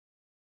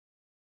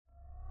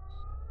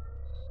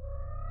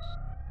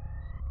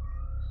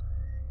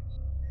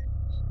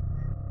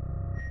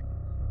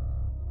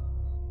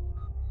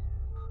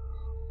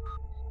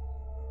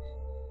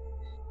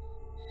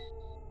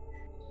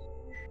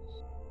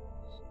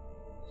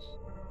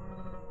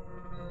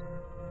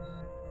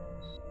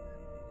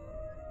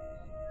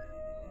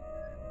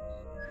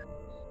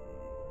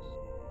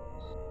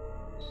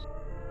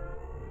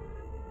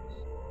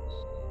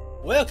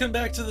Welcome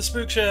back to the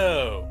Spook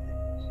Show!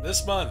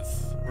 This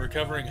month, we're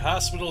covering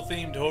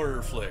hospital-themed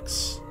horror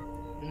flicks.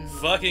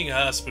 Fucking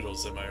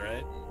hospitals, am I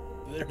right?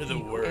 They're the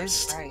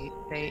worst. Is right.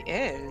 They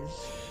is.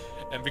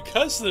 And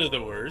because they're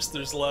the worst,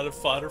 there's a lot of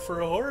fodder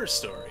for a horror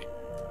story.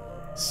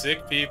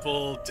 Sick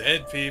people,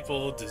 dead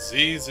people,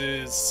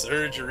 diseases,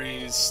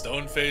 surgeries,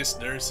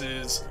 stone-faced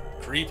nurses,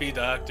 creepy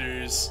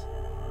doctors.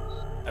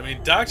 I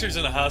mean, doctors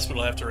in a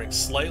hospital have to rank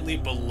slightly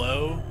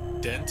below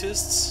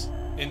dentists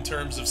in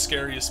terms of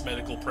scariest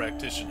medical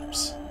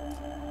practitioners,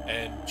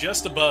 and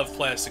just above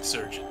plastic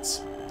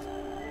surgeons.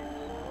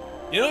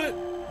 You know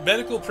what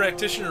medical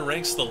practitioner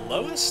ranks the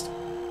lowest?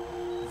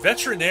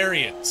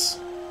 Veterinarians.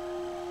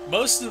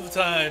 Most of the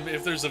time,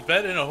 if there's a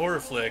vet in a horror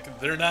flick,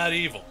 they're not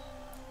evil.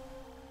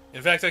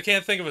 In fact, I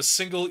can't think of a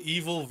single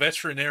evil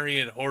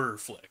veterinarian horror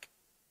flick.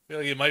 I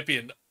feel like it might be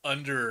an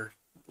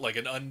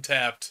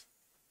untapped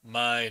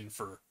mine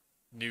for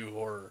new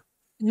horror.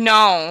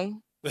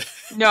 No.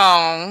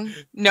 No.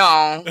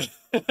 No. No.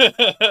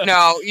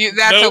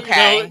 That's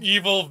okay. No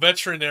evil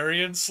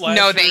veterinarian slasher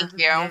No, thank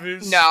you.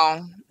 movies?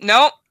 No.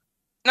 Nope.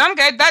 No, I'm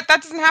good. That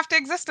doesn't have to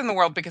exist in the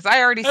world because I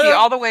already see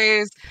all the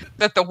ways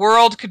that the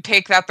world could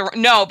take that.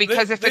 No,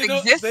 because if it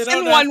exists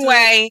in one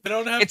way,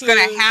 it's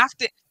going to have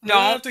to. No, they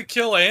don't have to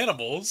kill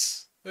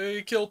animals.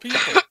 They kill people.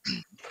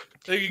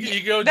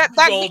 You go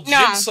old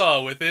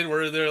Jigsaw with it,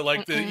 where they're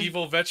like the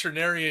evil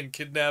veterinarian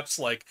kidnaps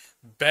like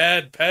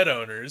bad pet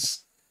owners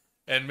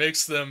and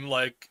makes them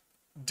like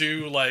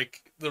do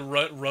like the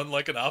run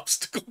like an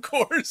obstacle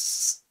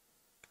course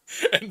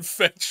and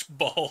fetch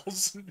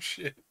balls and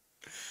shit.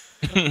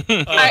 I'm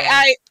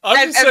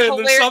just saying,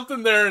 there's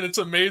something there, and it's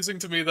amazing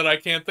to me that I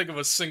can't think of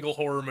a single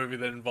horror movie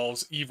that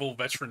involves evil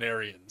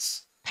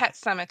veterinarians. Pet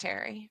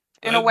Cemetery.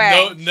 In a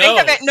way. Think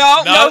of it.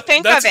 Think of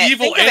it. That's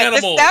evil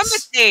animals. The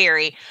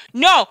cemetery.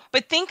 No,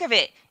 but think of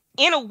it.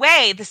 In a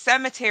way, the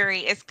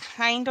cemetery is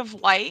kind of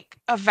like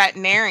a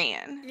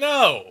veterinarian.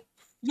 No.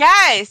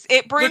 Yes,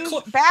 it brings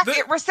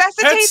it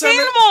resuscitates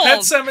animals.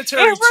 Pet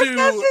Cemetery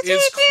 2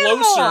 is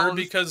closer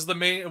because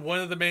one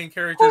of the main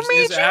characters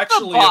is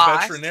actually a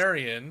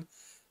veterinarian,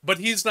 but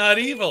he's not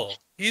evil.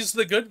 He's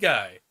the good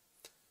guy.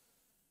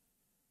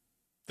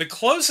 The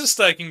closest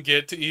I can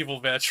get to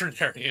evil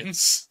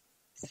veterinarians.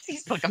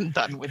 He's like, I'm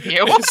done with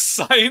you. Is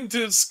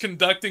scientists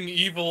conducting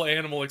evil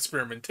animal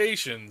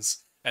experimentations.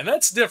 And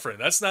that's different.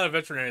 That's not a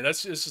veterinarian.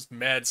 It's just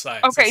mad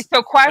science. Okay,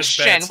 so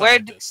question: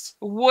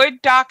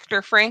 Would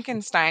Dr.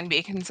 Frankenstein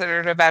be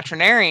considered a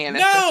veterinarian?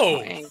 No.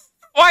 At this point?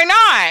 Why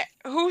not?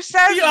 Who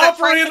says he that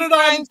operated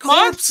on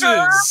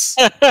corpses?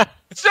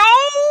 So,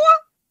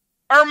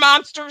 are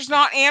monsters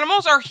not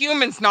animals? Are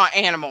humans not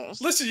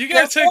animals? Listen, you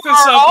gotta take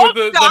this up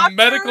with the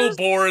medical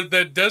board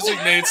that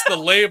designates the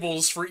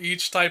labels for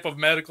each type of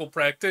medical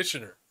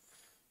practitioner.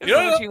 You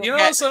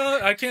know,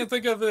 I can't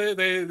think of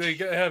they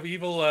have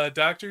evil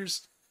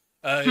doctors.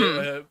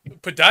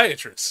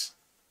 Podiatrists.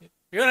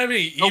 You don't have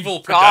any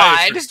evil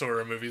podiatrist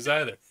horror movies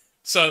either.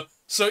 So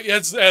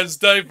as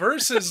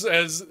diverse as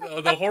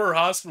the horror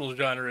hospital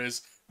genre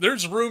is,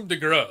 there's room to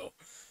grow.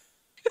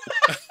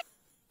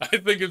 I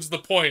think it's the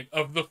point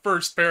of the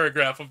first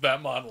paragraph of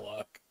that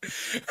monologue.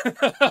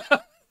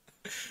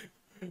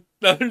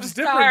 Now there's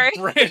different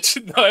branches.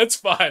 No, it's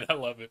fine. I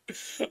love it.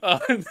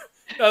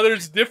 Now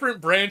there's different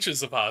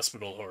branches of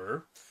hospital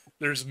horror.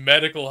 There's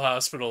medical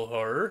hospital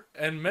horror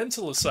and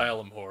mental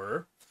asylum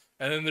horror.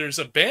 And then there's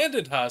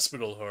abandoned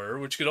hospital horror,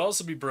 which could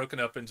also be broken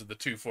up into the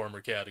two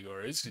former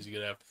categories, because you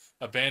could have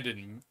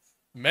abandoned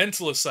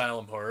mental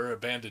asylum horror,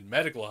 abandoned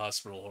medical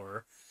hospital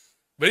horror.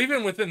 But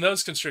even within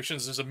those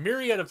constrictions, there's a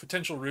myriad of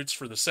potential routes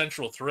for the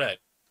central threat.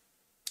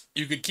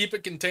 You could keep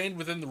it contained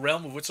within the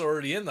realm of what's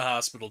already in the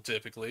hospital,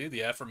 typically, the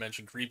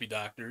aforementioned creepy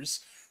doctors,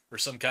 or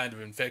some kind of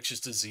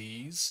infectious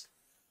disease.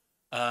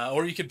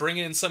 Or you could bring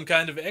in some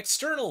kind of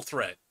external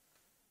threat,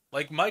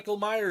 like Michael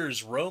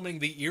Myers roaming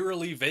the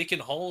eerily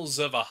vacant halls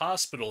of a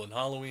hospital in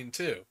Halloween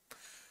 2.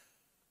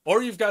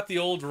 Or you've got the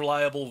old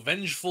reliable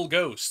vengeful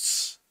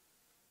ghosts.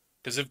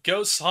 Because if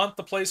ghosts haunt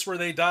the place where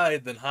they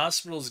died, then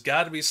hospitals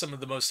gotta be some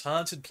of the most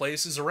haunted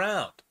places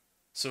around.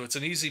 So it's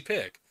an easy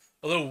pick.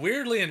 Although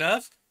weirdly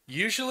enough,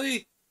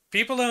 usually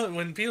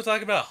when people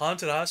talk about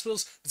haunted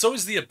hospitals, it's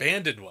always the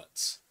abandoned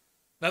ones.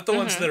 Not the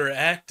ones that are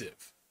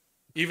active.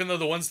 Even though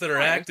the ones that are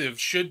active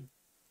should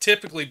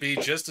typically be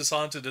just as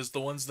haunted as the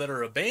ones that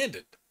are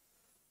abandoned.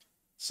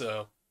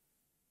 So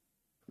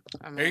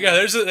there you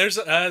go.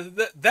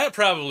 That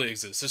probably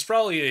exists. There's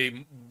probably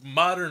a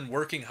modern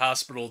working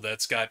hospital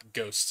that's got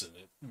ghosts in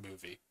it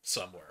movie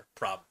somewhere,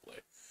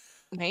 probably.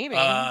 Maybe.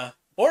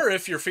 Or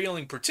if you're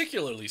feeling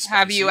particularly spicy.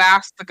 Have you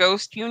asked the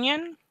Ghost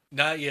Union?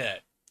 Not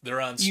yet. They're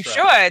on strike. You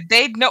should.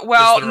 They'd know.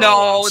 Well,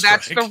 no,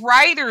 that's the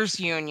Writers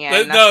Union.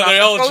 They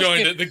all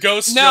joined it. The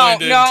Ghosts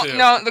joined in too.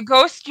 No, the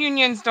Ghost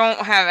Unions don't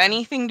have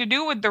anything to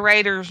do with the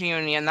Writers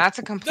Union. That's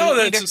a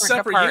completely different a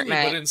separate department.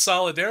 union, but in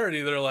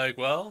solidarity, they're like,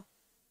 well,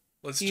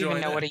 let's join. Do you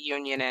even know what a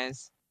union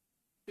is?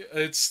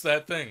 It's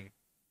that thing.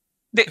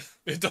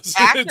 It doesn't.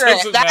 Accurate. It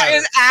doesn't that matter.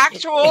 Is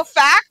actual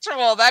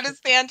factual. That is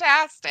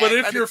fantastic. But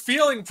if you're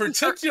feeling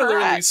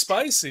particularly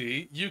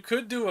spicy, you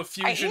could do a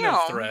fusion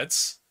of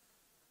threats,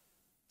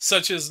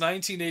 such as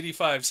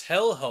 1985's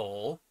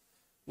Hellhole,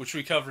 which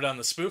we covered on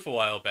the spoof a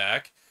while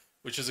back,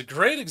 which is a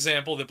great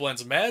example that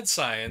blends mad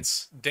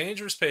science,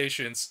 dangerous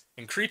patients,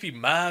 and creepy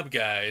mob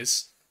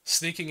guys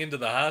sneaking into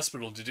the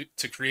hospital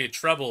to create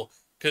trouble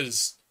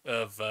because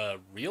of a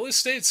real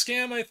estate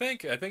scam. I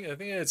think it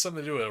had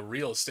something to do with a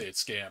real estate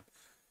scam.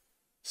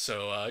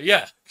 So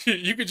yeah,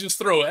 you could just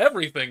throw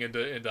everything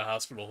into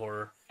hospital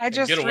horror. I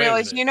just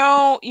realized, you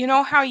know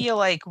how you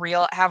like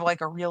have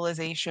like a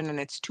realization and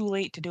it's too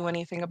late to do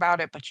anything about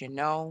it, but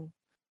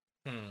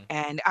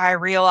and I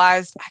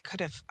realized I could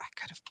have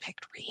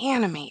picked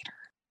Reanimator.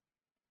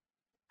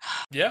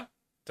 Yeah,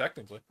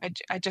 technically.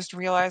 I just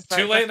realized that.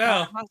 Too late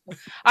now.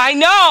 I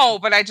know,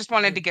 but I just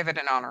wanted to give it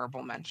an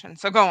honorable mention.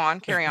 So go on,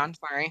 carry on.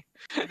 Sorry.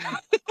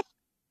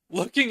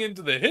 Looking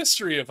into the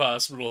history of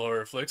hospital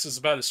horror flicks is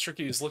about as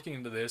tricky as looking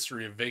into the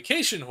history of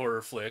vacation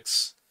horror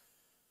flicks,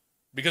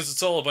 because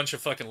it's all a bunch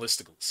of fucking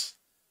listicles.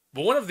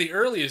 But one of the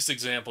earliest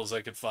examples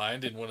I could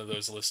find in one of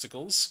those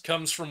listicles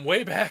comes from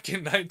way back in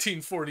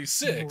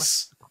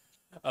 1946,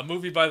 a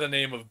movie by the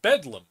name of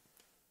Bedlam,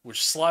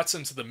 which slots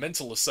into the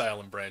mental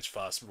asylum branch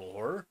of hospital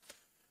horror.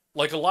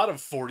 Like a lot of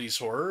 40s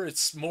horror,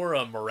 it's more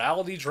a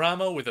morality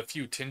drama with a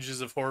few tinges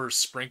of horror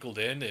sprinkled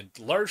in, and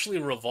largely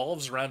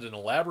revolves around an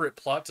elaborate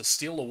plot to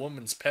steal a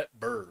woman's pet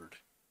bird.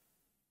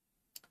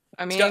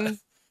 I mean...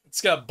 It's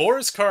got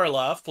Boris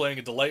Karloff playing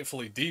a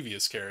delightfully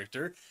devious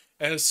character,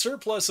 and a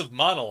surplus of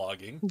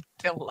monologuing.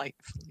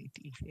 Delightfully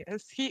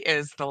devious. He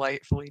is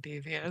delightfully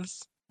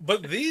devious.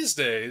 But these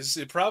days,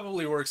 it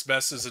probably works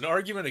best as an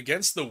argument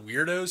against the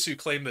weirdos who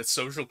claim that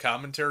social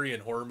commentary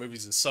in horror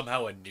movies is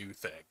somehow a new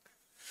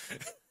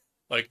thing.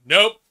 Like,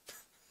 nope.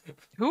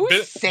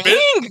 Who's saying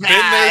that? Been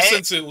there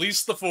since at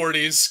least the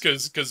 40s,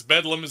 because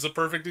Bedlam is a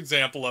perfect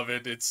example of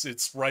it.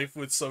 It's rife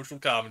with social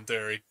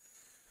commentary.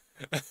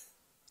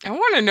 I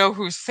want to know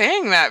who's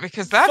saying that,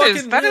 because that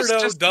is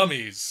just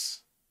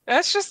dummies.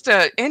 That's just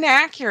an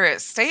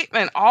inaccurate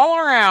statement all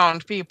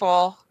around,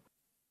 people.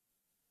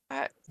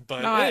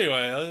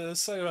 Anyway,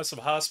 let's talk about some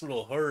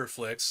hospital horror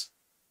flicks.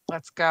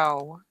 Let's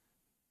go.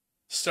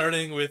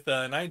 Starting with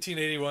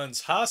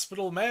 1981's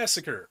Hospital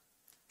Massacre,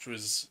 which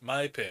was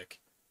my pick,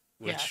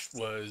 which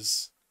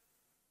was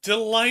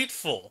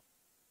delightful.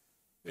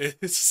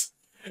 It's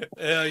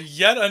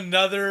yet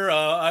another...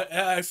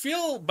 I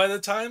feel by the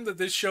time that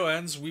this show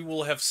ends, we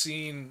will have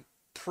seen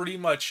pretty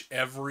much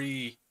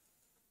every,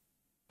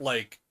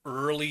 like,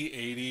 early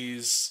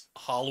 80s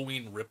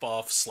Halloween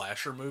ripoff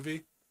slasher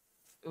movie.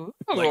 Ooh.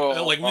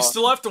 Like we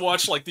still have to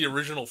watch, like, the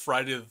original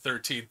Friday the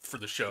 13th for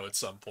the show at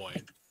some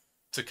point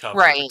to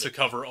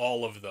cover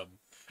all of them.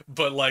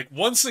 But, like,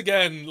 once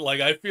again, like,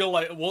 I feel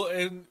like... Well,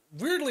 and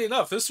weirdly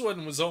enough, this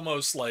one was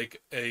almost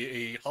like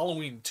a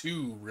Halloween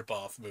 2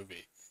 ripoff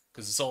movie,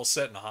 because it's all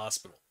set in a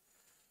hospital.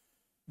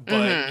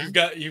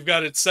 But you've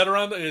got it set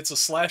around... It's a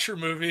slasher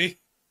movie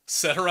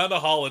set around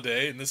a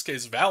holiday, in this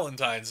case,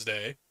 Valentine's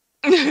Day.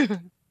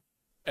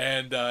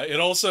 And it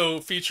also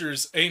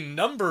features a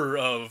number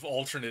of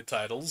alternate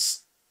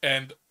titles,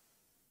 and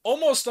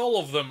almost all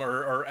of them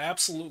are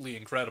absolutely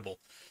incredible.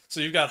 So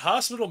you've got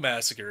Hospital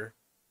Massacre.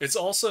 It's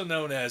also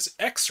known as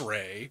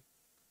X-Ray,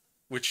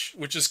 which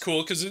is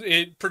cool because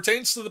it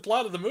pertains to the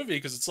plot of the movie,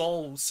 because it's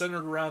all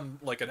centered around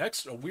like a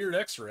weird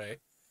X-ray,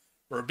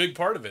 or a big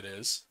part of it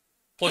is.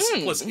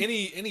 Plus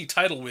any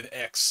title with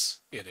X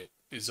in it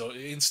is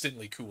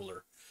instantly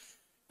cooler.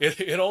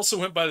 It also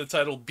went by the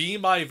title Be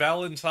My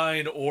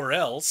Valentine or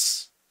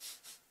Else,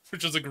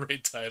 which is a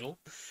great title.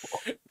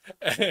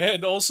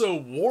 And also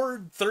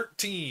Ward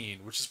 13,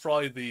 which is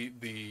probably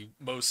the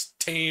most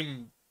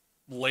tame,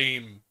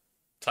 lame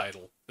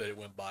title that it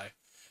went by.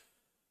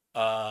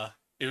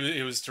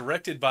 It was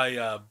directed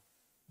by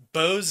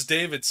Bose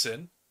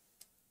Davidson,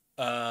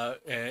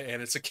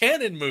 and it's a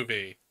Cannon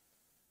movie.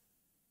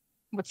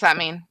 What's that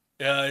mean?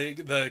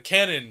 The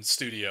Cannon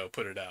studio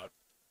put it out,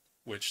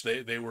 which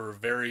they were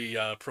very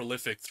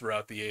prolific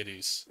throughout the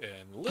 80s,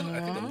 and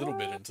I think a little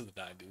bit into the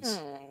 90s.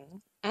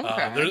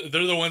 Okay.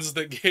 They're the ones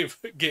that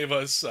gave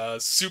us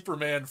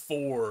Superman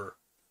 4,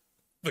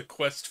 The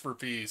Quest for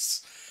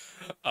Peace.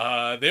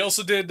 They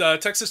also did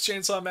Texas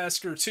Chainsaw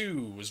Massacre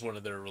 2 was one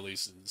of their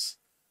releases.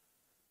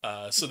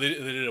 So they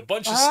did a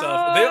bunch of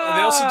stuff. They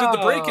also did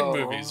the Breakin'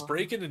 movies,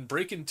 Breakin' and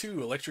Breakin'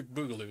 2, Electric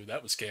Boogaloo.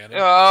 That was canon.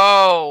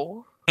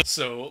 Oh.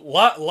 So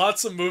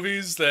lots of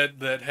movies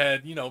that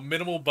had, you know,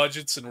 minimal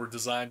budgets and were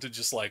designed to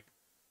just like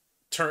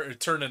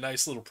turn a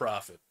nice little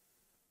profit.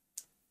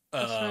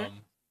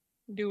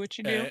 Do what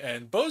you do.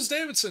 And Bose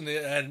Davidson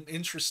had an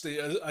interesting,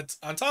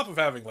 on top of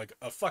having like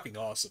a fucking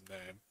awesome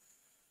name.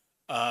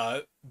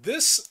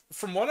 This,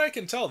 from what I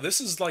can tell,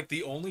 this is like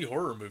the only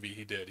horror movie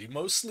he did. He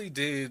mostly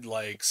did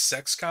like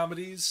sex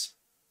comedies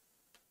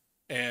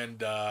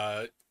and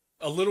a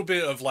little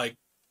bit of like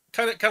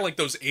kind of like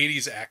those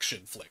 80s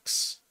action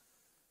flicks.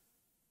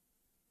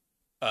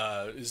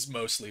 Is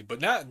mostly, but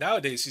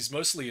nowadays he's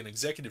mostly an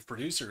executive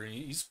producer, and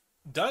he's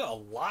done a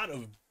lot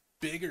of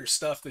bigger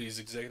stuff that he's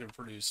executive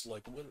produced.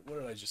 Like what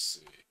did I just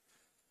see?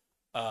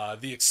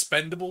 The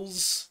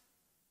Expendables.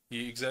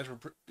 He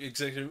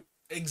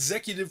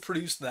executive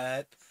produced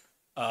that.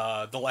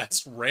 The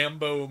last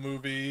Rambo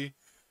movie.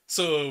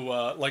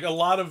 So like a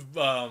lot of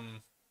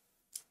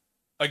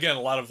again,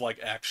 a lot of like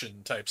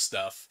action type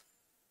stuff.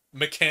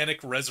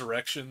 Mechanic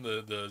Resurrection,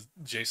 the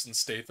Jason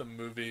Statham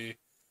movie.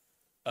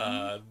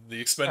 The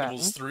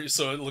Expendables 3.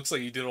 So it looks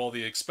like he did all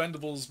the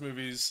Expendables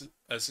movies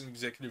as an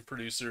executive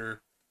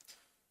producer.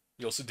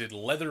 He also did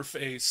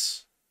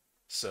Leatherface.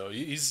 So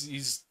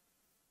he's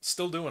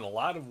still doing a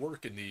lot of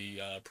work in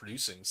the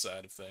producing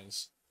side of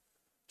things,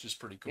 which is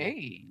pretty cool.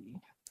 Hey.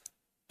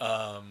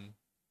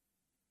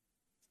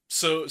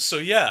 So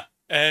yeah,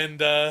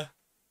 and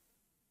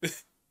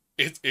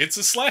it's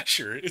a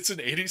slasher. It's an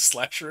 80s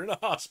slasher in a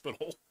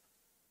hospital.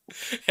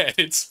 And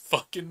it's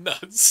fucking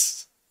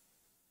nuts.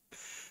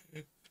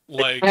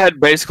 Like, it had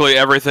basically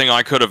everything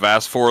I could have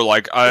asked for.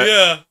 Like,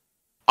 yeah.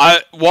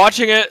 I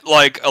watching it,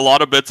 like, a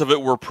lot of bits of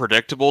it were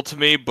predictable to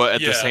me, but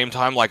at the same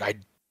time, like,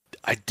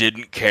 I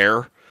didn't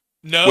care.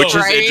 No, which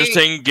is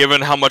interesting,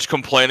 given how much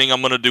complaining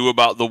I'm gonna do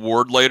about the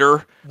ward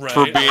later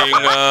for being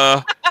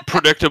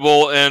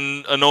predictable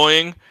and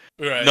annoying.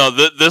 Right. No,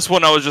 this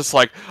one I was just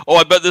like, oh,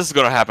 I bet this is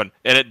gonna happen,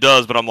 and it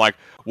does. But I'm like,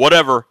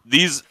 whatever.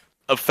 These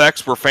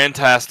effects were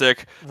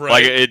fantastic.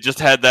 Like, it just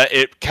had that.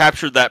 It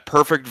captured that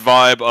perfect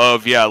vibe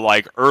of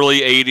like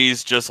early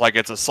 '80s, just like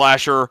it's a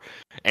slasher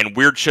and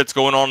weird shit's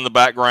going on in the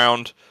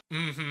background.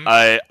 Mm-hmm.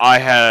 I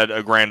had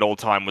a grand old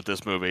time with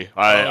this movie.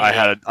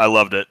 I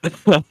loved it.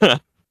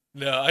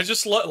 No, I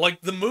just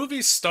like the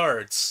movie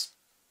starts,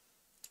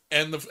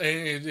 and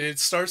it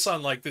starts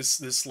on like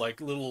this like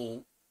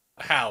little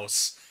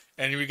house,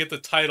 and we get the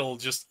title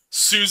just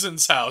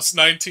Susan's House,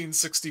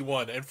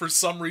 1961, and for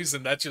some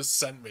reason that just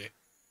sent me.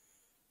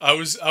 I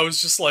was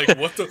just like,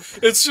 what the?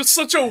 It's just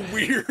such a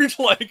weird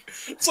like.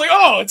 It's like,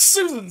 oh, it's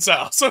Susan's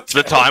house.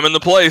 Okay. The time and the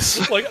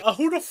place. Like,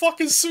 who the fuck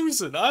is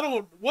Susan? I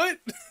don't what.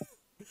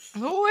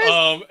 Who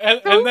is?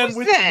 And then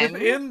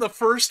within the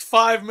first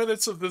 5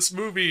 minutes of this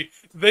movie,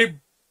 they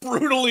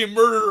brutally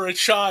murder a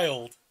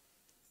child.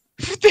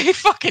 They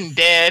fucking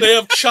did. They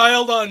have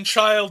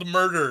child-on-child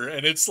murder,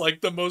 and it's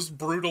like the most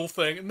brutal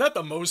thing. Not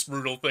the most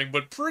brutal thing,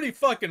 but pretty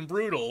fucking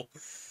brutal.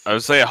 I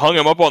would say I hung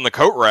him up on the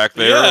coat rack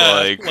there.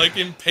 Yeah, like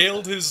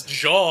impaled his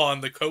jaw on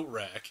the coat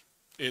rack,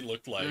 it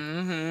looked like.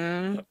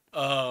 Mm-hmm.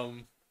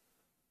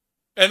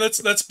 And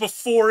that's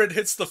before it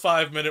hits the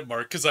 5-minute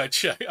mark, because I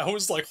checked. I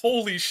was like,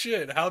 holy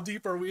shit, how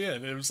deep are we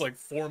in? It was like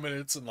 4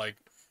 minutes and like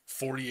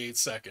 48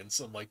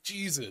 seconds. I'm like,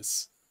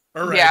 Jesus.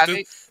 All right,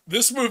 yeah,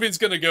 this movie's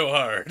gonna go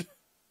hard.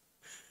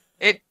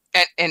 It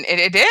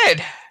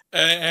did.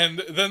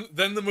 And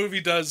then the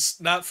movie does,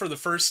 not for the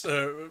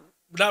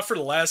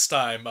last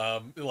time.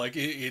 Like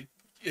it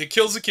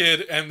kills a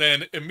kid, and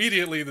then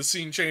immediately the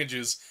scene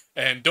changes.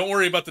 And don't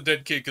worry about the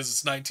dead kid, because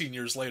it's 19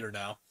 years later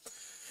now.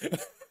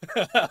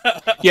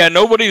 Yeah,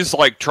 nobody's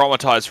like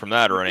traumatized from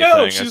that or anything.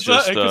 No, she's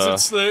not,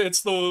 because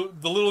it's the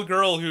little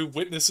girl who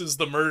witnesses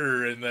the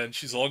murder, and then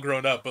she's all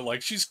grown up, but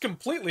like she's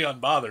completely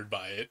unbothered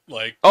by it.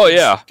 Like, oh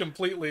yeah,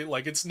 completely,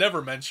 like it's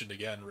never mentioned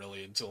again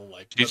really until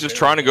like she's just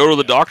trying to go to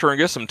the doctor and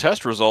get some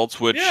test results,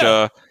 which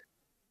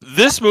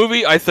this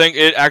movie, I think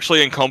it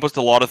actually encompassed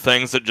a lot of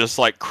things that just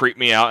like creep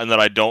me out and that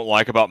I don't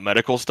like about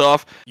medical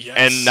stuff. Yes.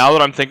 And now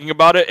that I'm thinking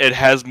about it, it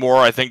has more,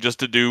 I think, just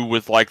to do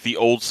with like the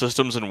old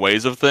systems and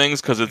ways of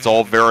things, because it's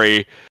all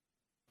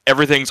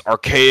everything's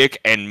archaic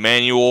and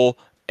manual,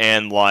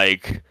 and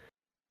like,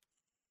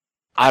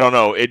 I don't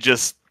know, it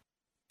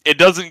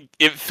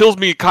fills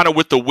me kind of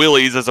with the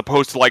willies, as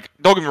opposed to, like,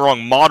 don't get me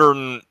wrong,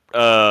 modern,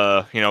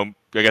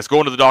 I guess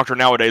going to the doctor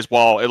nowadays,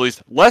 while at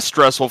least less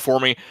stressful for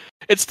me,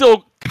 it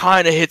still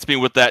kind of hits me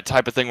with that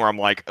type of thing where I'm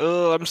like,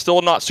 I'm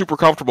still not super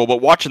comfortable.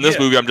 But watching this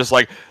movie, I'm just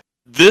like,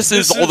 this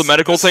is all the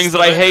medical things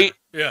that I hate.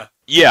 Yeah.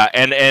 Yeah,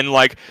 and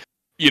like,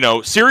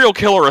 serial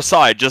killer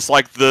aside, just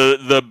like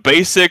the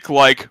basic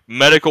like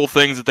medical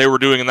things that they were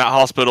doing in that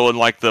hospital in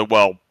like the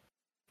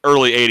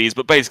early 80s,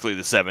 but basically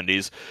the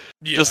 70s.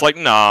 Yeah. Just like,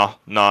 nah,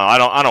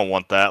 I don't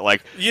want that.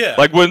 Like, yeah,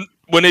 like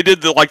when they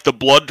did the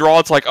blood draw,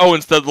 it's like, oh,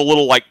 instead of the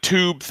little like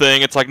tube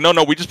thing, it's like, no,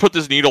 we just put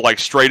this needle like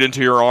straight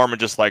into your arm and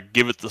just like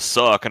give it the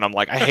suck. And I'm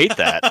like, I hate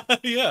that.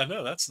 Yeah,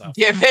 no, that's not.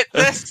 Give it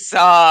the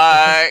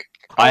suck.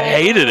 I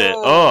hated it.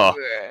 Oh,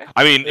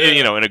 I mean,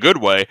 in a good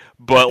way,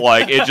 but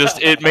like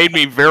it made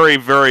me very,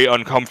 very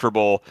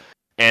uncomfortable,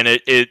 and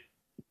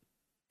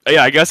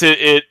I guess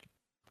it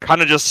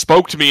kind of just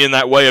spoke to me in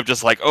that way of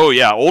just like, oh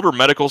yeah, older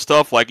medical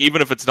stuff, like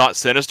even if it's not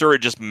sinister, it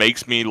just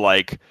makes me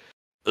like,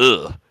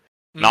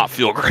 not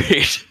feel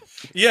great.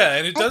 Yeah,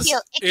 and it does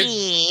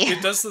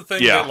it does the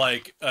thing that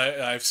like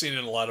I've seen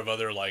in a lot of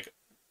other like,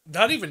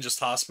 not even just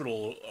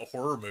hospital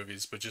horror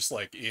movies, but just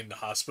like in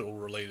hospital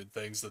related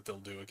things that they'll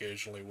do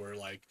occasionally, where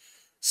like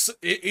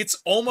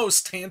it's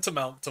almost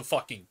tantamount to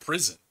fucking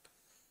prison,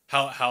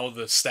 how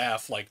the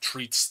staff like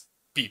treats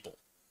people,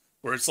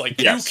 where it's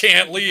like, you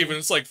can't leave, and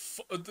it's like,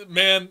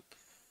 man,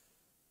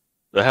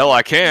 The hell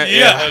I can't.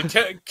 Yeah.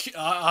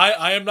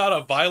 I am not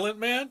a violent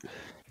man.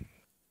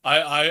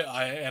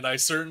 I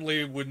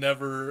certainly would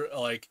never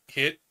like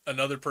hit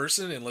another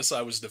person unless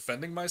I was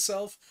defending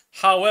myself.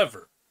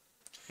 However,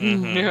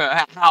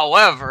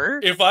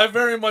 if I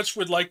very much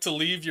would like to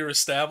leave your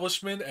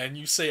establishment and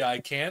you say I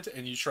can't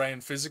and you try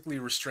and physically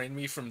restrain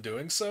me from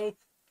doing so,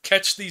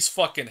 catch these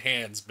fucking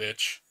hands,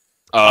 bitch.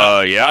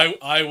 Yeah.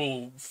 I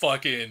will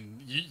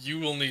fucking you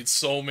will need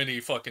so many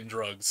fucking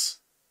drugs.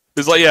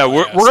 It's like, yeah,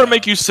 we're gonna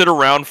make you sit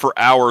around for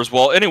hours.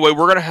 Well, anyway,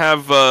 we're gonna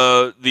have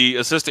the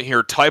assistant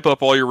here type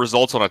up all your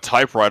results on a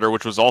typewriter,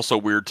 which was also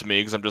weird to me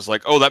because I'm just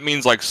like, oh, that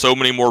means like so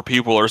many more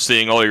people are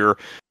seeing all your,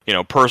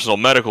 personal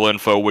medical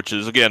info, which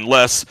is again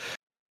less,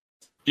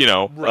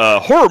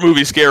 horror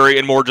movie scary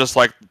and more just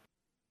like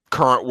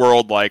current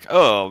world, like,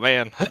 oh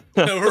man,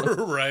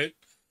 right,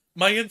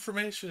 my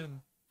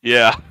information.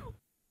 Yeah.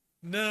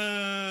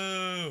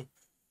 No.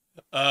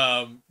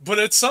 But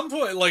at some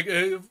point, like,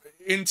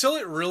 until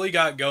it really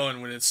got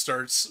going, when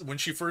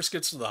she first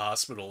gets to the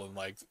hospital, and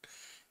like,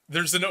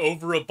 there's an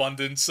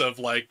overabundance of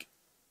like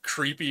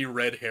creepy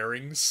red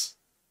herrings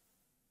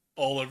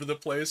all over the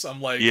place.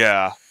 I'm like,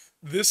 yeah,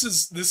 this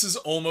is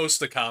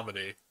almost a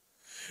comedy.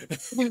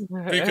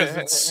 Because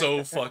it's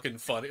so fucking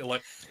funny.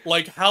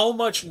 Like how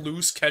much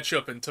loose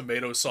ketchup and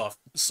tomato sauce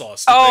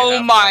did oh they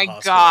have my in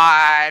that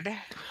god.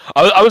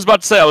 I was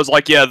about to say, I was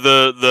like, yeah,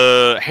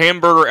 the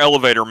hamburger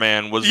elevator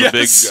man was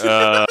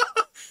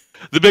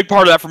the big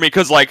part of that for me,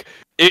 because like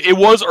it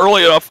was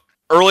early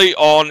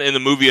on in the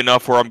movie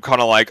enough where I'm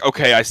kind of like,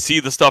 okay, I see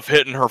the stuff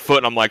hitting her foot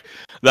and I'm like,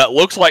 that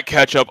looks like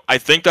ketchup. I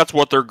think that's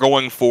what they're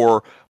going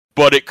for,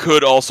 but it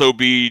could also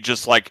be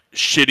just like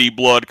shitty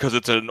blood because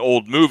it's an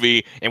old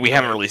movie and we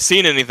haven't really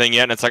seen anything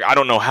yet, and it's like, I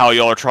don't know how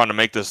y'all are trying to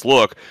make this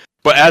look.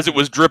 But as it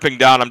was dripping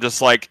down, I'm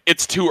just like,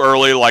 it's too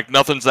early, like,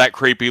 nothing's that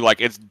creepy,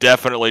 like, it's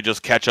definitely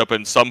just ketchup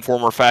in some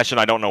form or fashion,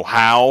 I don't know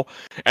how.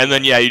 And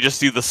then, yeah, you just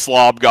see the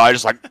slob guy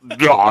just like,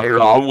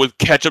 with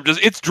ketchup,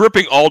 it's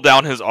dripping all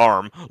down his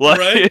arm. Like,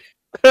 right?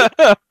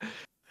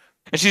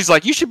 And she's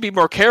like, you should be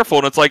more careful,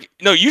 and it's like,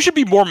 no, you should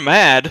be more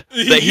mad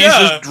that he's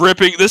just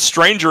dripping, this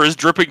stranger is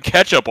dripping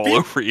ketchup all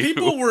over you.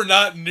 People were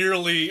not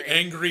nearly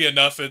angry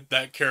enough at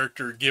that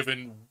character,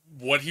 given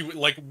what he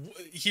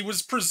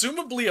was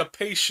presumably a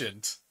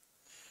patient.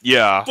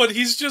 Yeah. But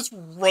he's just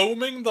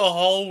roaming the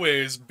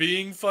hallways,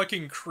 being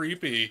fucking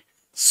creepy,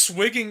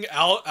 swigging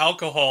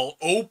alcohol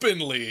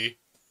openly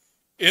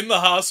in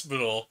the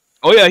hospital.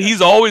 Oh yeah, he's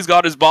always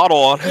got his bottle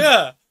on him.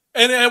 Yeah.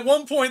 And at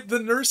one point, the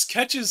nurse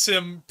catches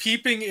him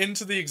peeping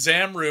into the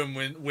exam room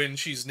when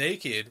she's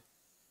naked.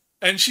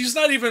 And she's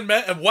not even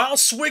while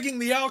swigging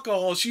the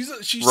alcohol, she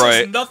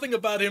says nothing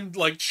about him,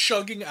 like,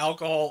 chugging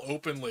alcohol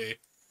openly.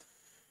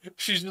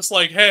 She's just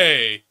like,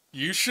 hey,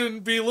 you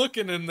shouldn't be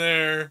looking in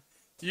there.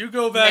 You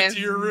go back to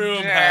your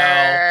room,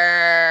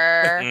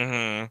 Hal.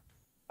 Mm-hmm.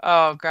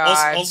 Oh,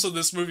 God. Also,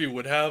 this movie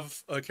would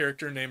have a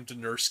character named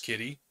Nurse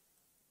Kitty.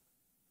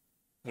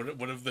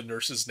 One of the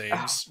nurses'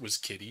 names was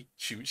Kitty.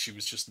 She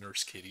was just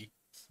Nurse Kitty.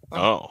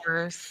 Oh.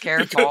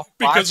 Careful.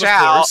 Because Watch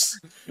out.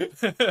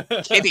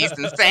 Kitty's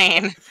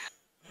insane.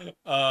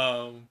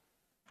 All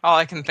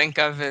I can think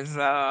of is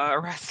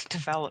Arrested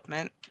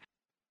Development.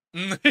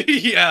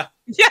 Yeah.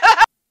 Yeah.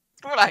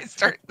 What I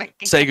start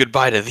thinking. Say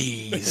goodbye to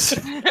these.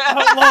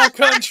 Outlaw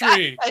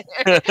country.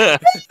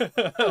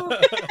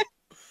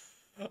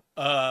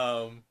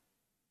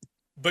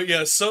 But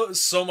yeah,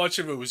 so much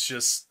of it was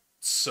just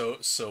so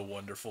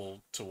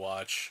wonderful to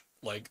watch.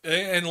 Like,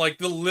 and like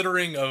the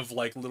littering of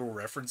like little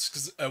references,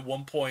 because at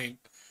one point,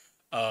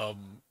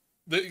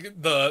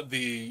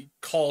 the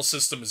call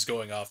system is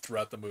going off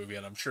throughout the movie,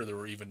 and I'm sure there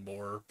were even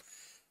more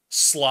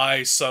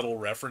sly, subtle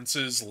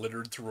references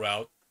littered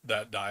throughout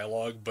that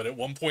dialogue. But at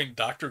one point,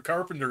 Dr.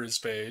 Carpenter is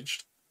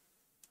paged.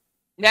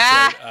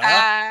 Nah.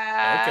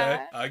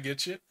 Okay, I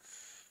get you.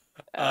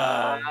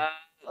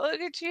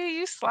 Look at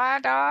you sly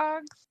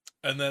dogs.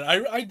 And then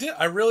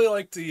I really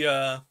liked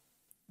the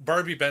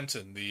Barbie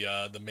Benton,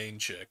 the main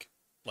chick.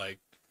 Like,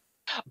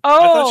 I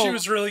thought she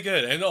was really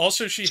good, and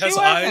also she has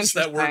eyes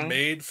that were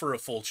made for a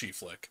Fulci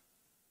flick.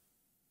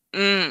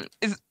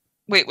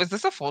 Wait, was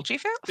this a Fulci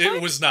flick?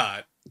 It was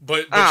not.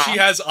 But she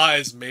has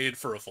eyes made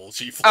for a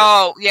Fulci flick.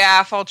 Oh,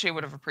 yeah, Fulci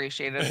would have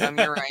appreciated them.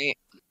 You're right.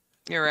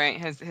 You're right.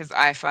 His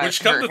eye fight. Which,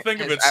 come to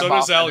think of it, so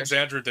does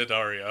Alexandra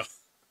Daddario.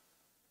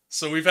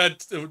 So we've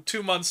had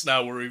 2 months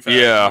now where we've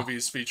had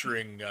movies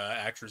featuring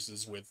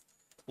actresses with,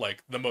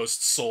 like, the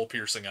most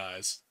soul-piercing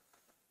eyes.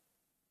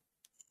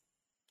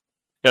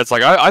 Yeah, it's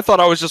like, I thought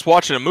I was just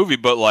watching a movie,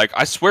 but, like,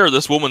 I swear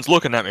this woman's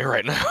looking at me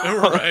right now.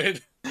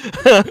 Right.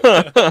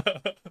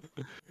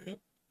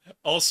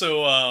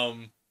 Also,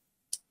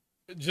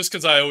 just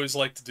because I always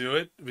like to do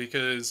it,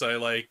 because I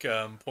like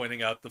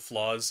pointing out the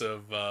flaws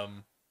of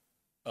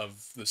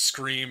the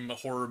Scream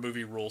horror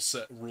movie rule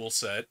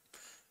set.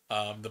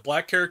 The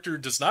black character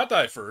does not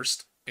die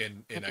first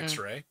in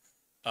X-Ray.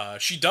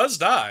 She does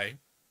die,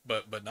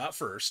 but not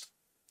first.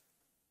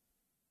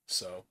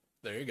 So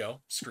there you go.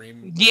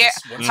 Scream. Yeah.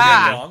 Once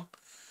again wrong.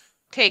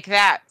 Take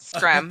that,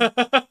 Scream.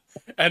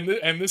 and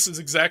this is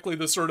exactly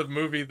the sort of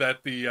movie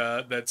that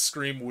that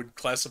Scream would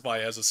classify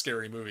as a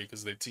scary movie,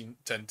 because they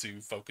tend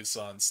to focus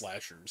on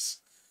slashers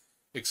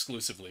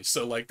exclusively.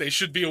 So like they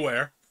should be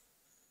aware.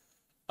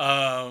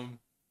 But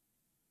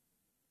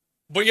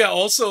yeah,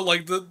 also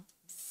like the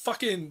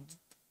fucking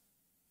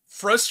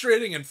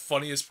frustrating and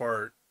funniest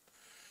part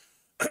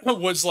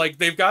was like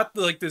they've got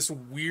like this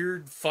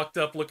weird fucked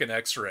up looking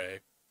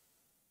X-ray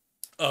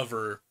of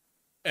her,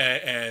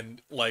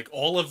 and like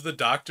all of the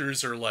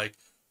doctors are like,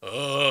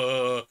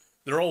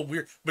 they're all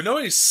weird, but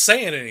nobody's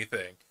saying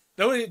anything.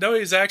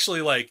 Nobody's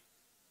actually like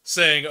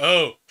saying,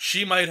 oh,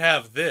 she might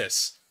have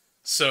this.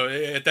 So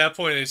at that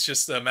point, it's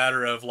just a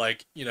matter of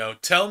like, you know,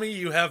 tell me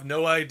you have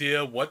no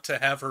idea what to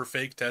have her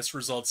fake test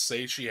results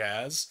say she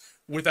has,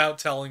 without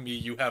telling me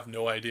you have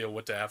no idea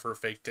what to have her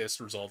fake test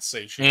results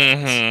say she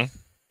has.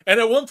 And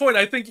at one point,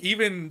 I think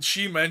even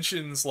she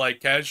mentions,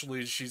 like,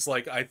 casually, she's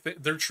like, I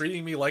think they're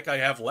treating me like I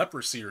have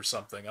leprosy or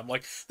something. I'm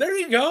like, there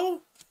you go.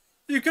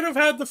 You could have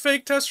had the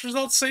fake test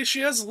results say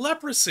she has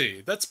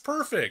leprosy. That's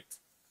perfect.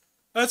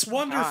 That's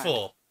wonderful.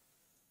 God.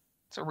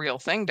 It's a real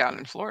thing down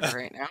in Florida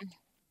right now.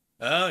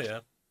 Oh, yeah.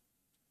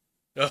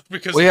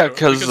 Because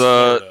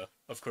Florida,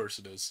 of course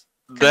it is.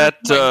 That,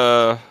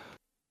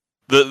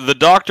 the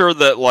doctor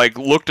that, like,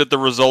 looked at the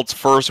results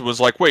first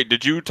was like, wait,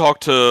 did you talk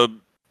to...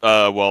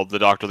 well, the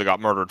doctor that got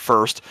murdered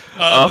first.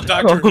 The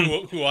doctor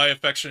who I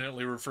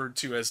affectionately referred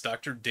to as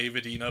Dr.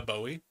 Davidina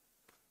Bowie.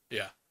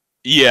 Yeah.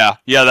 Yeah,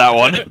 that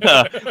one.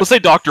 We'll say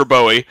Dr.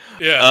 Bowie.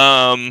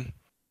 Yeah.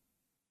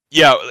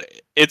 Yeah,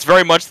 it's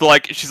very much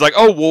like, she's like,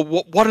 oh,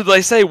 well, what did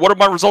they say? What did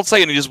my results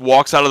say? And he just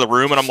walks out of the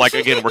room, and I'm like,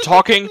 again,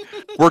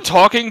 we're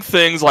talking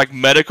things like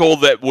medical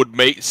that would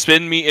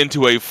spin me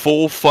into a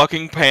full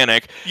fucking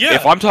panic. Yeah.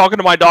 If I'm talking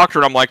to my doctor,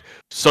 and I'm like,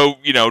 so,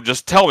 you know,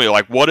 just tell me,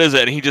 like, what is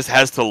it? And he just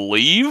has to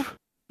leave?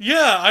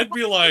 Yeah, I'd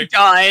be like...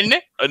 Done.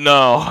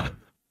 No.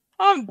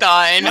 I'm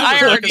done. I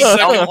already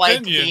don't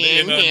like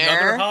being here.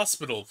 Another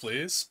hospital,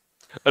 please.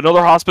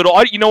 Another hospital?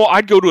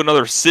 I'd go to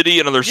another city,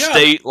 another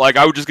state. Like,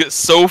 I would just get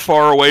so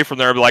far away from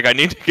there. I'd be like, I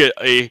need to get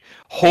a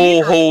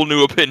whole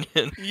new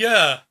opinion.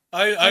 Yeah.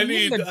 I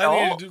need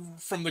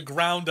from the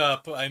ground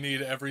up, I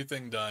need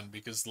everything done,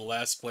 because the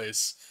last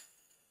place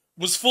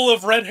was full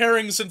of red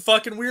herrings and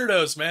fucking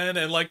weirdos, man,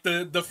 and like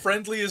the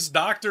friendliest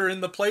doctor in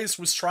the place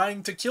was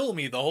trying to kill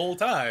me the whole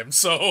time,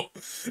 so...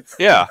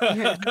 Yeah.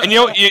 And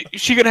you know,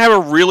 she can have a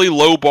really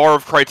low bar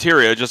of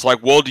criteria, just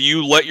like, well, do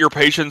you let your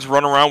patients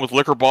run around with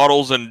liquor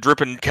bottles and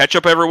dripping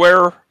ketchup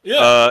everywhere?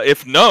 Yeah.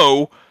 If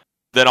no,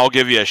 then I'll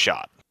give you a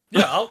shot.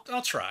 Yeah,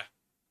 I'll try.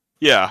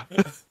 Yeah.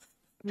 I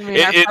mean,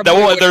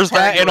 there's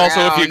that, and also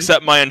if you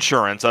accept my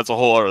insurance, that's a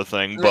whole other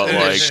thing, but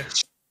like...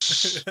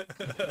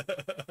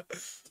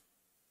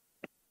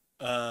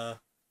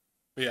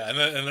 Yeah, and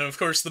then of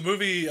course the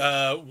movie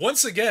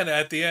once again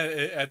at the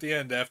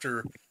end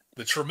after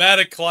the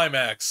traumatic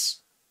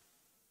climax,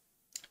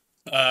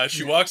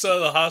 she walks out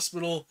of the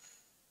hospital,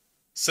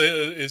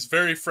 is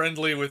very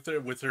friendly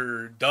with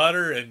her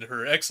daughter and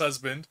her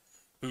ex-husband,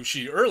 who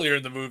she earlier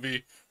in the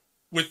movie,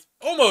 with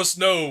almost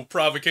no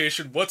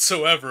provocation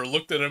whatsoever,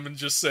 looked at him and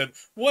just said,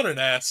 "What an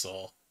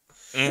asshole."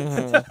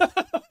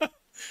 Mm-hmm.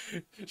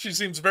 She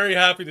seems very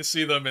happy to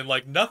see them, and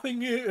like nothing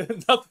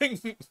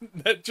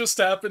that just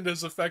happened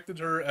has affected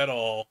her at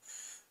all.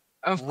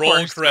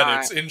 Roll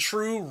credits. In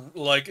true,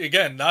 like,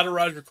 again, not a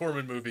Roger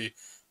Corman movie,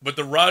 but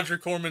the Roger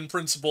Corman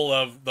principle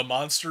of the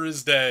monster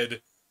is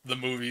dead, the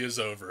movie is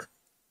over.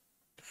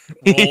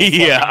 Roll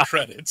fucking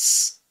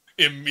credits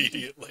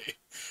immediately.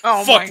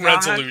 Oh, fuck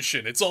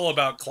resolution. It's all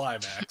about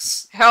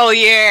climax. Hell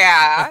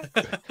yeah.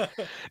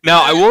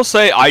 Now, I will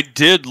say I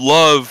did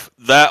love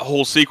that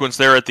whole sequence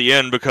there at the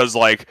end, because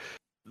like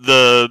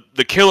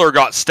the killer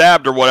got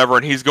stabbed or whatever,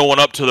 and he's going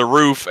up to the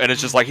roof, and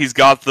it's just like he's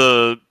got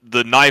the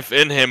knife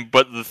in him,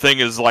 but the thing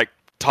is like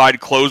tied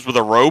closed with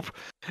a rope,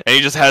 and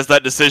he just has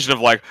that decision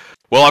of like,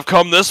 well, I've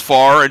come this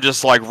far, and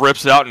just like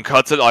rips it out and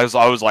cuts it. I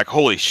was like,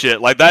 holy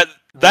shit, like that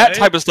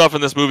type of stuff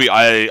in this movie,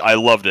 I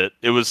loved it.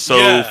 It was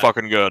so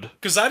fucking good.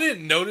 Because I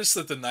didn't notice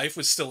that the knife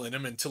was still in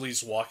him until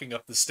he's walking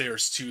up the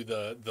stairs to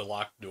the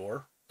locked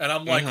door. And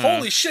I'm like,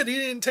 holy shit, he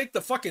didn't take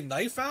the fucking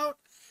knife out?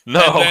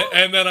 No.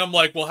 And then I'm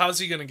like, well, how's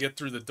he going to get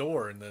through the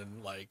door? And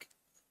then like,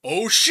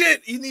 oh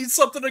shit, he needs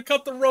something to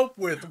cut the rope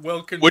with.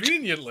 Well,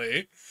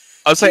 conveniently,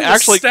 I would say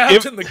actually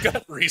stabbed in the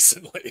gut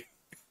recently.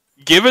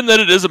 Given that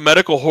it is a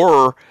medical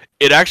horror,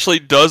 it actually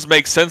does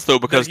make sense, though,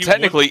 because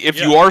technically, if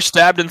you are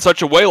stabbed in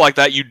such a way like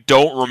that, you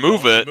don't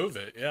remove it. Remove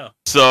it, yeah.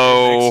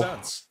 So it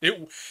makes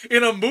sense.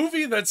 In a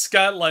movie that's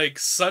got like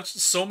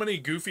so many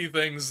goofy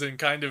things and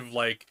kind of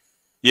like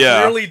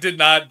clearly did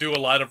not do a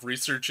lot of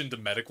research into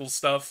medical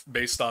stuff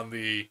based on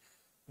the,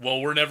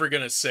 well, we're never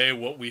gonna say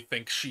what we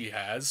think she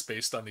has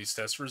based on these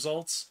test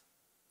results.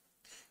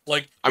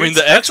 Like, I mean,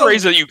 the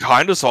X-rays that you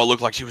kind of saw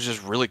looked like she was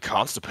just really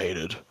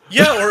constipated.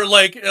 Yeah, or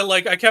like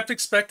I kept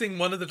expecting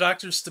one of the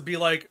doctors to be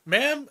like,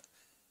 "Ma'am,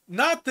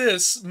 not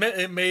this,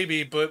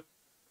 maybe, but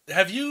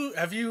have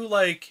you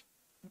like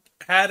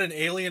had an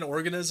alien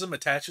organism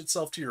attach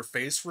itself to your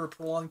face for a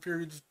prolonged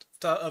period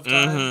of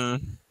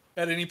time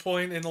at any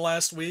point in the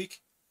last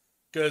week?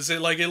 Because it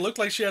looked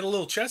like she had a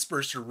little chest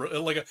burster,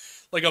 like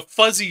a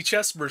fuzzy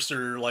chest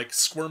burster, like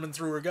squirming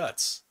through her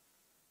guts.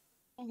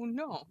 Oh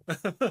no!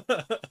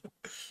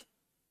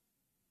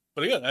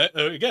 But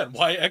again,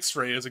 why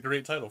X-Ray is a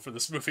great title for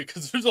this movie,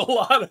 because there's a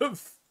lot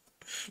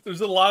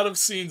of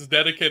scenes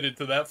dedicated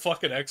to that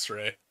fucking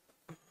X-Ray.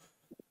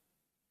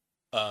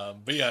 But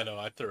yeah, no,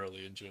 I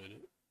thoroughly enjoyed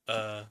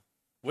it.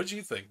 What'd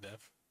you think,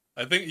 Nev?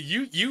 I think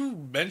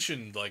you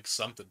mentioned like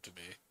something to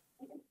me.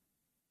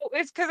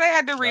 It's because I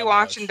had to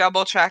rewatch and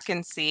double check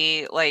and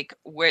see like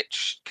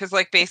which, because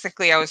like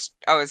basically I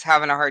was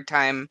having a hard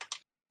time,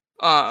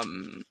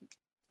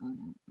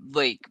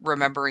 like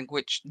remembering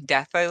which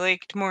death I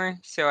liked more.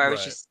 So I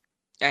was just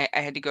I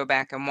had to go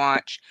back and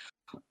watch.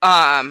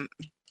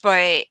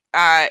 But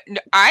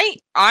I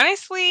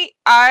honestly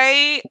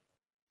I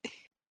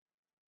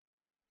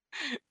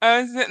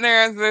was sitting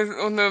there as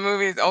when the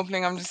movie is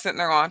opening. I'm just sitting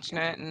there watching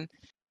it, and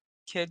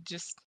kid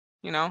just,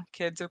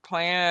 kids are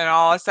playing, and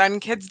all of a sudden,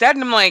 kid's dead,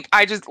 and I'm like,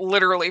 I just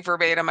literally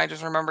verbatim, I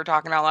just remember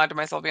talking out loud to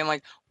myself, being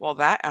like, well,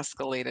 that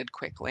escalated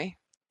quickly.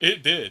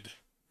 It did.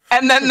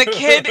 And then the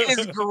kid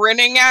is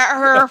grinning at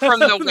her from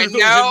the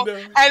window,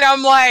 and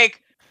I'm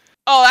like,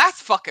 oh,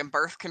 that's fucking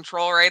birth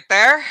control right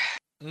there.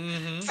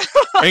 I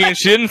mean,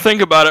 she didn't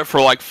think about it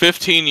for like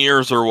 15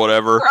 years or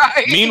whatever.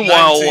 Right.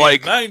 Meanwhile,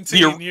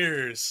 19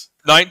 years.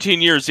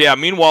 19 years, yeah.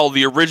 Meanwhile,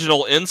 the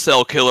original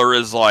incel killer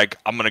is like,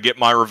 I'm gonna get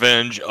my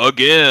revenge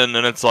again,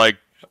 and it's like,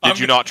 did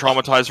you not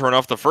traumatize her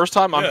enough the first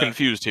time? I'm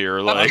confused here.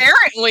 Like,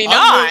 apparently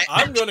not.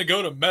 I'm gonna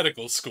go to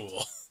medical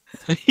school.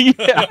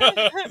 Yeah.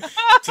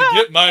 To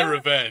get my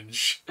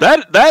revenge.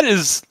 That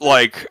is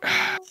like,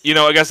 I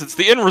guess it's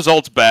the end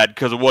result's bad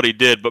because of what he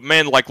did, but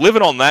man, like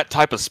living on that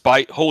type of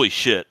spite, holy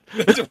shit.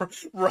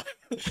 Right.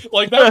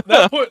 Like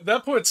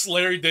that puts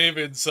Larry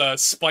David's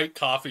Spite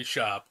coffee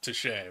shop to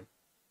shame.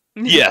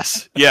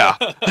 Yes, yeah.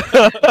 Also,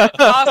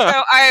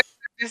 I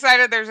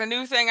decided there's a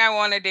new thing I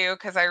want to do,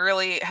 because I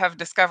really have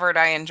discovered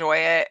I enjoy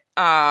it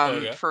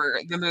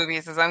for the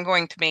movies, is I'm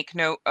going to make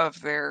note of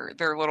their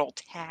little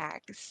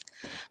tags,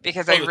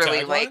 because I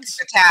really like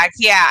the tags.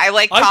 Yeah, I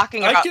like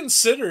talking about... I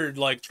considered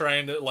like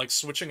trying to like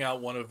switching out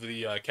one of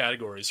the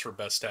categories for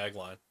best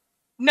tagline.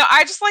 No,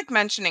 I just like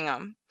mentioning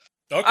them.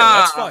 Okay,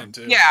 that's fine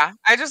too. Yeah,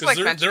 I just like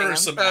mentioning them. There are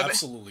some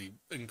absolutely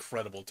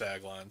incredible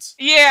taglines.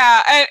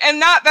 Yeah,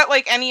 and not that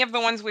like any of the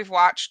ones we've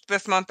watched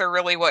this month are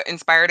really what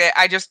inspired it.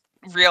 I just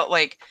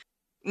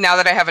now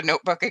that I have a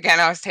notebook again,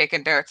 I was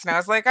taking notes, and I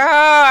was like,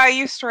 I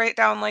used to write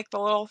down like the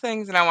little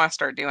things, and I want to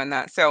start doing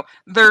that. So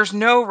there's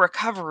no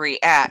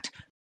recovery at ...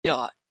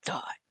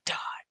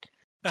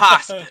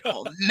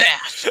 hospital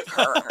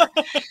massacre.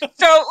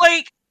 So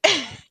like.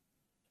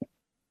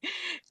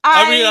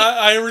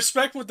 I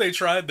respect what they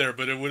tried there,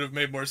 but it would have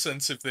made more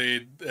sense if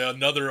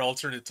another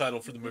alternate title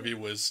for the movie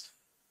was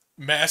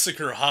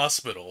Massacre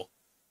Hospital,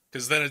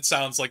 because then it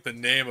sounds like the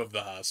name of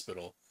the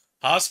hospital.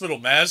 Hospital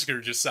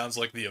Massacre just sounds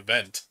like the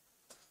event.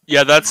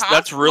 Yeah,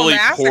 that's really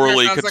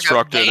poorly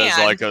constructed as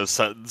like a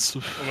sentence.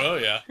 Well,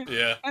 yeah.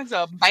 As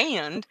a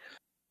band.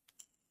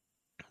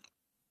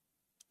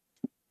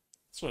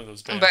 It's one of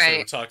those bands that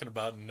we're talking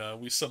about in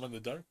We Summon the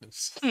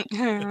Darkness.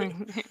 Yeah,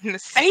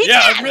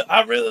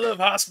 I really love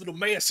Hospital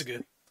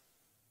Massacre.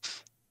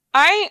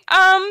 I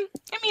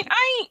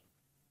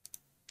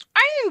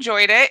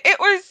enjoyed it. It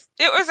was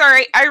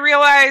alright. I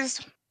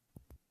realized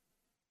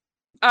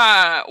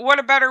what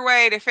a better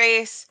way to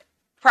face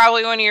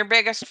probably one of your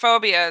biggest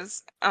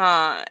phobias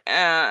and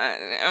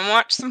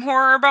watch some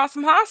horror about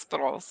some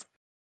hospitals.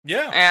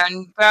 Yeah.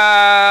 And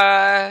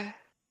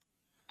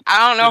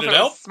I don't know if it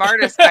was the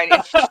smartest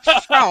idea.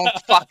 I don't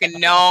fucking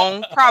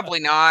know. Probably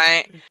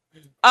not.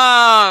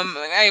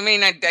 I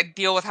mean, I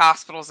deal with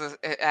hospitals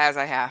as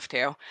I have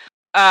to.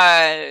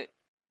 But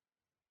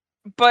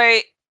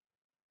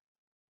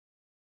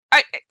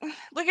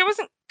it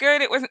wasn't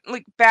good. It wasn't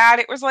like bad.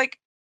 It was like,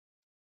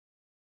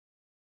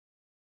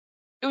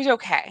 it was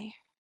okay.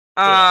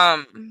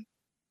 The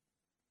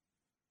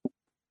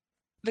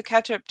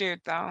ketchup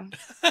dude, though,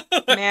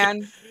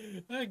 man,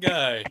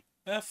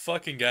 that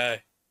fucking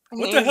guy.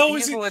 What the hell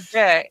was he?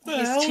 Legit. What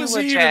the hell was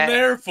he even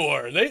there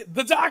for?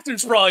 The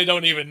doctors probably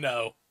don't even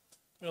know.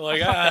 They're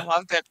like, I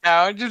loved it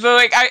though. Just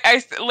like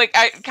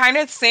I kind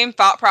of same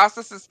thought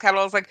process as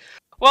Kettle. Was like,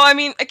 well, I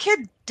mean, a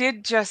kid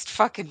did just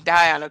fucking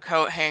die on a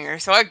coat hanger,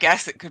 so I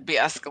guess it could be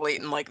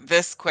escalating like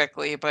this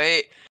quickly.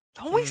 But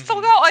don't we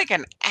still got like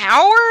an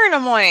hour? And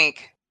I'm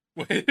like,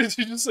 wait, did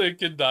you just say a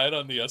kid died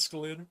on the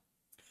escalator?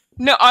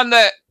 No, on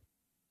the.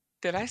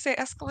 Did I say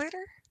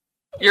escalator?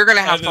 You're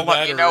gonna have to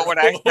let me know what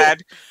I said.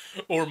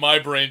 Or my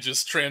brain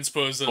just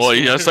transposes. Well,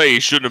 I say he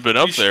shouldn't have been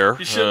up there.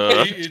 He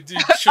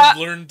should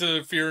learn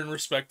to fear and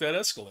respect that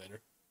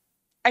escalator.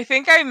 I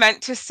think I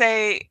meant to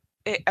say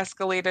it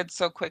escalated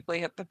so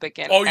quickly at the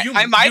beginning. Oh,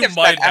 I might have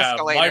said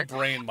escalator. My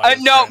brain might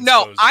have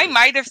no, I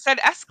might have said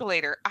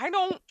escalator. I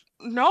don't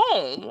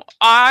know.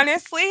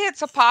 Honestly,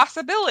 it's a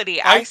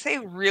possibility. I say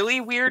really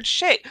weird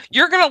shit.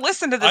 You're gonna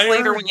listen to this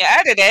later when you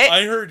edit it.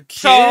 I heard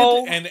kid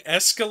and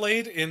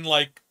escalate in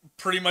like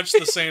pretty much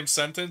the same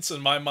sentence,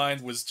 and my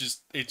mind was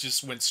it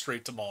just went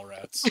straight to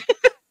Mallrats.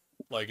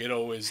 Like it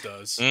always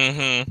does.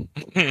 Mm-hmm.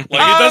 Like it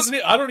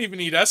doesn't. I don't even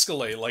need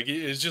escalate. Like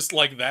it's just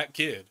like that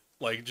kid.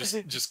 Like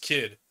just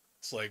kid.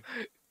 It's like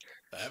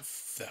that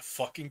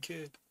fucking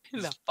kid.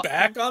 He's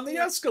back on the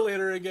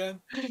escalator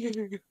again.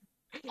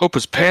 Hope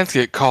his pants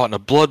get caught and a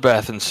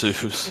bloodbath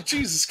ensues.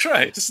 Jesus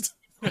Christ.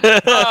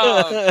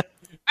 I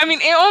mean,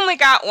 it only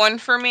got one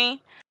for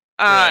me.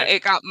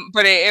 Right.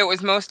 It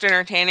was most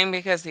entertaining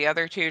because the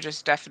other two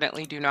just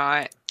definitely do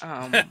not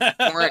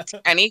warrant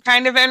any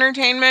kind of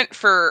entertainment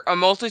for a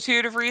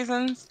multitude of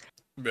reasons.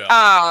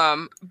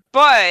 Yeah.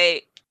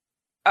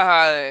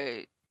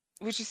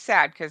 Which is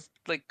sad because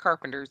like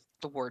Carpenter's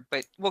the word,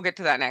 but we'll get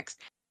to that next.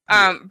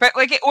 But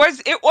like it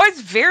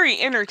was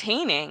very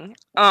entertaining.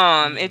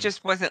 It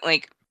just wasn't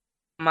like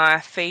my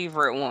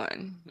favorite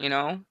one, you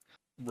know?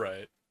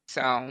 Right.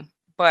 So,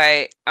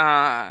 but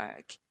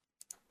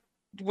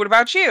what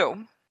about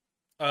you?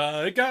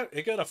 It got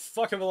a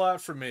fuck of a lot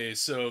from me.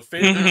 So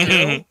favorite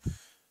kill,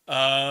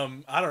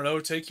 I don't know.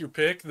 Take your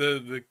pick.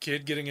 The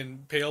kid getting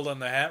impaled on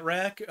the hat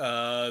rack.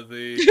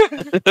 The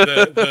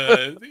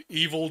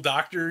evil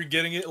doctor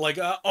getting it. Like,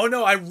 oh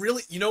no, I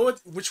really. You know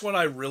what? Which one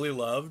I really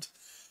loved?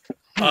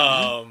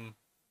 The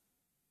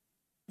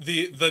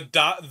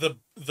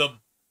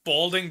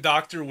balding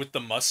doctor with the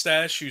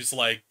mustache who's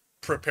like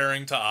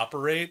preparing to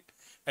operate,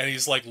 and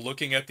he's like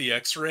looking at the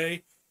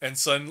X-ray. And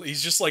suddenly,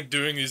 he's just, like,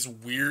 doing his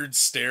weird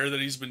stare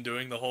that he's been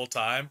doing the whole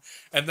time.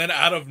 And then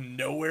out of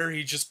nowhere,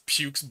 he just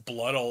pukes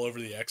blood all over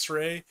the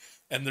X-ray.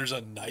 And there's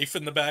a knife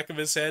in the back of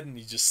his head, and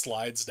he just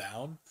slides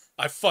down.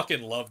 I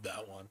fucking loved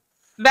that one.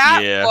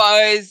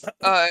 That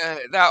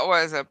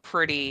was a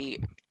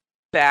pretty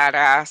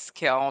badass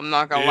kill. I'm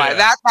not gonna lie.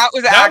 That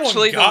was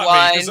actually the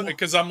one.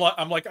 Because I'm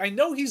like, I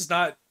know he's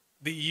not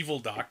the evil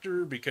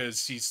doctor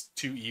because he's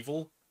too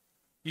evil.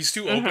 He's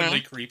too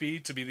openly creepy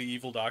to be the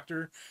evil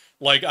doctor.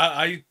 Like,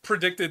 I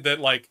predicted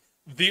that, like,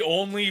 the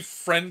only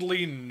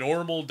friendly,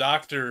 normal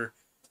doctor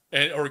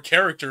or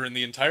character in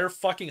the entire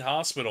fucking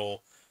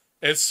hospital,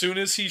 as soon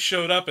as he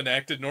showed up and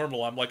acted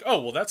normal, I'm like, oh,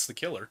 well, that's the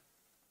killer.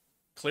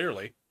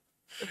 Clearly.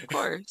 Of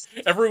course.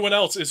 Everyone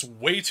else is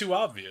way too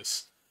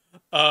obvious.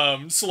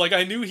 So, like,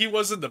 I knew he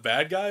wasn't the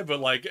bad guy,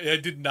 but, like, I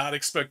did not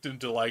expect him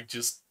to, like,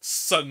 just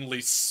suddenly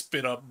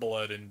spit up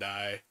blood and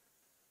die.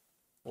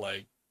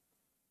 Like,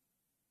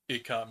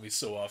 it caught me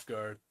so off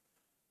guard.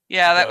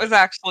 Yeah, that was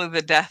actually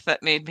the death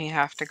that made me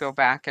have to go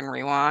back and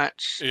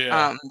rewatch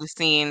the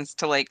scenes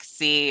to like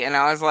see, and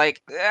I was like,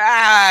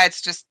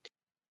 it's just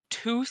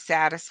too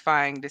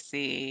satisfying to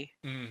see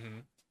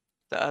the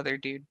other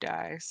dude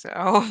die.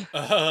 So,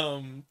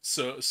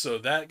 so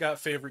that got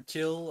favorite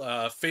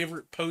kill,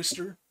 favorite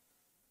poster,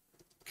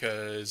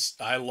 because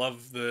I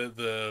love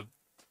the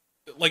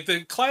like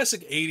the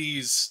classic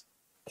 '80s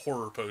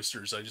horror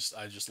posters. I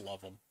just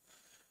love them.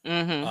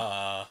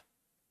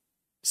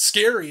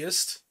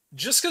 Scariest.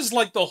 Just because,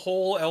 like, the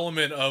whole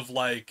element of,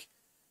 like,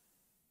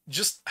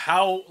 just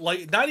how,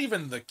 like, not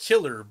even the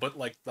killer, but,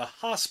 like, the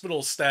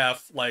hospital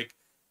staff, like,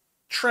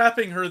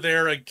 trapping her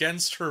there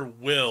against her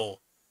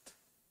will.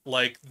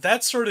 Like,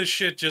 that sort of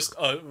shit just,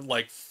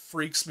 like,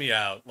 freaks me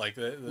out. Like,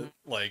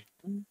 like,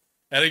 and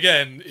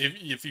again,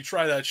 if you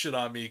try that shit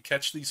on me,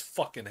 catch these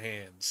fucking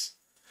hands.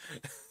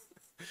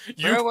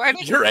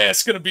 Your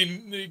ass gonna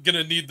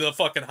need the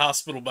fucking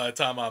hospital by the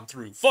time I'm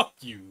through. Fuck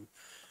you.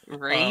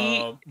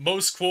 Right.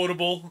 Most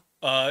quotable,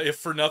 if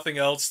for nothing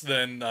else,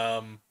 than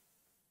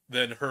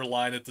her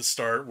line at the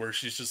start where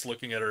she's just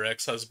looking at her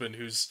ex-husband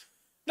who's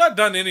not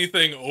done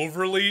anything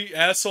overly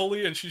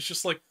assholey, and she's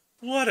just like,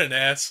 "What an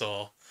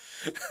asshole!"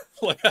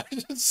 Like I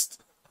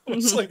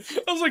was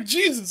like,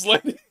 Jesus,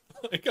 like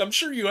I'm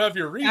sure you have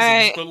your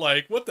reasons, but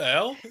like, what the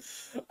hell?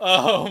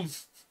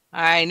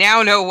 I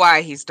now know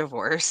why he's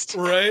divorced.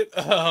 Right.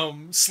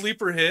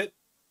 Sleeper hit.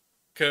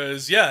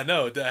 Because, I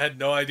had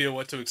no idea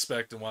what to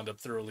expect and wound up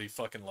thoroughly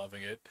fucking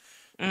loving it.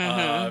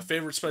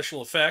 Favorite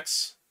special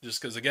effects,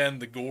 just because, again,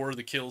 the gore,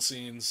 the kill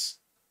scenes,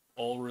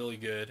 all really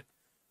good.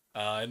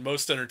 And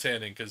most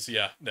entertaining, because,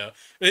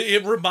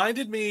 it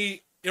reminded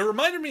me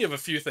of a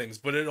few things,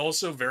 but it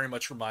also very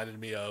much reminded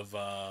me of,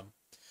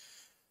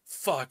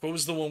 what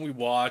was the one we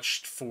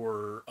watched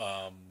for,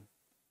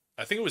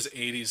 I think it was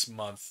 80s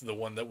Month, the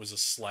one that was a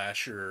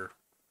slasher.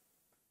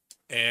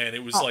 And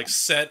it was like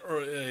set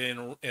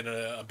in an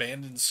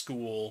abandoned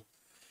school.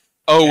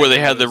 Oh, where they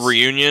had the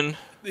reunion?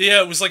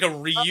 Yeah, it was like a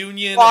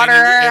reunion. Slaughter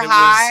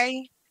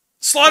High.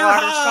 Slaughter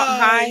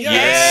High.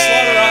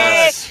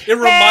 Yes. Slaughter High. It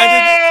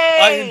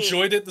reminded. I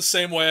enjoyed it the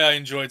same way I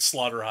enjoyed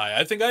Slaughter High.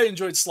 I think I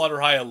enjoyed Slaughter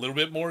High a little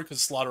bit more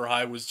because Slaughter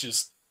High was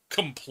just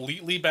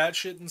completely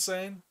batshit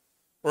insane,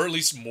 or at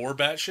least more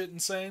batshit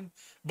insane.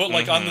 But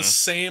like on the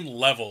same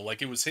level,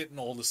 like it was hitting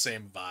all the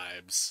same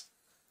vibes.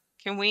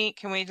 Can we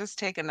just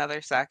take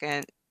another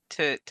second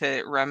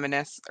to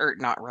reminisce, or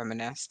not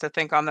reminisce, to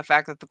think on the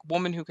fact that the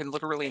woman who can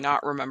literally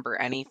not remember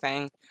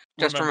anything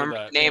just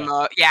remember the name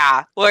of.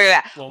 Yeah, look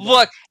at that. Well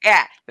look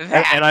at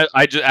that. And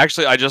I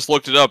just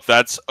looked it up.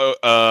 That's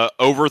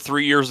over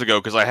 3 years ago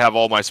because I have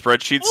all my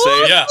spreadsheets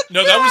saved. Yeah,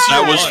 no,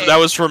 that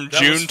was from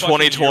June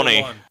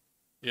 2020.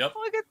 Yep.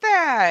 Look at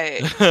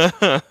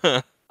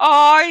that.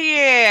 Oh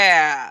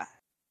yeah.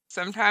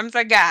 Sometimes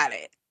I got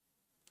it.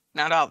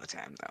 Not all the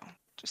time though.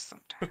 Just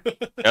sometimes.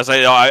 As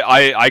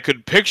I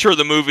could picture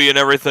the movie and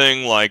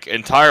everything like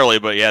entirely,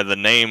 but yeah, the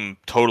name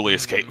totally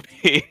escaped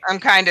me. I'm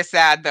kind of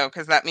sad though,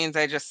 because that means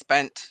I just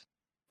spent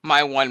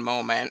my one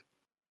moment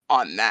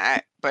on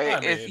that.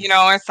 But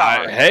it's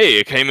alright. Hey,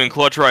 it came in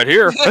clutch right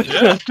here.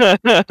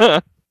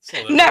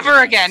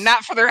 Never again.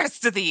 Not for the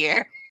rest of the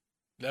year.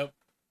 Nope.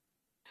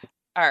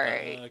 All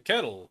right.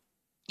 Kettle.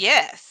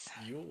 Yes.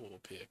 Your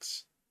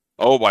picks.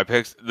 Oh, my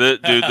picks.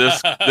 Dude,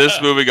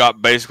 this movie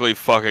got basically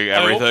fucking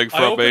everything from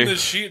me. I opened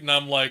this sheet and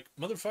I'm like,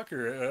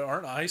 motherfucker,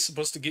 aren't I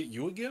supposed to get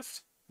you a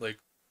gift? Like,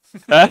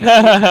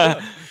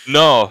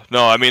 no.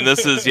 I mean,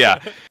 this is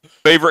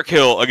favorite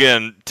kill.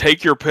 Again,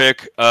 take your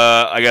pick.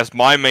 I guess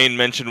my main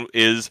mention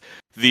is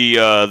the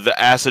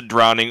acid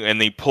drowning,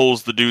 and he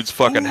pulls the dude's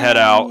fucking head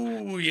out,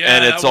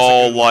 and it's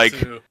all like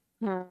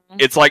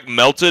it's like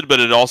melted, but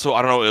it also,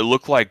 I don't know, it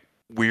looked like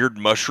weird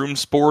mushroom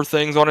spore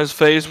things on his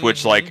face,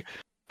 which like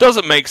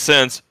doesn't make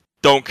sense.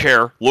 Don't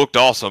care. Looked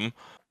awesome.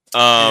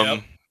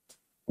 It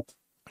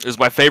was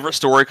my favorite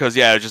story because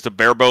it's just a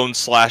bare bones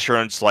slasher,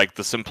 and it's like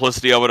the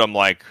simplicity of it. I'm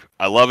like,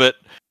 I love it.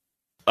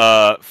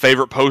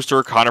 Favorite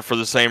poster, kind of for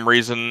the same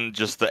reason,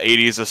 just the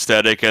 80s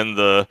aesthetic and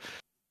the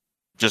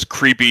just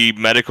creepy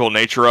medical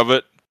nature of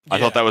it. I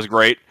thought that was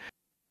great.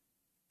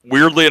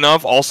 Weirdly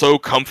enough, also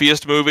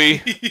comfiest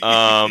movie.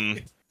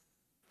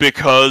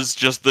 Because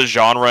just the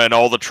genre and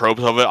all the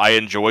tropes of it I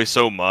enjoy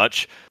so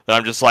much that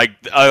I'm just like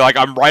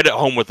I'm right at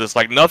home with this.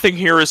 Like, nothing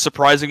here is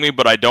surprising me,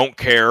 but I don't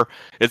care.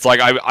 It's like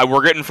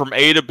we're getting from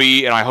A to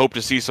B, and I hope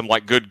to see some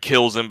like good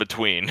kills in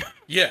between.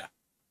 Yeah.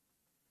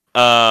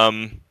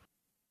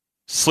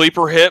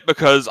 Sleeper hit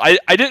because I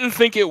didn't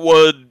think it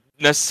would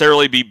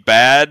necessarily be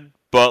bad,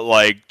 but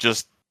like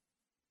just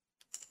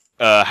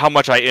how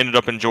much I ended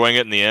up enjoying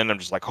it in the end, I'm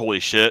just like, holy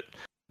shit.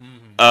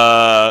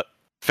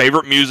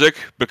 Favorite music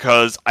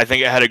because I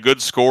think it had a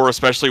good score,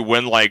 especially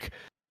when like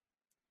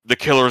the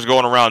killer's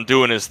going around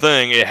doing his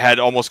thing. It had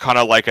almost kind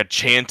of like a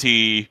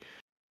chanty,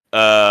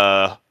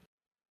 I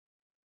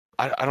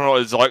don't know,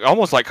 it's like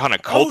almost like kind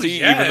of culty,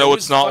 even though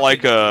it's not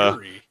like a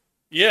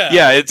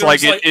it's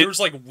like there was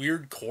like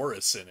weird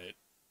chorus in it.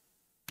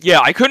 Yeah,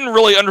 I couldn't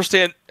really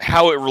understand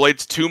how it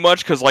relates too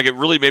much because like it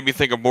really made me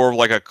think of more of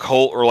like a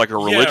cult or like a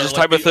religious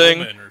type of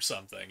thing or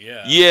something.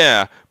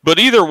 Yeah, but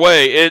either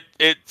way,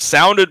 it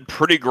sounded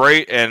pretty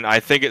great, and I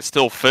think it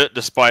still fit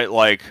despite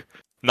like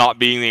not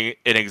being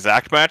an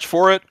exact match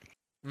for it.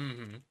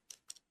 And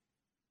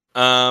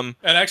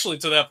actually,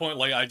 to that point,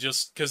 like I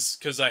just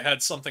because I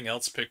had something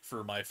else picked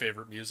for my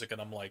favorite music,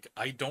 and I'm like,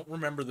 I don't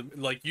remember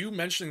like you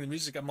mentioning the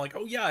music. I'm like,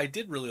 oh yeah, I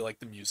did really like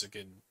the music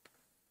in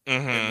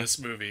this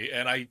movie,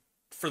 and I,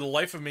 for the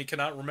life of me,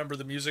 cannot remember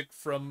the music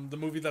from the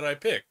movie that I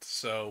picked.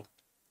 So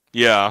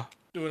yeah,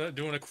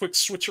 doing a quick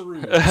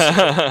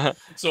switcheroo.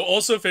 So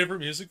also favorite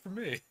music for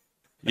me.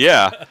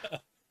 Yeah.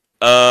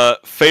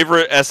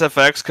 Favorite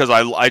SFX because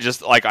I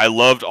just like I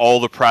loved all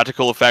the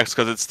practical effects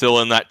because it's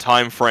still in that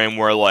time frame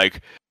where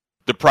like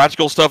the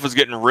practical stuff is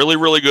getting really,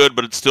 really good,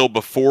 but it's still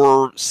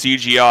before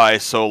CGI,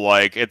 so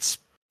like it's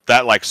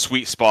that like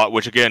sweet spot,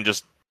 which again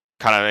just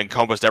kind of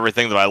encompassed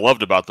everything that I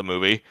loved about the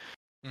movie.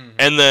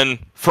 And then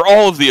for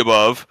all of the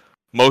above,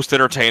 most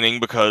entertaining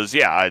because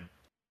it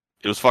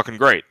was fucking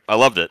great. I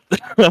loved it.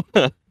 All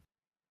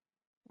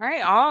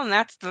right, and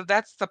that's the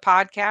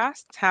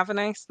podcast. Have a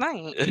nice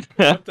night.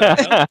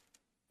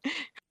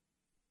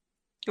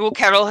 Well,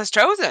 Kettle has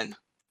chosen.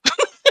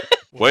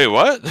 Wait,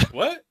 what?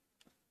 What?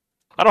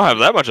 I don't have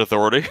that much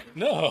authority.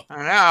 No.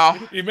 I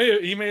know.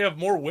 He may have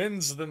more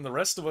wins than the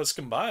rest of us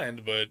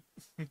combined, but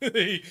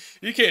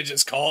you can't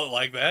just call it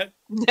like that.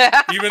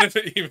 even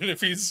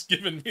if he's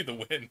giving me the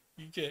win,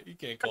 you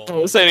can't call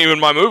it. This ain't even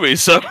my movie,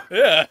 so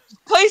yeah.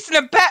 Placing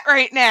a bet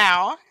right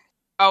now.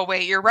 Oh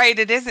wait, you're right.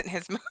 It isn't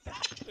his movie.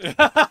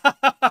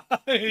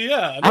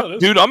 Yeah, no,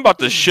 dude, I'm about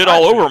to shit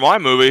all over my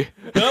movie.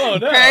 No.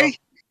 Okay.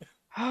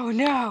 Oh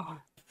no.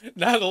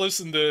 Now to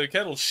listen to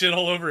Kettle shit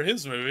all over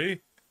his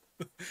movie.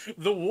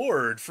 The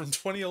Ward from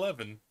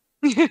 2011.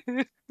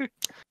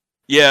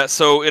 Yeah,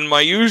 so in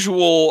my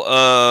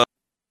usual,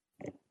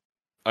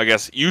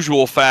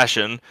 usual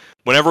fashion,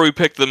 whenever we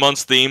pick the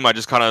month's theme, I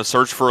just kind of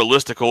search for a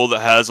listicle that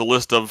has a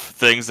list of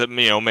things that,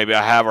 maybe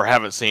I have or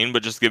haven't seen,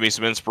 but just give me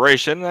some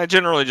inspiration, and I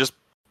generally just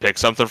pick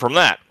something from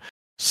that.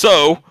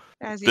 So,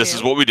 this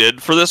is what we did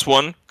for this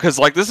one, because,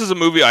 like, this is a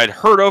movie I'd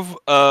heard of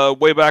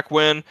way back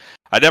when.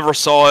 I never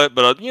saw it,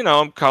 but,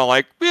 I'm kind of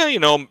like,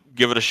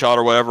 give it a shot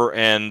or whatever,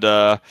 and,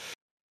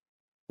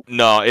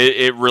 no,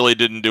 it really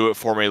didn't do it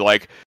for me.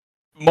 Like,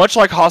 much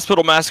like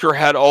Hospital Massacre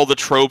had all the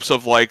tropes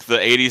of, like, the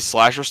 80s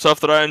slasher stuff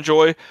that I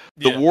enjoy,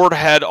 The Ward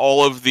had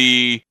all of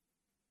the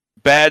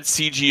bad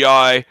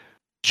CGI,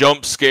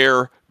 jump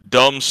scare,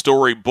 dumb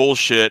story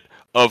bullshit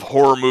of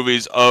horror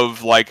movies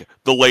of like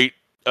the late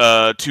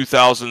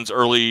 2000s,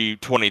 early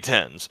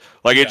 2010s.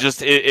 Like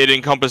it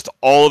encompassed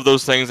all of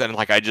those things, and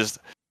like I just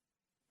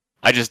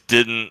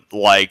didn't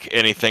like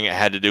anything it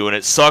had to do, and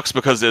it sucks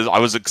because I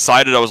was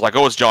excited. I was like,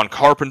 oh, it's John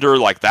Carpenter,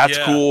 like that's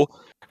cool,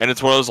 and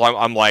it's one of those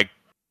I'm like,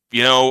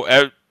 you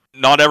know,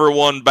 not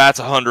everyone bats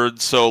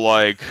 100, so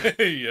like,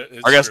 I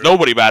guess true.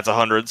 Nobody bats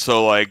 100,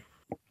 so like,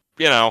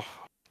 you know,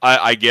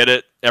 I get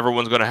it.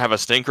 Everyone's gonna have a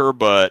stinker,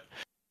 but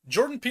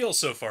Jordan Peele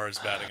so far is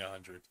batting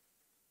 100.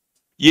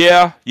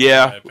 Yeah.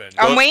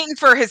 I'm waiting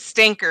for his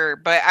stinker,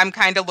 but I'm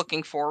kind of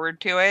looking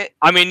forward to it.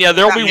 I mean, yeah,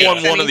 there'll be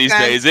one of these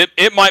days.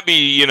 It might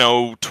be, you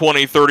know,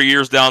 20, 30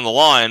 years down the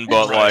line,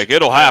 but like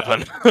it'll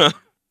happen.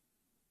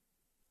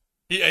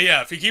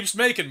 Yeah, if he keeps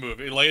making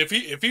movies, like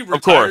if he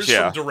retires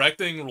from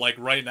directing, like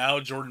right now,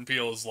 Jordan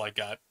Peele has like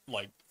got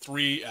like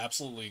 3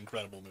 absolutely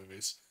incredible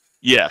movies.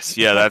 Yes,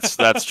 yeah,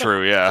 that's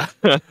true, yeah.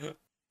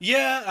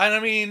 Yeah, and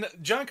I mean,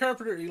 John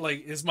Carpenter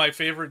like is my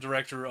favorite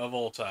director of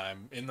all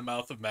time. In the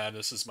Mouth of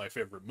Madness is my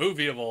favorite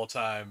movie of all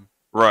time.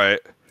 Right.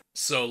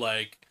 So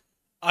like,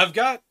 I've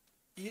got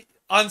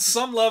on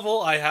some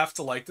level I have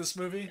to like this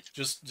movie,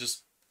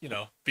 just you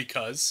know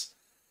because.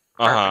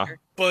 But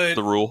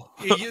the rule.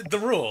 The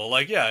rule,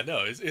 like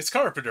it's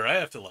Carpenter. I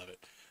have to love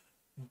it.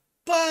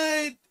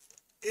 But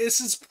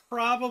this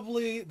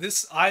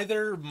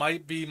either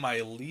might be my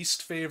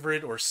least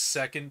favorite or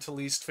second to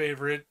least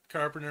favorite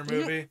Carpenter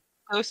movie.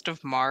 Ghost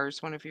of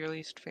Mars, one of your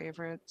least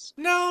favorites?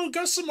 No,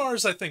 Ghost of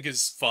Mars I think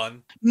is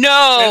fun.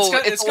 No,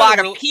 it's a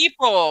lot of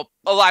people.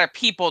 A lot of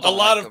people don't. A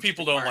lot of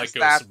people don't like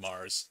Ghost of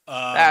Mars.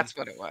 That's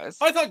what it was.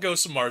 I thought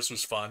Ghost of Mars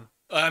was fun.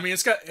 I mean,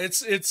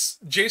 it's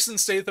Jason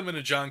Statham in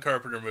a John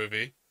Carpenter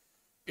movie.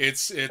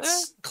 It's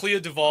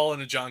Clea Duvall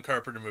in a John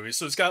Carpenter movie.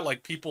 So it's got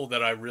like people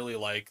that I really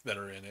like that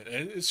are in it,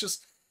 and it's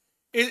just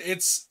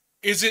is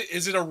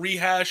it a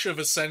rehash of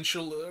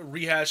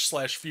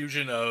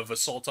fusion of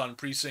Assault on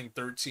Precinct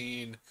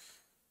 13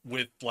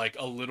 with like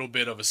a little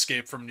bit of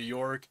Escape from New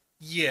York?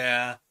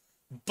 Yeah,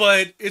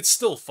 but it's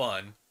still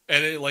fun,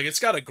 and it's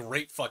got a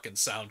great fucking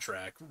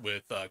soundtrack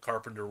with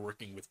Carpenter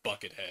working with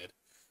Buckethead.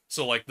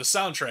 So like the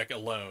soundtrack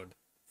alone,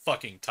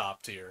 fucking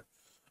top tier.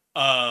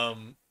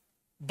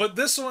 But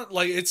this one,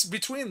 like, it's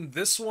between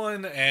this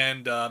one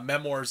and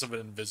Memoirs of an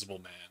Invisible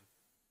Man.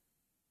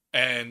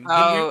 And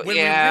when we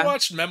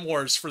rewatched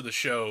Memoirs for the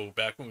show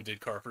back when we did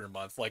Carpenter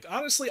Month, like,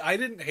 honestly, I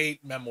didn't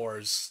hate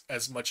Memoirs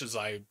as much as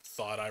I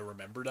thought I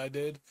remembered I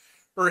did.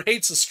 Or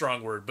hate's a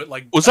strong word, but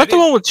like... Was that the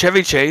one with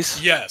Chevy Chase?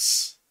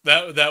 Yes.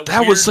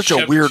 That was such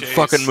a weird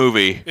fucking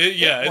movie.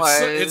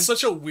 It's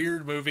such a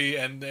weird movie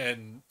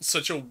and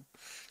such a...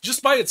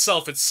 Just by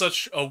itself, it's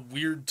such a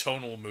weird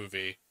tonal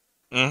movie.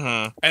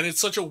 Mm-hmm. And it's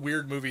such a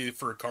weird movie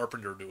for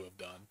Carpenter to have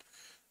done.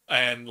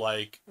 And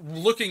like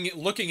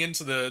looking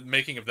into the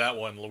making of that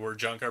one, where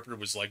John Carpenter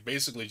was like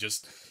basically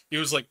just he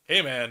was like,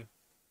 hey man,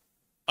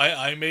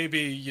 I may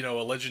be, you know,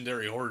 a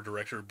legendary horror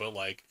director, but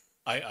like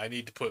I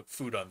need to put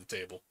food on the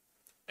table.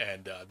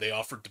 And they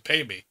offered to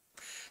pay me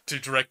to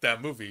direct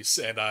that movie,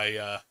 and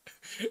I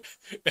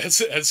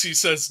as he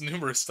says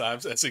numerous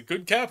times, as a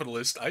good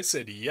capitalist, I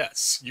said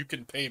yes, you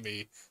can pay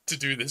me to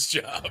do this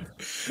job.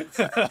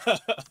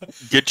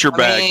 Get your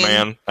bag,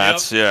 man.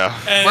 That's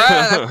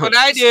that's what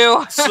I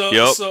do.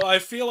 So I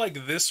feel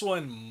like this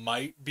one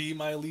might be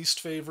my least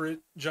favorite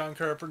John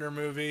Carpenter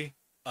movie.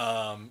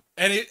 And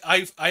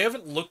I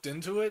haven't looked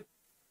into it,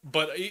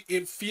 but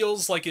it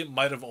feels like it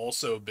might have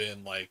also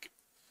been like,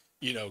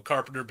 you know,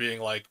 Carpenter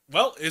being like,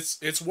 well,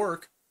 it's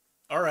work.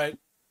 All right.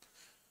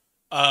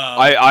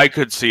 I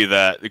could see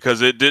that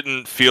because it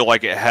didn't feel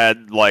like it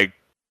had like,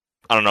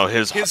 I don't know,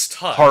 his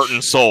touch. Heart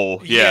and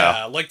soul.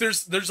 Yeah. Like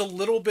there's a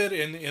little bit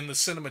in the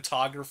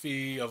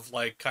cinematography of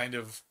like kind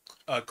of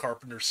a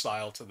Carpenter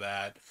style to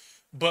that,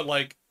 but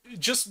like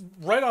just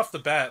right off the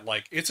bat,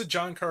 like it's a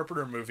John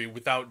Carpenter movie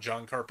without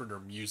John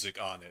Carpenter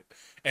music on it.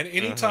 And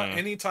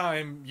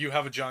anytime you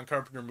have a John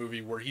Carpenter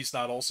movie where he's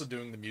not also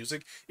doing the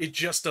music, it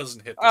just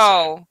doesn't hit the same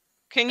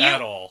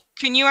at all.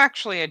 Can you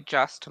actually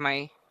adjust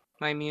my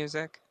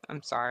music?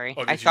 I'm sorry.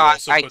 I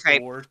thought I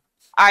typed.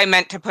 I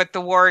meant to put the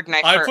ward, and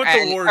I put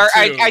the ward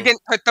too. I didn't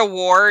put the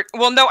ward.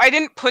 Well, no, I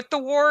didn't put the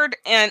ward,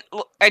 and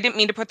I didn't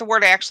mean to put the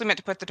ward. I actually meant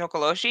to put the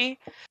Tokoloshi.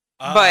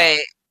 But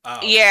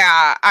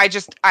yeah, I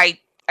guess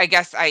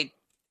when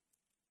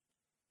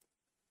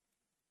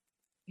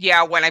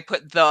I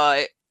put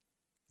the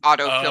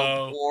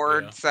autofill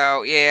ward. Yeah.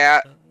 So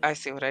yeah, I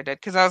see what I did,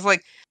 because I was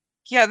like,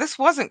 yeah, this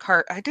wasn't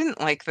I didn't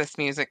like this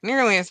music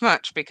nearly as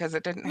much because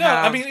it didn't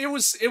have... I mean, it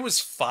was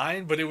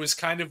fine, but it was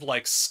kind of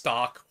like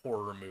stock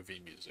horror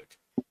movie music.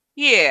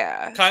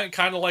 Yeah.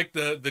 Kind of like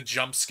the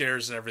jump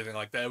scares and everything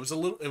like that. It was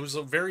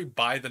a very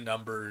by the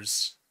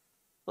numbers.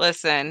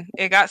 Listen,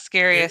 it got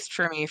scariest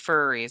for me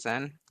for a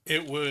reason.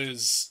 It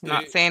was... I'm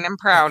not saying I'm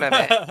proud of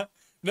it.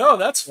 No,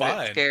 that's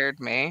fine. It scared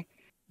me.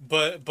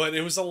 But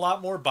it was a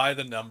lot more by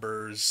the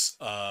numbers.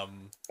 A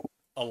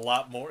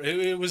lot more...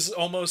 It was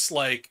almost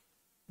like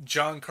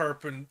John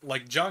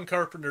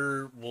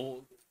Carpenter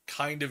will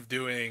kind of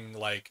doing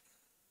like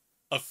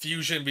a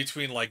fusion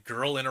between like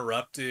Girl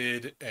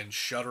Interrupted and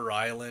Shutter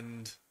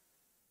Island.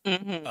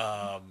 And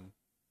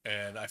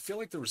I feel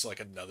like there was like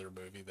another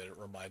movie that it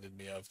reminded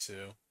me of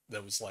too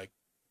that was like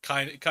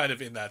kind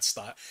of in that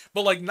style,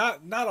 but like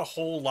not a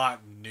whole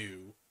lot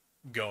new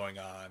going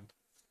on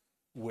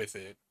with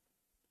it.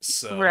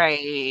 So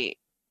Right.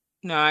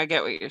 No, I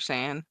get what you're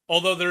saying.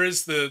 Although there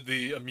is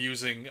the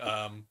amusing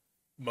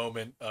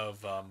moment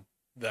of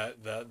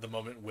the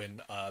moment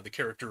when the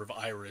character of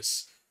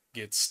Iris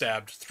gets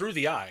stabbed through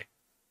the eye.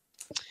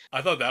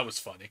 I thought that was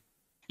funny.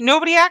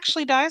 Nobody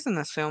actually dies in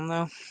this film,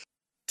 though.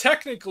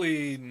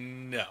 Technically,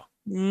 no.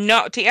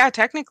 No, yeah,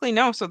 technically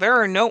no. So there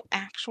are no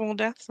actual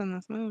deaths in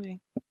this movie.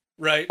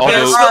 Right.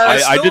 Although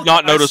I did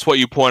not notice what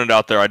you pointed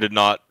out there. I did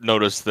not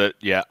notice that.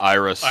 Yeah,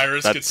 Iris.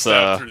 Iris gets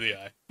stabbed through the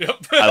eye.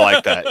 Yep. I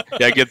like that.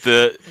 Yeah, get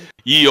the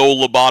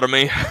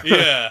lobotomy.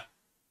 Yeah.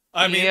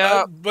 I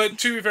mean, but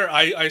to be fair,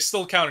 I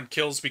still counted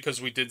kills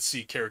because we did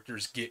see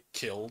characters get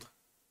killed.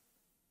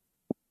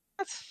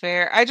 That's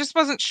fair. I just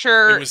wasn't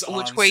sure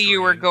which way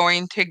you were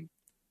going to.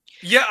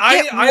 Yeah,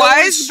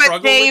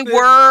 but they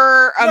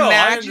were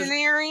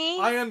imaginary.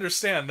 I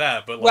understand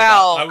that, but like,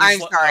 well, I'm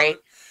sorry.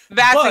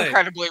 That's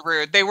incredibly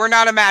rude. They were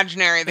not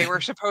imaginary. They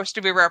were supposed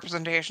to be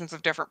representations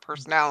of different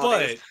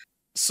personalities.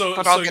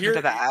 But I'll get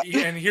into that.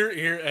 And here,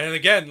 and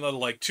again,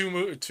 like two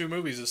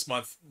movies this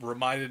month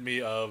reminded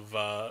me of,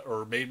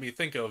 or made me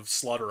think of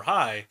Slaughter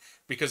High,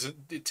 because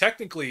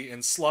technically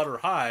in Slaughter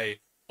High,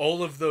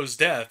 all of those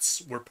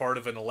deaths were part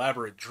of an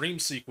elaborate dream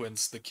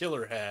sequence the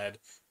killer had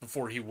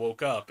before he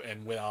woke up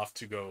and went off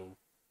to go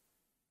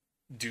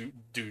do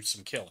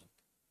some killing.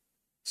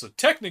 So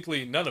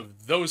technically, none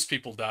of those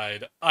people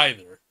died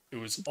either. It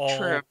was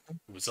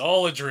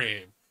all a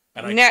dream.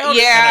 And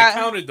I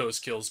counted those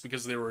kills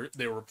because they were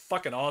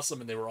fucking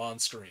awesome and they were on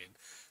screen.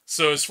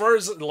 So as far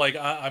as like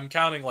I'm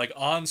counting like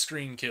on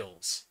screen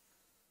kills.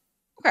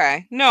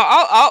 Okay. No,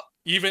 I'll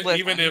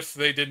even if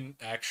they didn't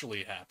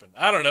actually happen.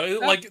 I don't know.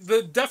 Like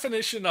the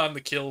definition on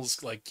the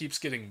kills like keeps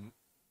getting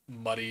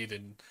muddied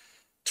and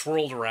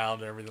twirled around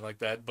and everything like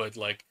that. But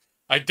like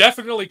I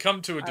definitely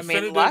come to a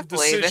definitive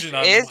decision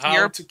on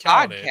how to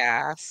count it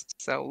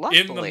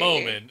in the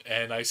moment,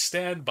 and I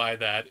stand by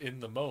that in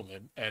the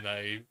moment, and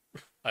I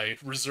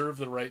reserve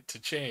the right to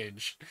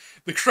change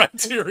the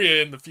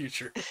criteria in the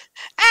future.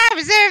 I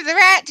reserve the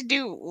right to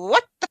do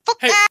what the fuck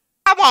I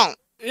want.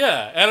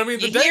 Yeah, and I mean,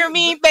 the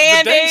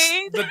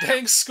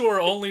Dank score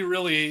only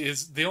really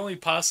is the only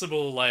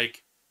possible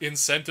like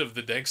incentive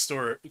the Dank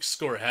score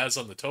has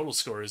on the total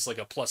score is like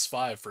a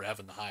 +5 for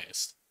having the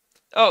highest.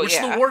 Oh, which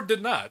the Ward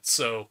did not,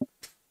 so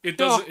it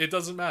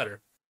doesn't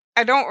matter.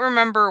 I don't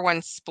remember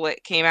when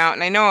Split came out,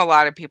 and I know a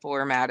lot of people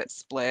were mad at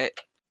Split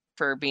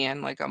for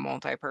being like a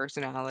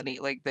multi-personality,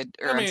 like it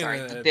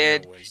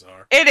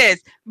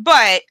is,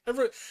 but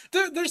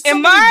there's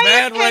somebody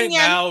mad right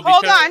now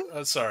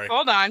because,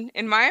 hold on.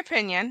 In my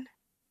opinion,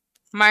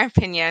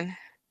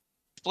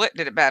 Split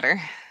did it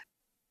better.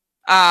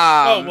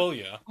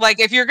 Yeah. Like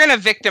if you're gonna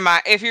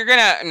villainize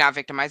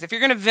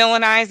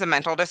a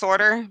mental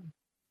disorder,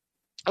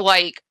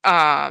 like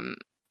at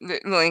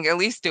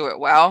least do it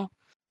well.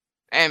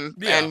 And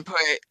put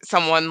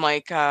someone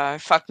like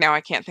fuck, now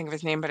I can't think of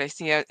his name, but I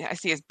see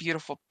his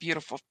beautiful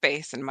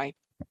face in my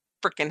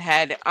freaking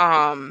head.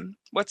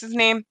 What's his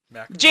name?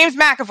 James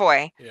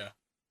McAvoy. Yeah.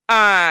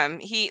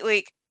 He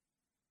like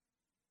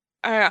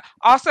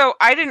also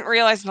I didn't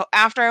realize until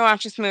after I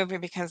watched this movie,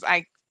 because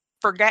I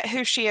forget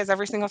who she is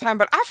every single time,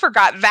 but I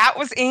forgot that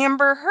was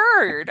Amber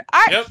Heard.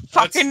 I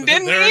fucking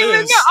didn't even know.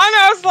 And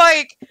I was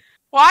like,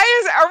 why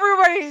is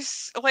everybody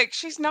like,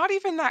 she's not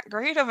even that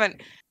great of an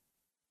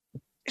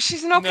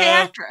she's an okay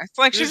actress.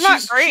 Like she's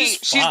not great.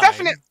 She's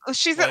definitely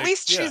she's like, at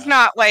least she's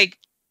not like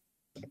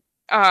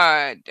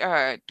not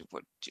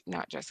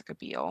Jessica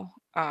Biel.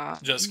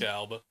 Jessica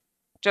Alba.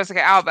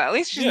 At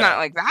least she's not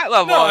like that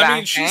level of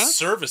acting. She's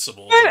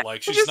serviceable. But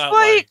like she's not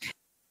like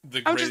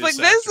the I'm just like,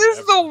 this is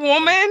ever. The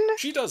woman. Like,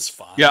 she does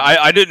fine. Yeah,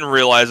 I didn't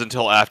realize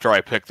until after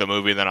I picked the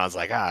movie. Then I was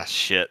like,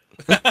 shit.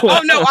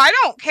 Oh no, I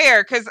don't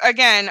care, because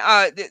again,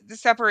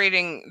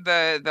 separating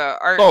the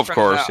art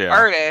from the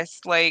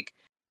artist, like.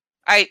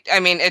 I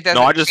mean, it doesn't.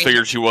 No, I just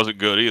figured she wasn't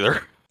good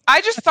either. I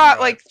just thought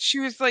like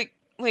she was like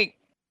I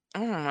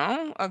don't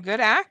know, a good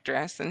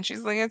actress, and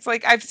she's like, it's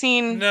like I've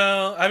seen.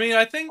 No, I mean,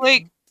 I think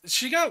like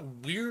she got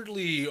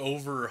weirdly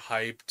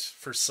overhyped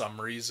for some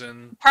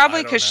reason.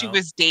 Probably because she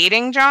was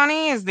dating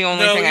Johnny is the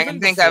only thing I can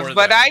think of.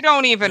 But I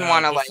don't even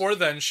want to like. Before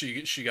then,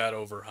 she got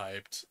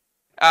overhyped.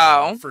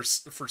 Oh. For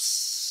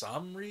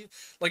some reason,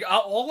 like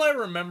all I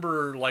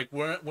remember, like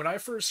when I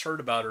first heard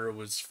about her, it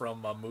was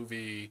from a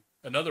movie.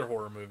 Another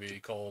horror movie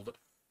called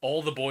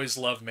All the Boys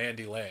Love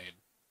Mandy Lane,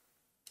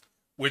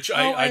 which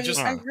I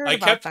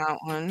kept that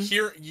one.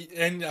 Hear,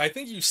 and I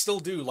think you still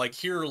do like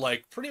hear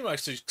like pretty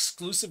much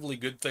exclusively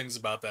good things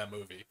about that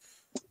movie.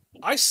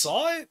 I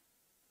saw it.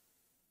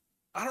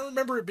 I don't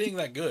remember it being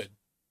that good.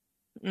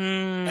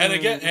 And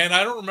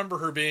I don't remember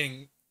her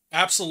being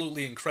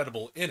absolutely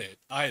incredible in it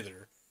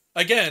either.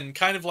 Again,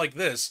 kind of like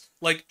this,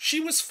 like she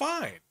was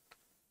fine.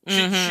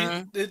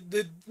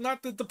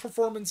 Not that the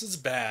performance is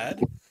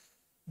bad,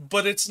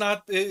 but it's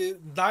not.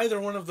 Neither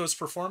one of those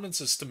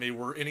performances to me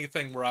were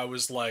anything where I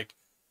was like,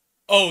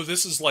 "Oh,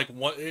 this is like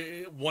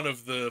one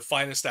of the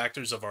finest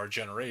actors of our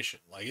generation."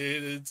 Like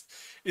it's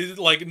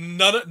like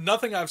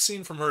nothing I've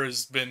seen from her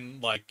has been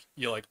like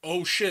you're like,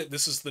 "Oh shit,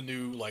 this is the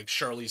new like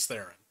Charlize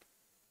Theron."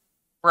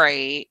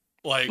 Right.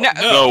 Like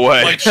no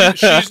way. Like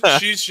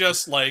she's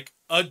just like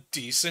a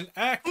decent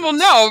actress. Well,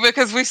 no,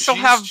 because we still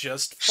have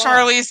just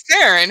Charlize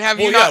Theron. Have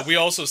you not? Yeah, we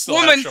also still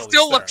woman have Charlize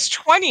still Theron. looks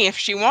 20 if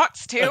she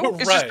wants to. It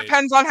Right. just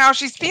depends on how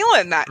she's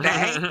feeling that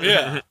day.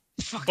 Yeah.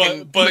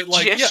 But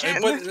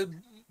magician. like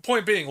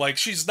point being, like,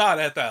 she's not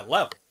at that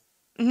level.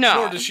 No.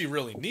 Nor does she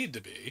really need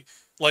to be.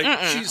 Like,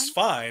 she's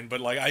fine, but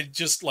like I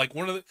just like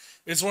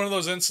it's one of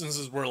those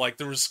instances where like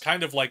there was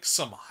kind of like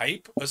some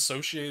hype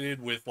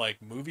associated with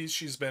like movies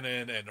she's been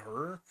in and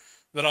her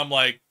that I'm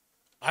like,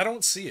 I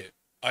don't see it.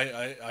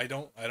 I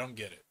don't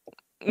get it.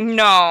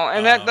 No,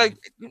 and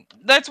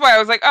that's why I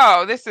was like,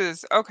 oh, this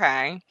is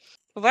okay.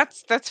 Well,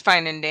 that's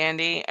fine and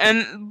dandy.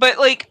 But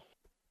like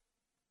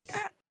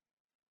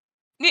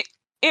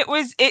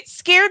it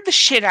scared the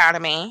shit out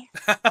of me.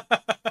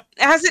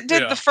 As it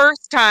did the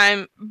first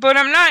time, but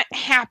I'm not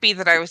happy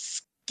that I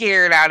was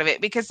scared out of it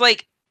because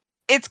like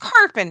it's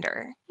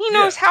Carpenter. He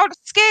knows how to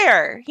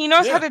scare. He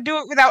knows how to do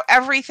it without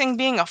everything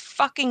being a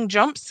fucking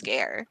jump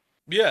scare.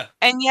 Yeah.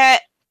 And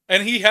yet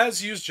he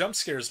has used jump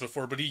scares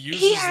before, but he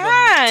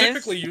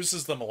typically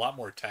uses them a lot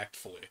more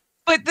tactfully.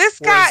 But this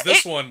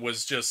one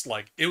was just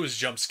like it was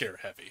jump scare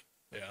heavy.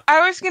 Yeah.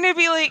 I was gonna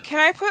be like, can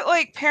I put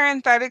like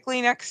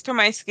parenthetically next to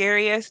my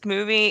scariest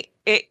movie,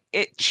 it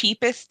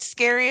cheapest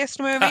scariest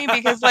movie?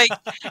 Because like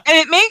and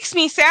it makes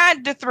me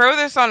sad to throw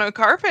this on a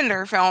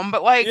Carpenter film,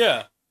 but like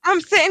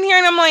I'm sitting here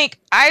and I'm like,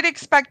 I'd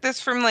expect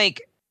this from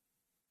like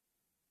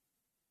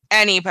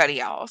anybody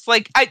else.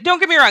 Like, don't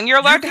get me wrong, you're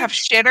allowed to have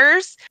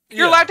shitters.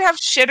 You're allowed to have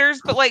shitters,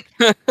 but like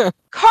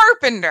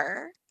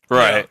Carpenter.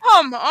 Right.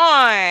 Come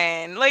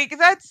on. Like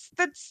that's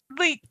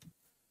like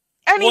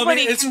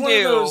anybody it's can one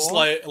do. Of those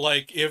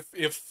like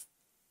if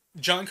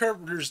John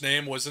Carpenter's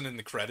name wasn't in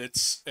the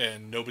credits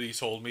and nobody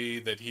told me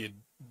that he had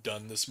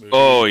done this movie,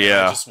 oh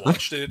yeah, I just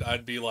watched it,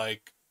 I'd be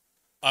like,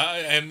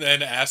 and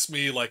then ask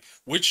me like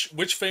which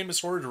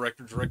famous horror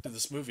director directed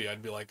this movie,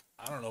 I'd be like,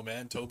 I don't know,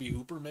 man, Tobe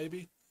Hooper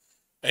maybe.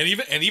 And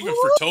even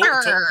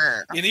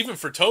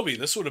for Toby,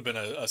 this would have been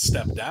a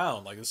step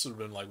down. Like this would have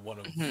been like one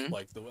of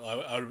like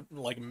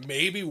like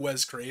maybe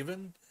Wes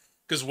Craven,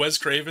 because Wes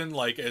Craven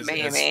like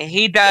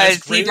he does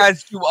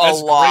do a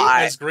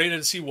lot. As great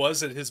as he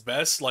was at his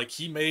best, like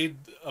he made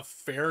a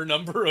fair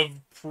number of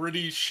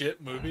pretty shit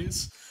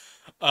movies.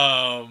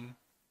 And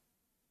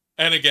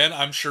again,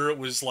 I'm sure it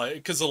was like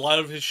because a lot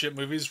of his shit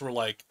movies were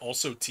like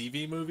also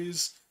TV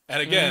movies. And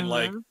again,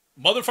 like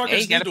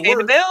motherfuckers need to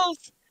work. The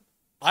bills.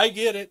 I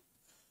get it.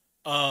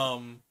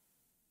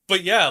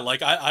 But yeah,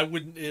 like I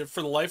wouldn't,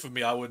 for the life of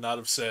me, I would not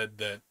have said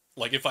that.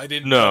 Like if I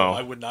didn't know,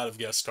 I would not have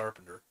guessed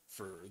Carpenter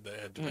for the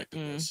head directed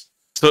this.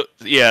 So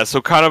yeah,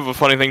 so kind of a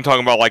funny thing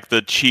talking about like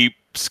the cheap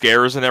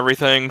scares and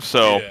everything.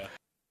 So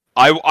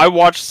I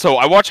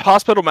watched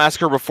Hospital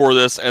Massacre before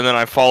this, and then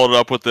I followed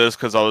up with this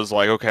because I was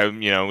like, okay,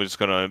 we're just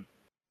gonna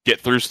get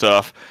through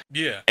stuff.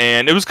 Yeah.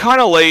 And it was kind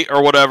of late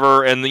or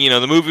whatever, and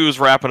the movie was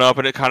wrapping up,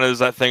 and it kind of is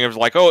that thing of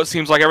like, oh, it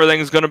seems like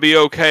everything's gonna be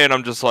okay, and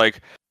I'm just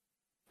like,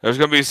 there's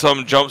gonna be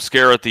some jump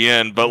scare at the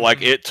end, but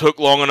like it took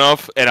long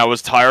enough, and I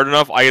was tired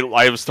enough.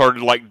 I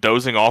started like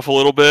dozing off a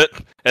little bit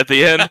at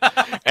the end,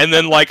 and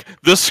then like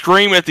the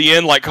scream at the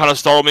end like kind of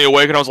startled me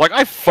awake, and I was like,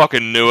 I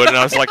fucking knew it, and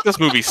I was like, this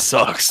movie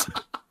sucks.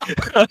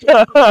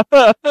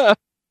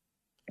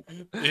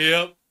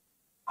 Yep.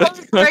 I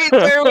was right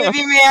there with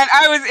you, man.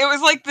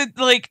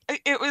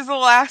 It was the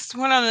last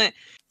one on the.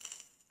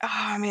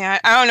 Oh man,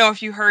 I don't know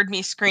if you heard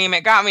me scream.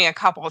 It got me a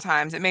couple of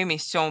times. It made me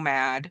so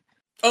mad.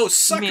 Oh,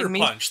 Sucker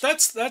Punch.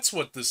 That's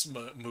what this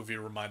movie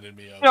reminded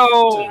me of.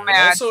 So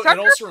mad.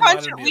 Sucker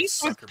Punch at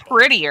least was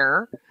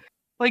prettier.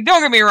 Like,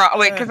 don't get me wrong.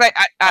 Like, because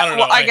I don't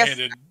know. I guess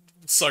hated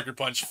Sucker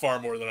Punch far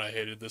more than I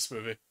hated this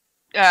movie.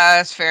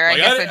 That's fair.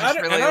 Like, I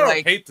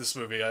don't hate this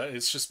movie.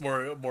 It's just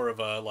more of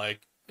a like.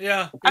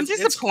 Yeah, I'm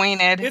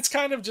disappointed. It's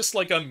kind of just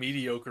like a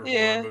mediocre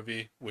horror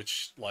movie,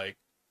 which like,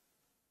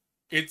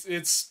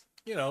 it's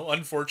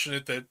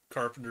unfortunate that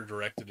Carpenter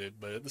directed it,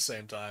 but at the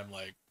same time,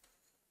 like,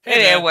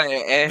 hey,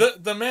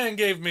 the man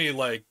gave me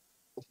like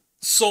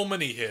so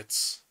many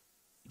hits.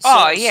 So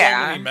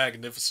many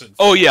magnificent.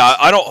 Oh yeah,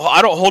 I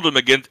don't hold it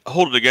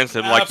against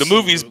him. Like the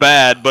movie's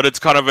bad, but it's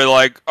kind of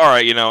like, all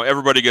right,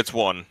 everybody gets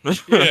one.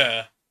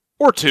 Yeah.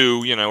 Or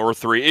two, or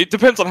three. It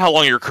depends on how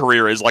long your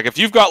career is. Like, if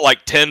you've got,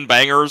 like, 10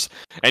 bangers,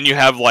 and you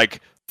have,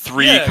 like,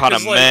 3 kind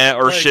of meh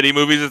or shitty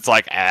movies, it's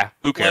like,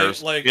 who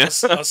cares? Like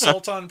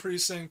Assault on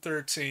Precinct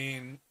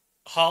 13,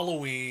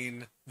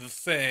 Halloween, The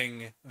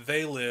Thing,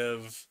 They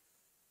Live,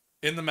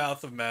 In the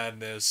Mouth of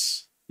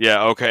Madness.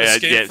 Yeah, okay.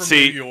 Escape from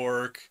New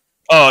York.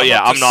 Oh,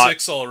 yeah, I'm not...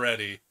 6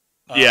 already.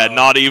 Yeah,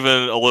 not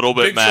even a little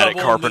bit Big mad Trouble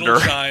at Carpenter. In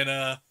Little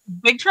China.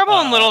 Big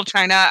Trouble in Little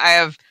China, I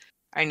have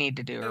I need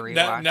to do a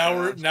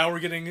rewatch. Now we're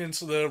getting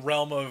into the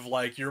realm of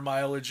like your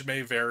mileage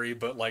may vary,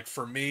 but like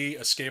for me,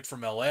 Escape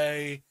from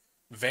L.A.,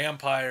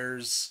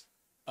 Vampires,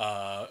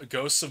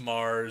 Ghosts of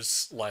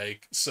Mars,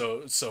 like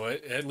so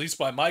at least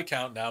by my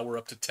count now we're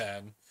up to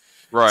 10.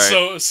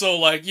 Right. So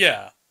like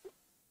yeah,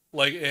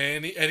 like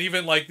and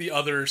even like the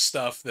other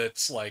stuff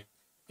that's like,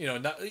 you know,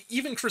 not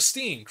even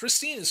Christine.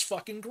 Christine is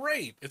fucking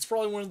great. It's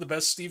probably one of the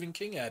best Stephen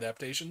King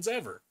adaptations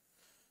ever.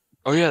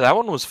 Oh yeah, that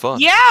one was fun.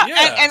 Yeah,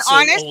 and so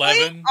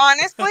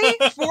honestly,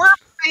 for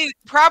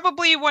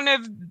probably one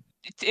of,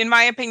 in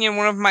my opinion,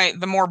 one of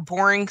the more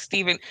boring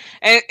Stephen.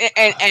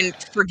 And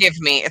forgive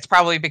me, it's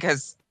probably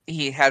because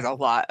he has a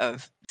lot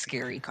of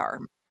scary car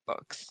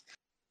books,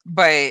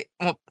 but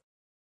well,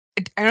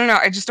 I don't know.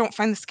 I just don't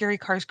find the scary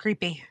cars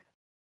creepy.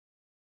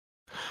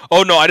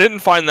 Oh no, I didn't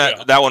find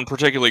that one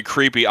particularly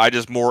creepy. I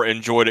just more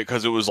enjoyed it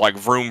because it was like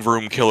vroom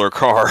vroom killer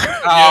car.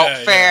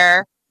 Oh, fair.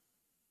 Yeah.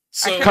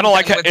 So kind of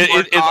like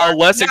it's a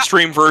less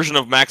extreme version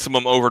of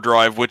Maximum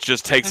Overdrive, which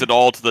just takes it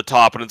all to the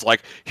top, and it's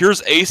like,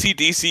 here's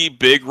AC/DC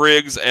big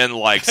rigs and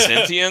like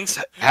sentience.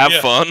 Have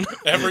fun.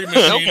 Every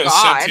machine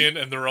is sentient,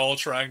 and they're all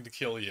trying to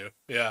kill you.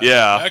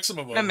 Yeah.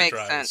 Maximum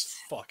Overdrive is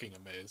fucking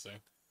amazing.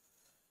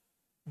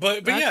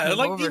 But yeah,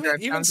 like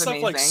even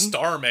stuff like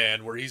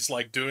Starman, where he's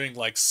like doing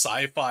like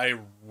sci-fi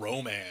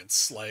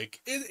romance,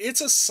 like it's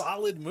a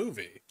solid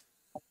movie.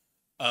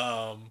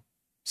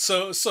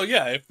 So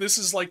yeah, if this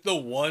is like the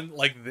one,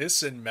 like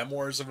this and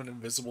Memoirs of an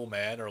Invisible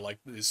Man are like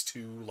these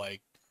two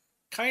like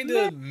kind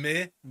of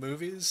meh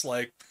movies,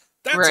 like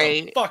that's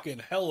a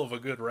fucking hell of a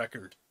good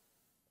record.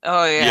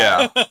 Oh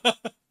yeah.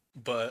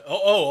 But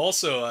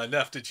also,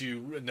 Neff, did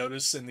you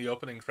notice in the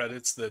opening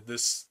credits that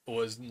this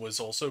was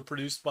also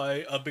produced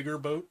by A Bigger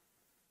Boat?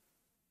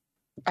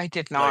 I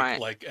did not.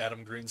 Like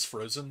Adam Green's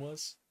Frozen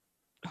was.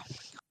 Oh my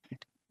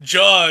god.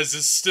 Jaws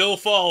is still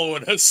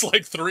following us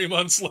like 3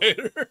 months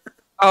later.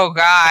 Oh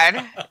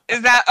god.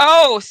 Is that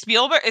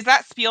Spielberg? Is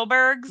that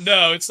Spielberg's?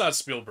 No, it's not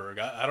Spielberg.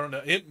 I don't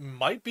know. It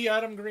might be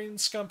Adam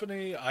Green's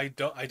company. I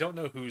don't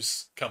know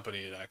whose company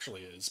it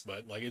actually is,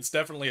 but like it's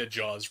definitely a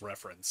Jaws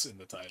reference in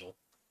the title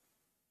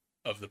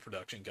of the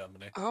production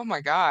company. Oh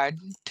my god.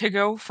 To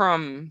go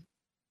from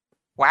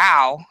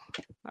wow.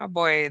 That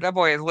boy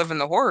is living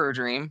the horror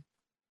dream.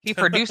 He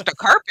produced a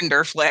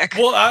Carpenter flick.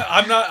 Well,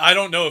 I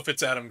don't know if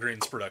it's Adam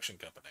Green's production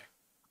company.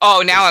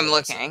 Oh, now I'm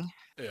looking.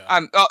 Yeah.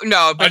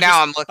 Now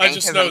I'm looking. I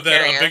just know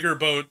that A Bigger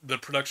Boat, the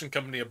production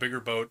company A Bigger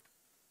Boat,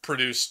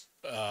 produced,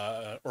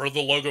 or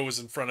the logo was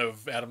in front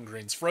of Adam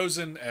Green's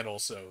Frozen and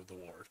also The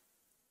Ward.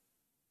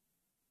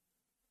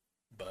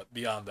 But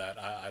beyond that,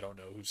 I don't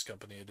know whose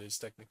company it is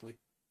technically.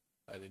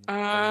 I didn't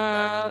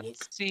look.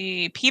 Let's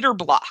see. Peter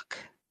Block.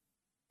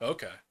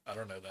 Okay, I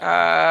don't know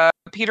that.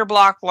 Peter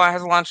Block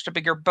has launched A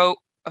Bigger Boat,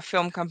 a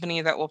film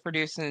company that will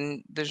produce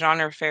in the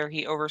genre fare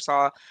he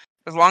oversaw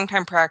his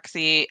longtime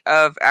proxy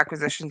of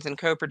acquisitions and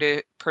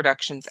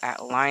co-productions at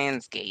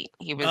Lionsgate.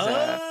 He was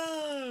a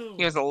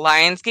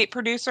Lionsgate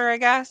producer, I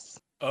guess.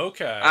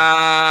 Okay.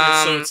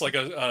 So it's like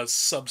a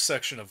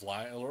subsection of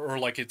Lion, or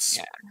like it's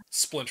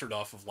splintered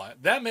off of Lion.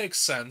 That makes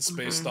sense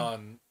based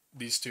on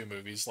these two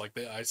movies. Like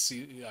I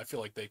feel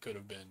like they could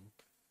have been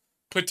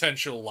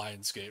potential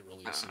Lionsgate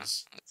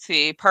releases. Let's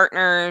see,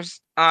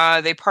 partners.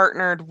 They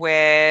partnered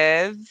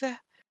with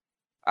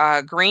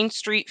Green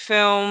Street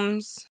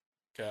Films.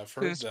 Okay, I've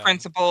heard whose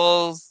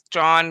principals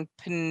John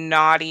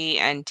Pinotti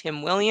and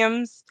Tim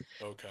Williams.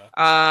 Okay.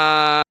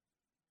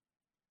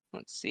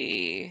 Let's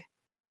see.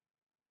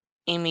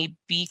 Amy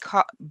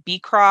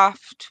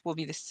Beecroft will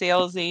be the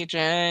sales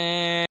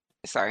agent.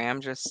 Sorry,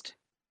 I'm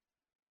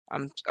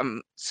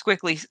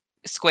quickly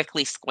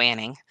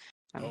scanning.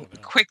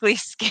 Quickly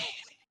scanning.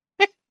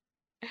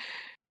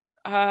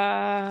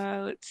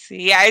 Let's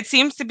see. Yeah, it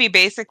seems to be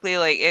basically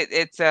like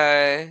it's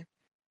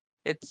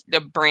the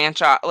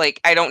branch off.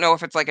 Like, I don't know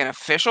if it's like an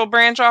official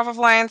branch off of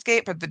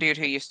Lionsgate, but the dude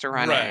who used to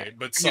run it,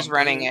 but who's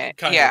running it,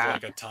 kind of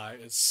like a tie.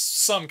 It's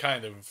some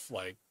kind of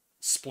like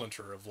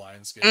splinter of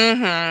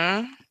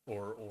Lionsgate,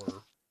 or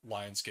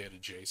Lionsgate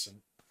adjacent.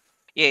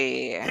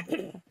 Yeah.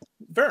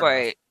 Fair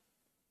enough.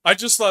 I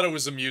just thought it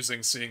was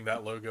amusing seeing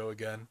that logo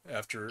again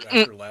after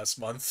last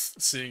month,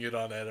 seeing it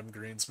on Adam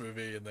Green's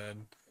movie, and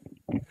then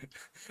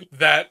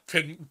that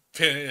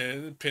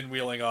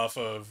pinwheeling off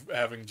of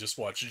having just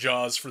watched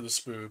Jaws for the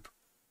spoop.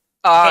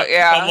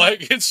 Yeah. I'm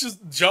like, it's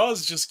just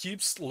Jaws just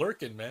keeps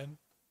lurking, man.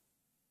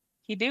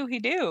 He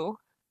do.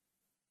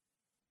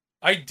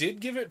 I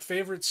did give it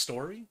favorite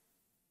story.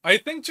 I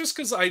think just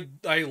because I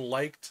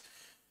liked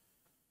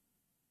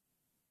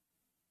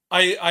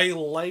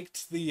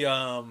the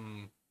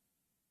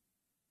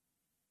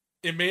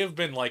it may have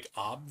been like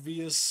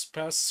obvious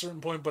past a certain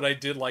point, but I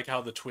did like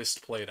how the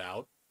twist played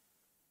out.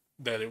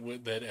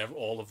 That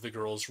all of the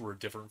girls were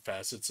different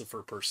facets of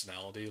her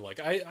personality. Like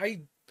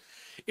I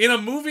in a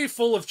movie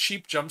full of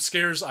cheap jump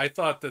scares, I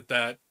thought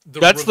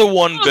that's the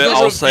one bit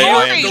I'll say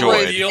I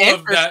enjoyed. The reveal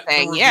of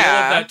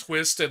that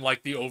twist and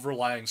like the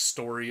overlying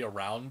story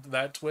around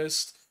that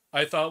twist,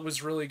 I thought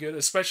was really good.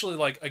 Especially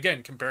like,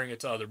 again, comparing it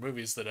to other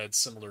movies that had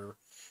similar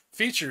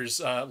features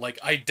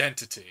like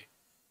Identity.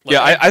 Like,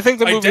 yeah, I think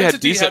the movie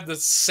Identity had the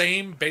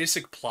same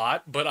basic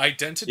plot, but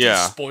Identity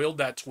spoiled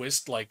that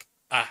twist like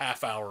a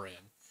half hour in,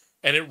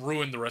 and it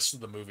ruined the rest of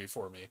the movie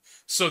for me.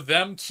 So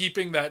them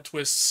keeping that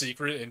twist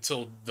secret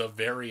until the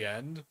very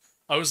end,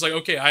 I was like,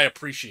 okay, I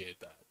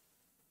appreciate that.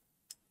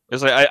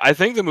 It's like I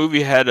think the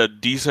movie had a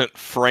decent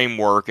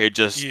framework. It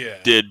just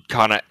did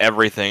kind of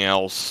everything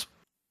else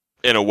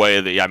in a way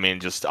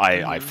that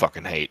I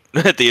fucking hate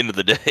at the end of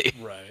the day.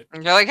 Right.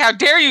 And you're like, how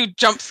dare you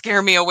jump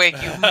scare me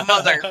awake, you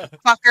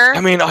motherfucker!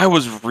 I mean, I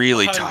was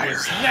really tired.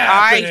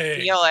 I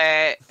feel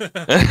it.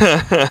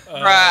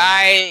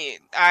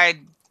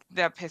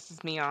 That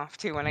pisses me off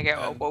too when I get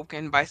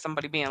awoken by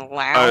somebody being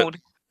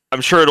loud. I'm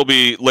sure it'll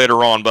be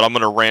later on, but I'm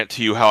going to rant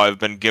to you how I've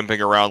been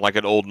gimping around like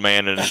an old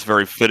man, and it's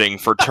very fitting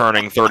for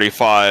turning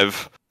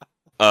 35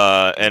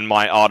 and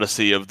my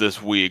odyssey of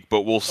this week,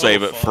 but we'll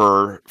save it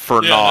for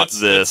not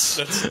this.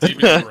 That's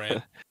DVD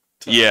rant.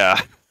 Yeah.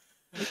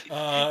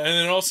 And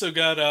then also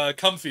got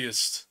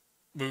comfiest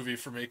movie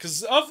for me,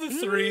 because of the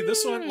three,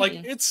 this one, like,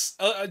 it's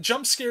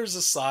jump scares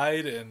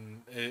aside,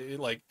 and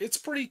it's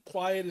pretty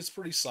quiet, it's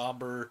pretty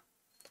somber.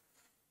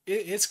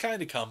 It's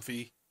kind of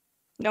comfy.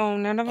 No,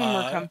 none of them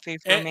were comfy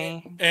for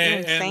me.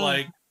 And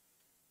like,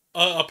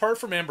 apart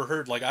from Amber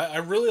Heard, like, I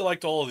really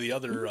liked all of the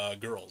other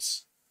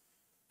girls.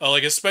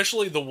 Like,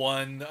 especially the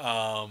one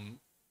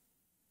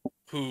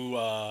who,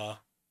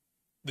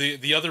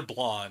 the other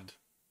blonde,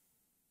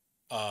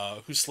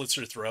 who slits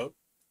her throat.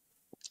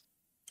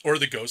 Or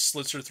the ghost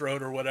slits her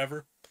throat, or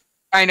whatever.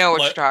 I know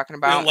what you're talking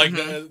about. Like,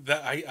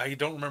 I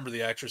don't remember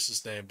the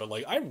actress's name, but,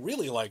 like, I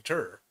really liked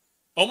her.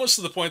 Almost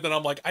to the point that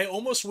I'm like, I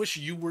almost wish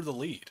you were the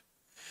lead.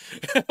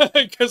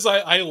 Because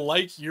I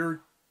like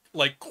your,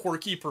 like,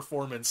 quirky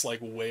performance, like,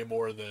 way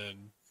more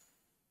than,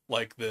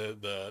 like,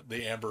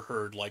 the Amber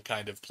Heard, like,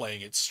 kind of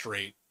playing it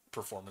straight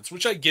performance,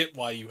 which I get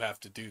why you have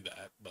to do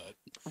that, but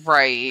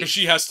right, because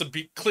she has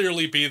to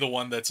clearly be the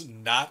one that's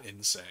not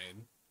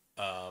insane,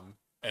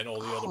 and all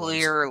the other ones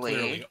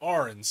clearly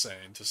are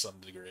insane to some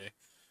degree.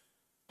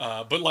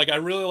 But, like, I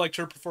really liked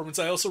her performance.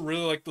 I also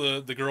really liked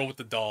the girl with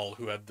the doll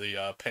who had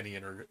the penny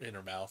in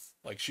her mouth.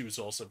 Like, she was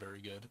also very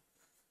good.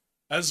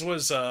 As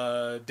was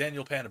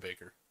Danielle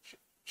Panabaker.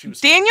 She was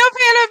Danielle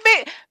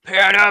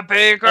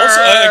Panabaker.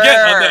 Also,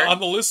 again, on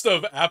the list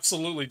of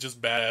absolutely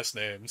just badass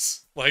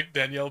names, like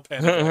Danielle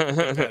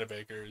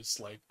Panabaker is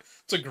like,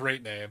 it's a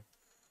great name.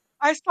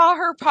 I saw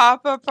her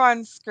pop up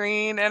on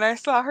screen, and I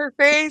saw her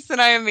face,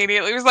 and I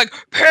immediately was like,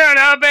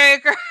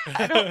 Panabaker.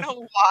 I don't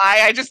know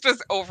why. I just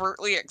was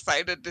overtly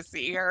excited to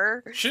see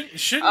her.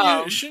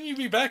 Shouldn't you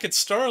be back at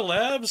Star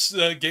Labs,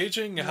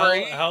 gauging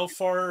how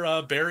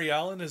far Barry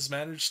Allen has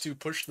managed to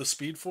push the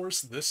Speed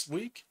Force this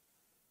week?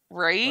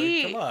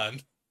 Right. Like, come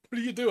on, what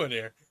are you doing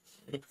here?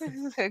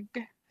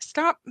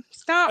 Stop.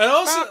 And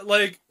also,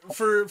 like,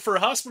 for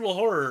hospital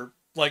horror,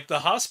 like, the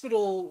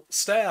hospital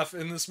staff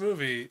in this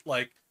movie,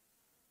 like,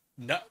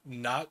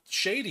 not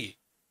shady,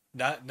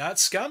 not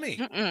scummy.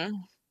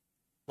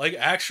 Like,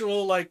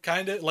 actual, like,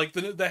 kind of, like,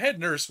 the head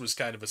nurse was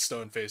kind of a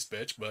stone-faced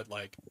bitch, but,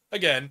 like,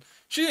 again,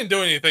 she didn't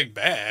do anything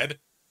bad.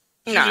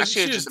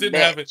 She just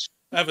didn't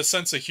have a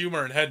sense of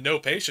humor and had no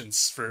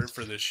patience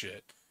for this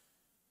shit.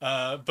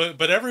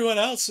 But everyone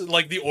else,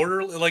 like, the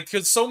orderly, like,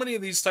 because so many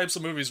of these types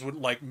of movies would,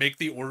 like, make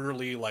the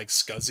orderly, like,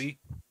 scuzzy.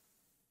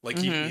 Like,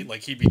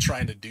 he'd be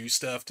trying to do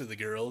stuff to the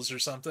girls or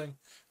something.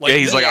 Like, yeah,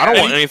 he's like, I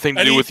don't want anything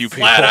to do with you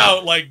people. Flat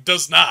out, like,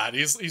 does not.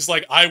 He's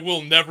like, I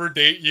will never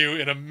date you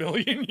in a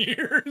million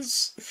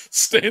years.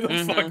 Stay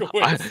the fuck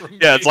away from me.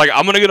 Yeah, it's like,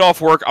 I'm gonna get off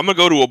work, I'm gonna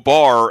go to a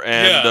bar,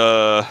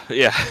 and,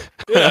 yeah.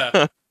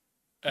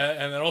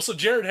 And then also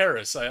Jared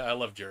Harris. I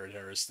love Jared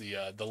Harris,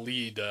 the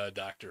lead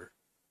doctor.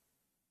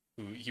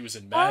 He was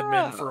in Mad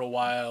Men for a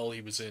while.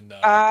 He was in.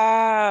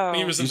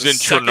 He was in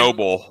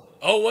Chernobyl.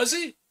 Oh, was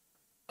he?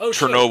 Oh,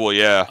 Chernobyl,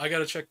 shit. yeah. I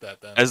gotta check that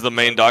then. As the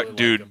main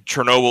dude,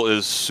 Chernobyl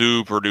is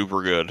super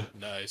duper good.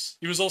 Nice.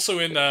 He was also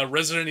in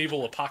Resident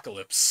Evil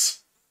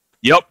Apocalypse.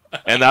 Yep,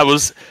 and that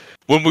was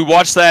when we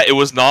watched that. It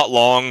was not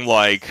long,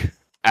 like,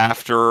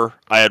 after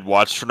I had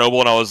watched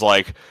Chernobyl, and I was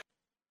like,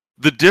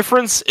 the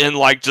difference in,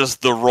 like,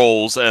 just the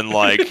roles and,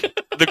 like,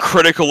 the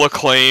critical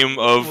acclaim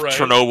of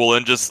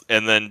Chernobyl,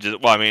 and then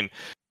well, I mean,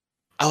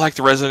 I like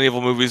the Resident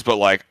Evil movies, but,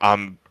 like,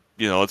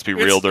 let's be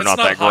real, they're not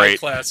that great.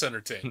 It's not high-class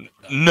entertainment.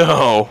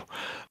 No.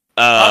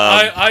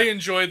 I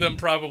enjoy them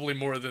probably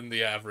more than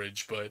the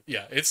average, but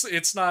yeah,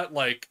 it's not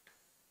like,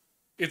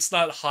 it's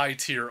not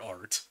high-tier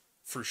art,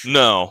 for sure.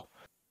 No.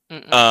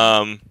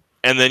 And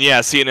then, yeah,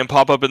 seeing him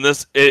pop up in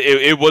this,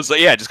 it was,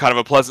 just kind of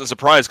a pleasant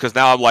surprise, because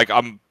now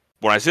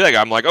when I see that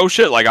guy, I'm like, oh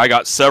shit, like, I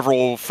got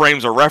several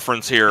frames of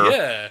reference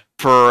here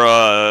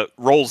for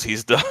roles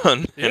he's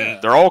done,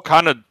 and they're all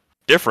kind of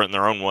different in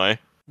their own way.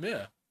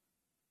 Yeah.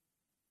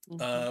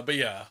 But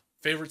yeah,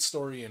 favorite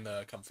story in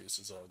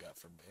Comfiest is all I got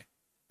from me.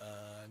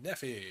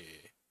 Neffy,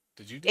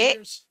 did you do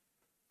yours?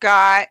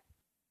 No,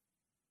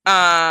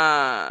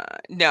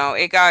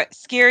 it got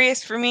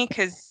scariest for me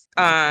because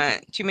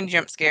too many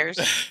jump scares,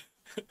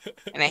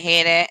 and I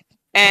hate it.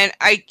 And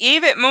I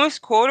gave it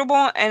most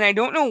quotable, and I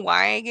don't know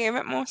why I gave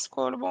it most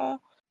quotable.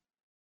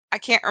 I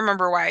can't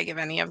remember why I give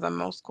any of them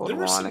most quotable.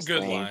 There were some honestly.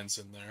 good lines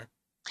in there.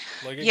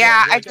 Like,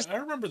 yeah, again, I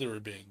remember there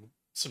being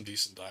some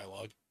decent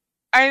dialogue.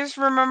 I just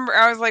remember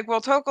I was like,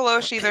 well,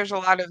 Tokoloshi, there's a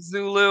lot of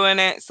Zulu in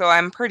it, so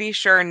I'm pretty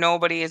sure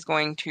nobody is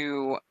going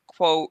to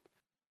quote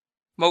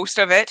most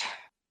of it.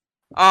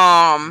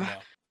 No.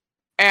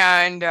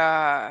 And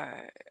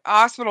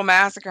Hospital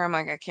Massacre, I'm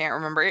like, I can't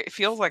remember. It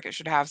feels like it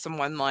should have some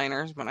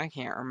one-liners, but I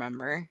can't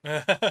remember.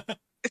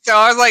 So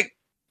I was like,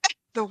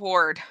 The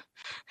Ward.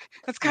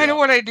 That's kind of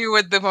what I do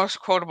with the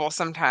most quotable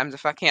sometimes.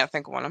 If I can't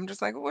think of one, I'm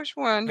just like, which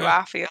one do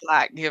I feel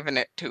like giving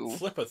it to?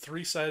 Flip a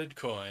 3-sided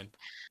coin.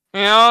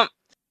 Yeah.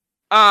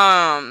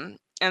 And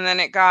then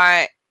it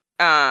got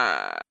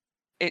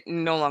it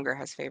no longer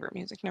has favorite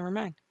music. Never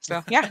mind.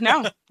 So yeah,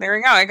 no, there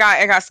we go. It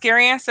got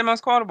scariest and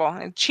most quotable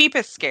and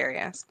cheapest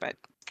scariest, but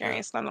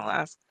scariest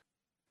nonetheless.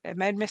 It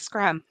made me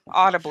scram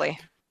audibly.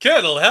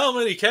 Kendall, how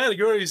many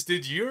categories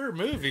did your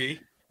movie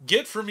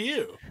get from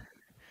you?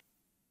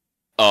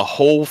 A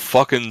whole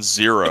fucking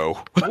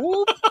 0.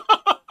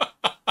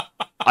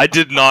 I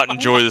did not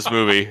enjoy this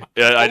movie.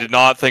 I did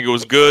not think it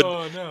was good.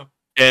 Oh no.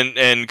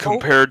 And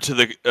compared to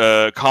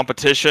the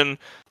competition,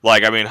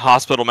 like, I mean,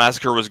 Hospital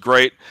Massacre was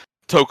great.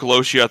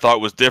 Tokoloshi I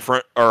thought was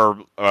different,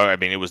 I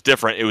mean, it was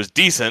different. It was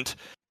decent.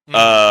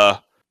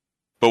 But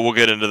we'll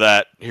get into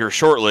that here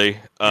shortly.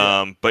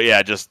 But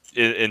yeah, just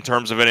in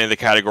terms of any of the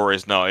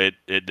categories, no, it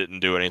didn't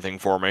do anything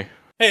for me.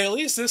 Hey, at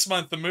least this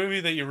month the movie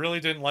that you really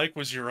didn't like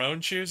was your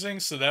own choosing,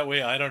 so that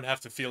way I don't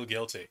have to feel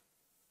guilty.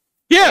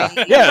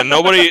 Yeah.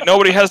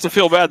 Nobody has to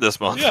feel bad this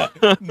month. Yeah,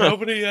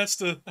 nobody has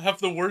to have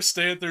the worst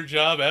day at their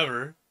job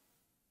ever.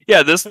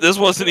 Yeah, this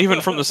wasn't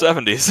even from the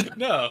 70s.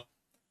 No.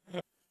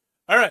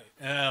 All right,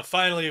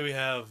 finally we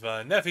have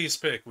Neffy's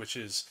pick, which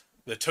is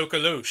the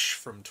Tokolosh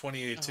from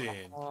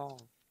 2018.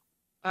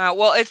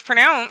 Well, it's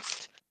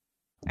pronounced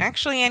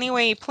actually any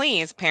way you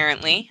please.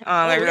 Apparently,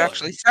 there's really?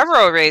 actually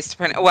several ways to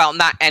pronounce. Well,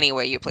 not any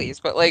way you please,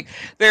 but like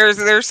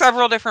there's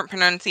several different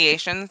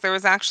pronunciations. There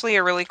was actually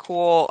a really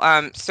cool.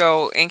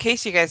 So in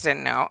case you guys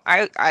didn't know,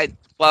 I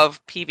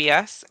love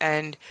PBS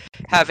and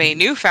have a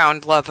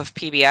newfound love of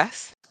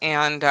PBS,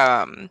 and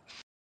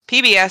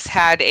PBS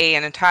had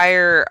an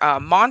entire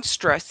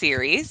Monstra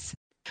series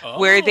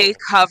where they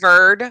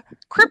covered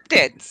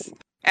cryptids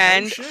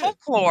and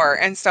folklore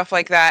and stuff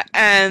like that.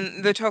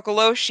 And the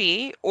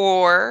Tokoloshi,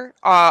 or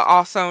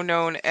also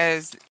known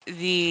as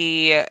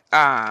the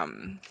I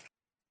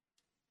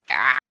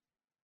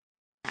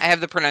have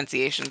the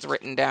pronunciations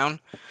written down.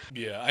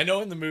 Yeah, I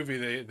know in the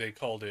movie they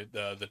called it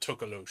the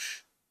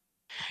Tokolosh.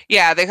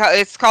 Yeah,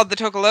 it's called the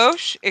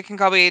Tokolosh. It can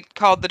be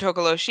called the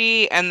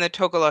Tokoloshi and the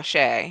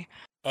Tokoloshe.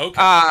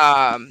 Okay.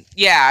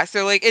 Yeah,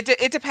 so like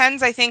it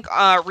depends, I think,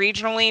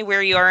 regionally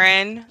where you are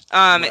in.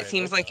 It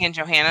seems like in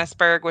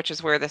Johannesburg, which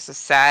is where this is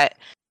set.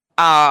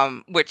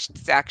 Which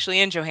is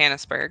actually in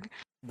Johannesburg.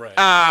 Right.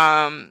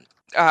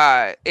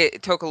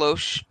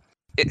 Tokolosh,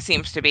 it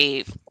seems to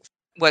be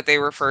what they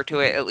refer to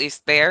it, at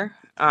least there.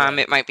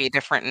 It might be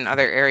different in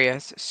other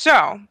areas.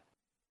 So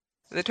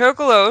the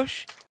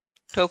Tokoloshi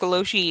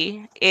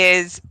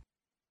is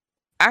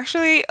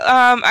actually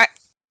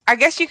I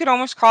guess you could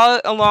almost call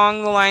it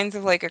along the lines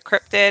of like a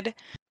cryptid.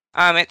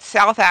 It's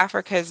South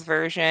Africa's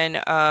version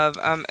of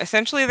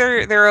essentially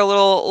they're a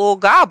little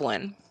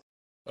goblin.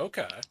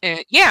 Okay.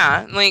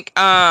 Yeah, like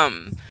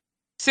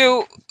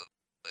so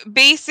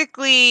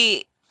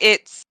basically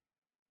it's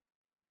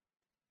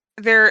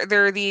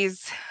they're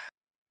these.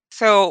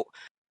 So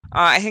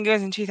I think it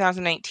was in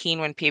 2019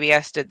 when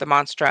PBS did the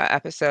Monstra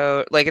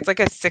episode. Like, it's like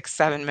a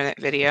 6-7 minute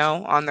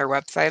video on their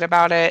website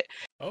about it.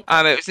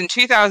 Okay. It was in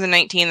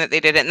 2019 that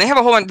they did it, and they have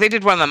a whole one. They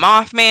did one of the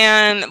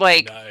Mothman,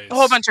 like a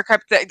whole bunch of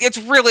cryptid. It's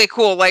really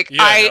cool. Like,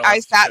 yeah, I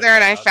sat there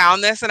and I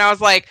found this, and I was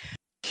like,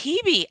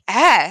 PBS,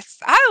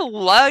 I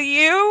love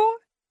you.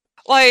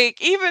 Like,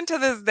 even to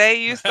this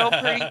day, you still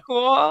pretty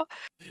cool.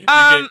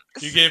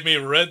 You gave me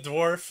Red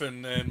Dwarf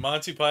and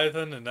Monty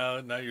Python, and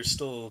now you're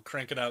still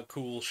cranking out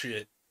cool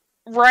shit.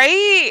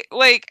 Right?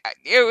 Like,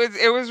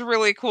 it was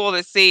really cool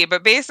to see.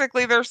 But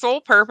basically, their sole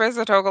purpose,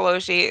 the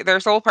Tokoloshi, their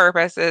sole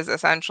purpose is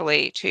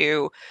essentially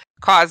to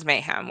cause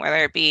mayhem,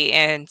 whether it be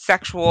in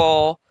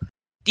sexual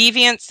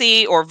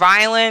deviancy or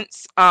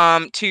violence,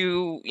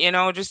 to,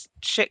 just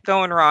shit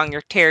going wrong.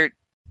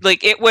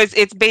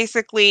 It's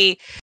basically,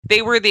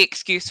 they were the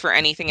excuse for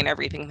anything and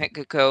everything that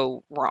could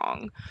go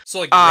wrong.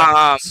 So like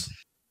Gremlins.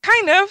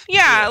 Kind of,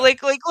 yeah.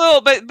 Like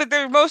little, but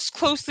they most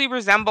closely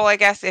resemble, I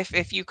guess,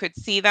 if you could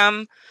see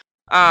them.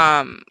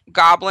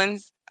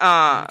 Goblins.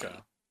 Okay.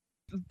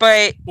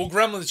 But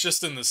Gremlins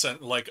just in the sense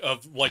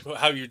of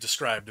how you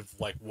described of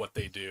like what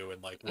they do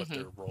and like what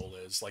their role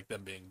is, like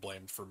them being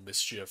blamed for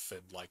mischief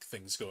and like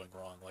things going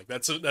wrong. Like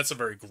that's a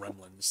very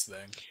Gremlins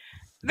thing.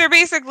 They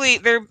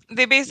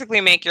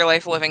basically make your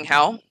life a living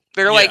hell.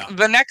 They're like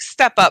the next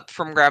step up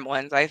from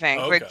Gremlins, I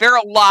think. Okay. Like they're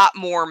a lot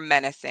more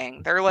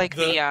menacing. They're like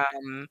the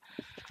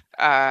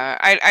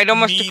I'd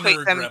almost meaner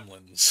equate them.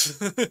 Gremlins.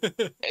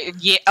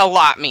 Yeah, a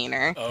lot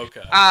meaner.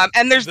 Okay.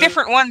 And there's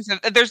different ones.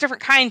 There's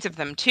different kinds of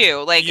them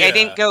too. Like I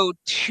didn't go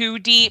too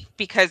deep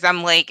because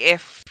I'm like,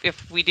 if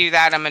we do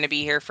that, I'm going to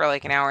be here for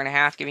like an hour and a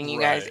half giving you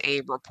guys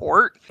a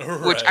report,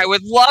 which I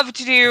would love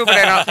to do, but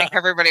I don't think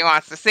everybody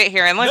wants to sit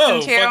here and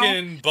listen to. No,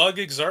 fucking bug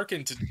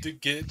Exarkin to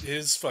get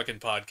his fucking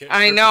podcast.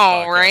 I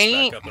know,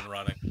 right? Back up and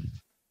running.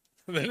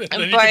 then you can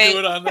do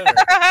it on there.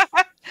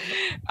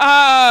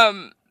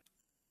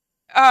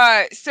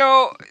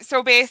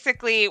 So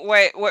basically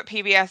what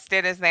PBS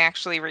did is they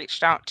actually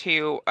reached out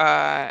to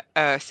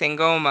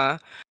Sangoma,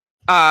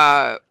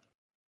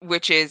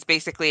 which is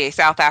basically a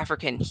South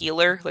African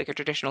healer, like a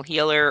traditional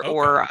healer,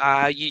 or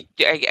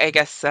I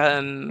guess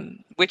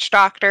witch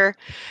doctor,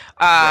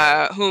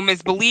 whom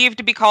is believed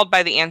to be called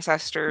by the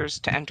ancestors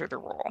to enter the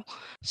role.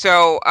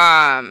 So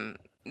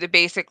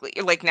basically,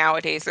 like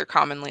nowadays, they're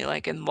commonly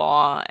like in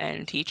law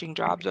and teaching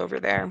jobs over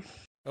there.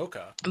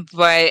 Okay.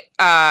 But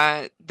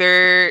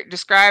they're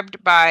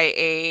described by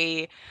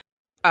a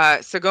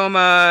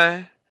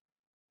Sagoma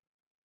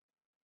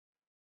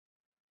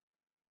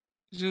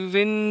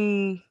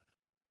Zuvinkiu.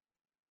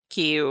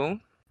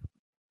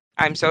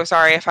 I'm so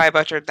sorry if I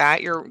butchered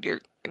that.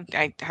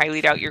 I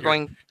highly doubt you're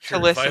going to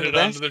listen to this.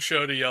 Invited onto the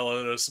show to yell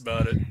at us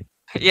about it.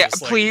 Yeah,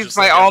 please,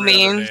 by all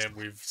means. Name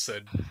we've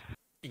said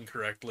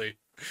incorrectly.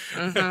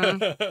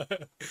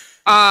 Mm-hmm.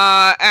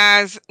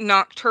 As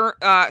nocturnal,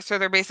 so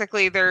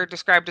they're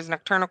described as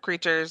nocturnal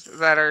creatures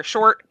that are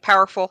short,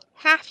 powerful,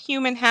 half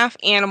human, half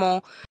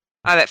animal,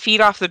 that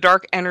feed off the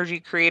dark energy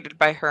created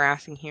by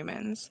harassing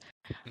humans.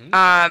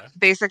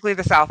 Basically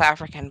the South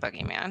African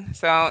boogeyman.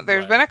 So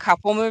there's been a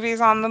couple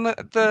movies on the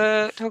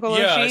Tokoloshe.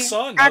 Yeah, I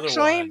saw another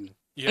one.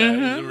 Yeah,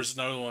 there was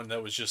another one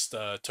that was just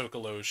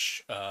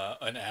Tokoloshe,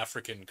 an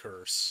African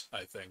curse,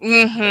 I think.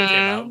 That came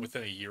out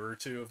within a year or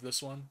two of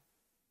this one.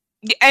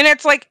 And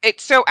it's like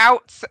it's so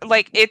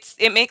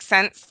it makes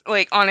sense.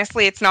 Like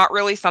honestly, it's not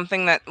really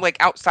something that like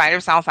outside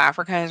of South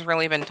Africa has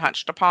really been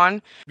touched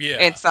upon. Yeah,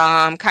 it's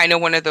kind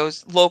of one of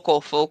those local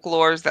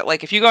folklores that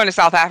like if you go into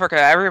South Africa,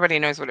 everybody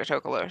knows what a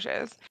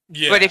Tokoloshe is.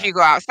 Yeah. But if you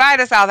go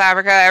outside of South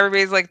Africa,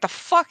 everybody's like, "The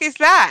fuck is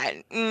that?"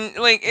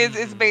 Like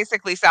it's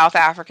basically South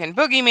African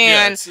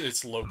boogeyman. Yeah,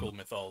 it's local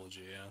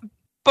mythology. Yeah.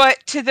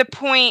 But to the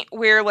point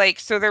where, like,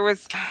 so there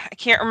was, I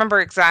can't remember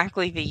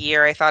exactly the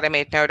year, I thought I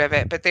made note of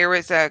it, but there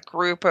was a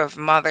group of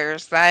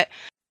mothers that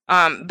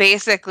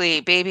basically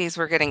babies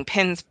were getting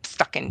pins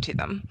stuck into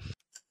them.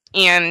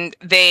 And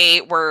they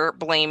were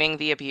blaming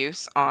the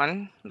abuse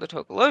on the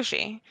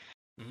Tokoloshe.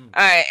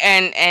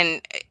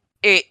 And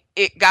it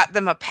got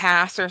them a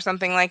pass or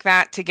something like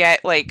that to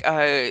get, like,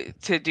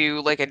 to do,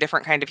 like, a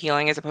different kind of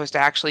healing as opposed to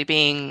actually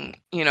being,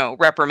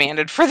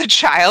 reprimanded for the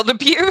child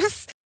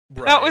abuse.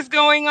 That was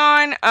going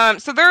on.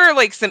 So there are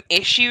like some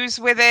issues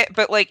with it,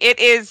 but like it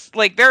is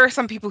like there are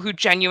some people who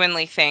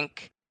genuinely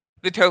think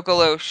the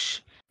Tokoloshe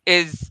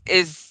is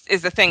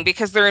a thing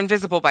because they're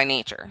invisible by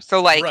nature.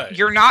 So like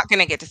you're not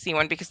gonna get to see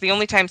one because the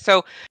only time.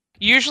 So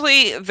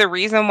usually the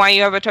reason why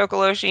you have a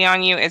Tokoloshe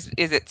on you is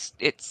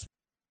it's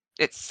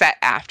set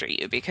after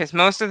you because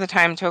most of the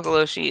time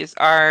Tokoloshes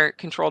are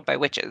controlled by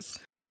witches.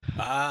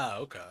 Ah,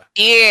 okay.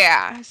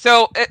 Yeah.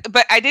 So,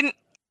 but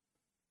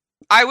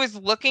I was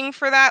looking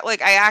for that.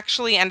 Like, I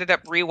actually ended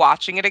up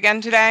rewatching it again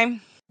today.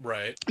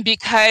 Right.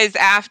 Because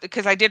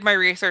I did my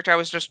research, I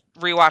was just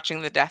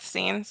rewatching the death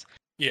scenes.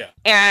 Yeah.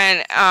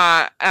 And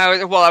I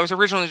was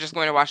originally just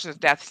going to rewatch the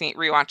death scene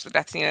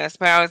of this,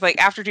 but I was like,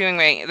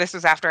 this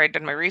was after I'd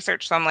done my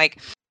research, so I'm like,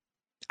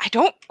 I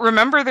don't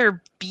remember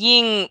there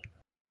being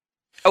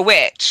a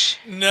witch.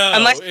 No,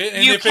 unless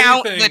you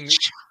count the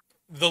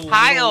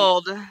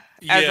child.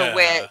 As a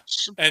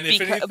witch, and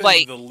if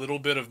anything, the little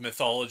bit of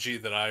mythology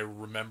that I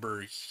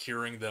remember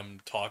hearing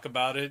them talk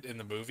about it in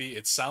the movie,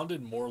 it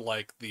sounded more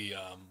like the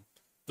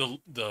La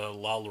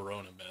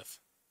Llorona myth.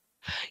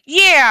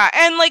 Yeah,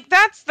 and like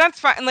that's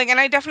fine. Like, and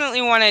I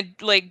definitely want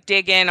to like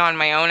dig in on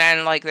my own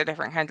end, like the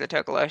different kinds of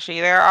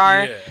Tokoloshe there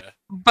are. Yeah.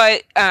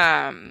 But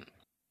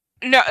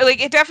no, like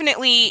it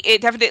definitely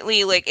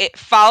like it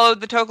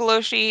followed the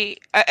Tokoloshe,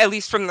 at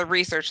least from the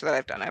research that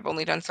I've done. I've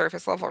only done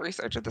surface level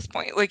research at this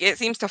point. Like it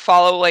seems to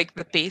follow like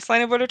the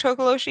baseline of what a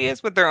Tokoloshe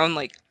is with their own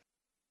like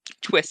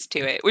twist to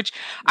it, which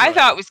I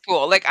thought was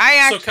cool. Like the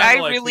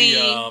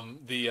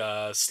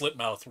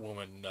Slipmouth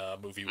Woman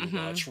movie we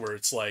watched, where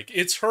it's like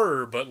it's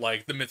her, but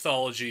like the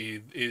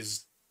mythology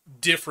is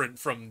different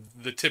from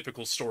the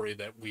typical story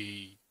that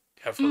we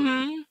have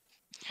heard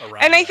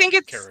around. And I think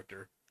it's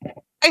character.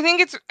 I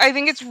think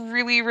it's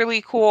really,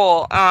 really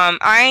cool.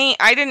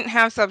 I didn't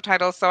have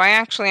subtitles, so I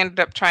actually ended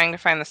up trying to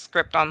find the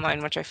script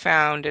online, which I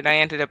found, and I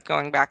ended up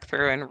going back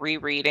through and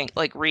reading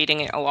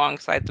it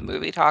alongside the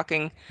movie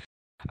talking.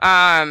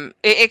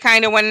 It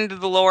kind of went into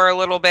the lore a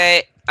little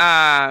bit.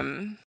 I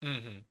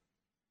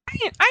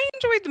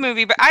enjoyed the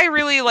movie, but I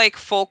really like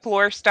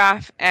folklore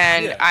stuff,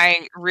 and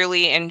I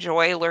really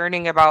enjoy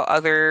learning about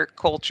other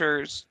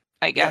cultures,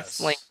 I guess,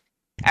 like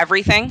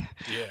everything.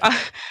 Yeah.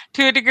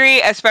 To a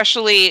degree,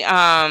 especially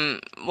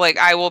like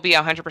I will be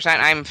 100%.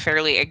 I'm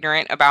fairly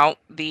ignorant about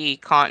the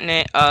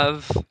continent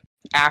of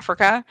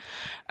Africa,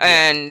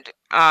 and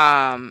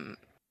all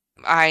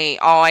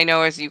I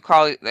know is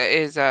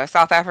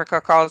South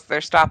Africa calls their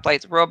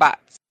stoplights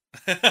robots.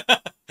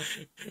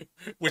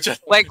 Which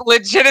like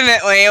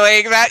legitimately,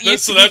 like that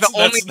used to be the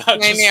only thing I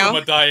knew. That's not just from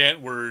a Die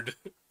Antwoord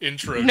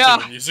intro to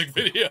a music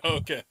video.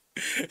 Okay.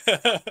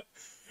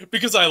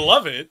 Because I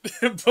love it,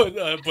 but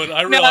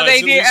I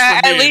realize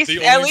at least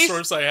the only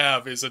source I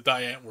have is a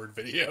Die Antwoord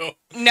video.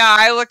 No,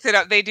 I looked it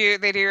up. They do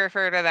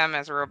refer to them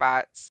as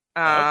robots.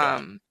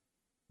 Okay.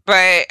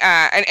 But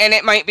and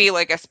it might be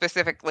like a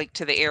specific like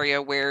to the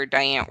area where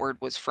Die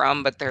Antwoord was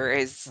from, but there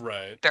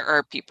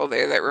are people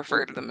there that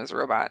refer to them as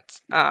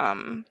robots.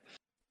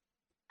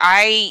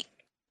 I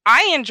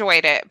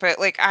enjoyed it, but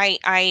like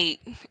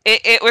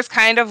it was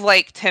kind of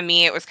like, to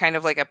me it was kind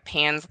of like a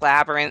Pan's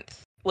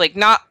Labyrinth, like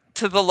not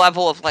to the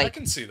level of like I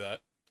can see that.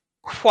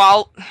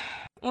 Well,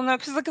 no,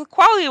 because like the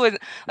quality was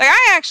like,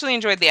 I actually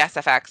enjoyed the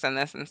SFX in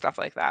this and stuff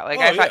like that. Like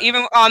I thought,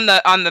 even on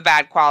the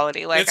bad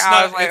quality, like it's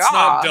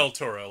not Del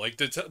Toro. Like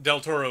Del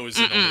Toro is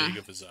in a league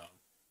of his own.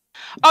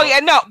 Oh yeah,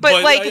 no,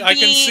 but like I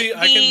can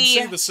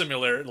see the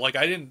similarity. Like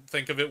I didn't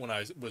think of it when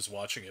I was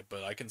watching it,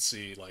 but I can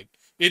see like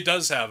it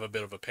does have a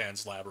bit of a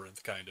Pan's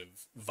Labyrinth kind of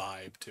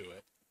vibe to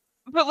it.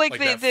 But like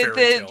the fairy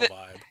tale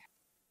vibe.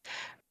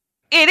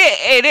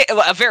 It is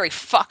a very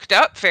fucked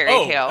up fairy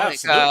tale, like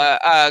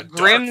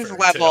Grimm's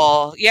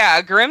level,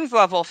 Grimm's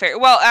level fairy.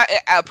 Well,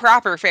 a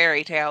proper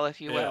fairy tale,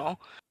 if you will.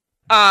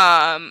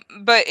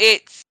 But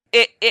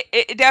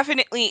it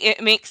definitely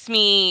makes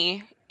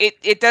me.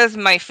 It does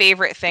my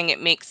favorite thing.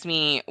 It makes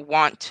me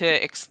want to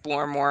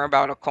explore more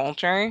about a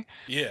culture.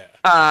 Yeah.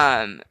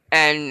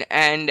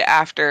 And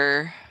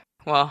after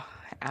when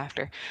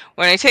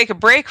I take a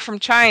break from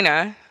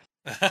China.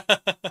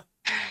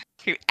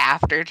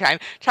 After China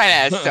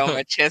has so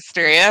much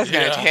history.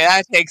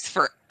 That takes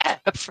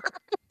forever.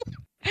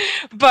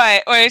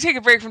 But when I take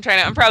a break from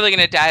China, I'm probably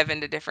going to dive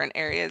into different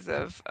areas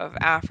of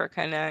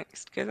Africa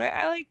next, because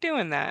I like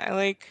doing that. I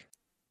like,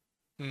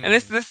 and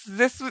this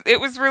it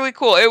was really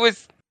cool. It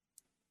was.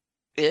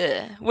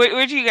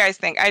 What do you guys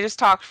think? I just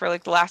talked for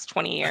like the last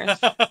 20 years.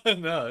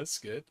 No, that's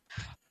good.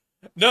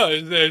 No,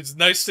 it's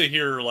nice to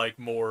hear like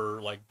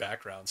more like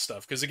background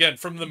stuff, because again,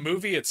 from the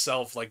movie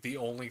itself, like the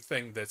only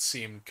thing that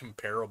seemed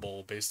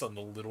comparable based on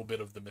the little bit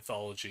of the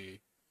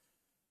mythology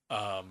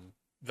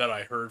that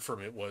I heard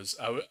from it was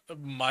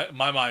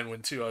my mind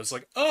went to, I was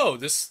like, oh,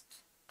 this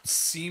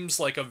seems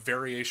like a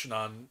variation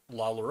on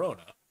La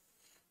Llorona,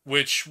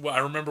 which I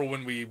remember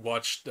when we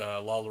watched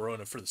La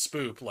Llorona for the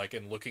spook, like,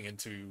 and looking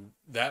into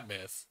that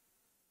myth.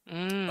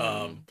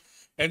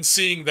 And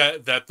seeing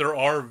that there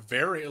are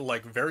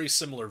very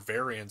similar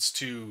variants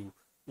to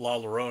La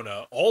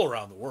Llorona all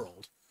around the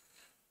world.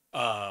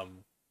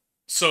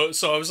 So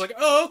I was like,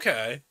 oh,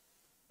 okay.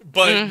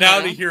 But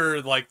now to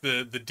hear like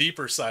the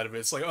deeper side of it,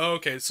 it's like, oh,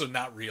 okay, so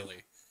not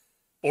really.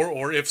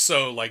 Or if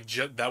so, like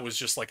that was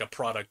just like a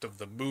product of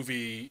the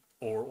movie,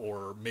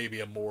 or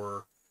maybe a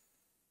more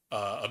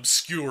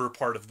obscure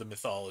part of the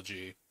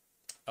mythology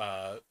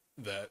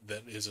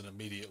that isn't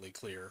immediately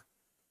clear.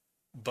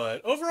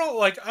 But overall,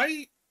 like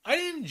I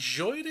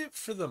enjoyed it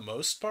for the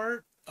most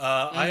part.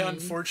 I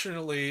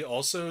unfortunately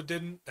also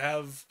didn't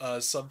have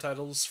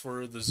subtitles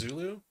for the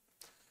Zulu.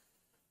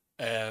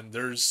 And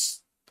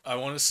there's, I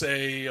want to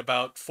say,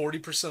 about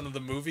 40% of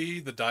the movie,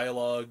 the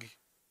dialogue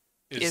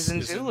is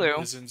in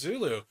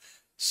Zulu.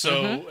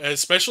 So,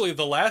 especially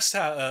the last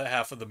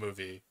half of the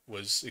movie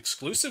was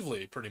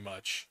exclusively, pretty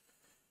much.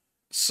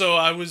 So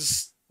I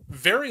was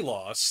very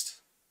lost.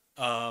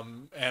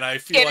 And I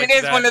feel like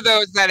it is one of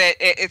those that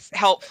it's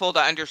helpful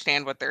to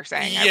understand what they're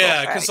saying.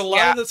 Yeah, because a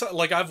lot of the time,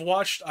 like I've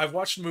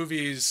watched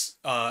movies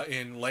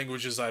in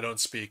languages I don't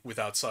speak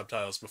without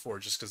subtitles before,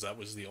 just because that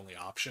was the only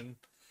option.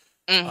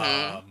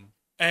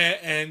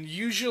 And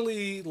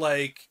usually,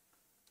 like,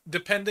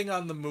 depending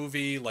on the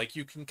movie, like,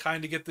 you can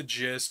kind of get the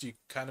gist, you can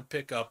kind of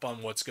pick up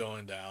on what's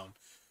going down.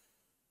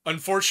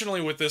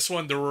 Unfortunately, with this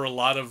one, there were a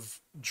lot of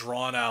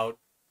drawn out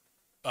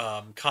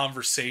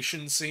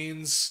conversation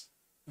scenes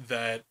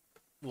that,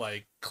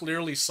 like,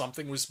 clearly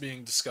something was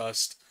being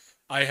discussed.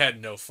 I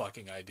had no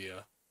fucking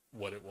idea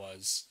what it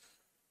was.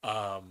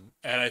 And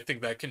I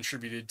think that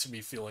contributed to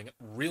me feeling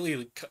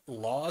really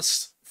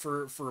lost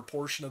for a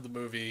portion of the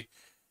movie.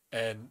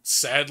 And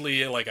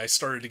sadly, like, I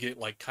started to get,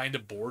 like, kind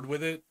of bored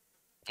with it.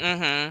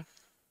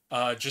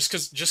 Just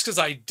cause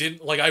I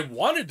didn't, like, I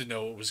wanted to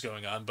know what was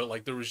going on, but,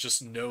 like, there was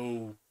just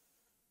no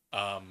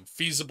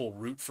feasible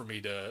route for me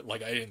to,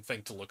 like, I didn't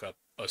think to look up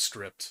a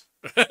script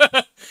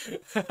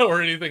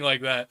or anything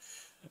like that.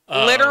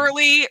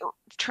 Literally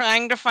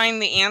trying to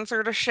find the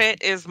answer to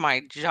shit is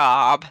my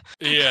job.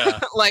 Yeah.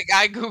 Like,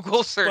 I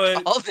Google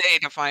search all day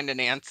to find an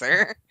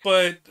answer.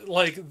 But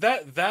like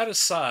that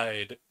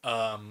aside,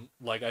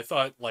 like, I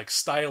thought, like,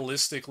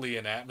 stylistically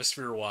and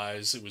atmosphere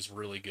wise, it was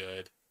really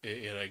good.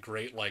 It had a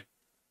great, like,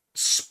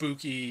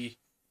 spooky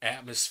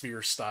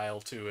atmosphere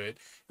style to it.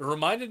 It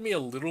reminded me a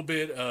little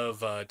bit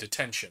of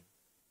Detention,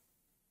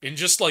 in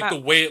just like the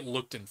way it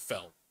looked and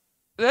felt.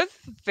 That's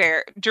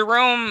fair.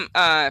 Jerome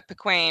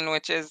Pequain,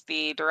 which is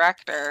the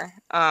director,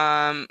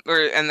 and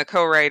the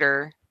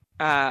co-writer,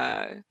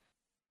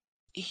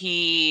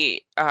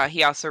 he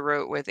also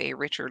wrote with a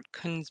Richard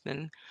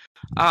Kunzman.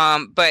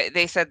 But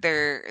they said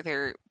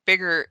their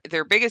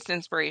biggest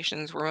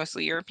inspirations were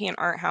mostly European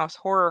art house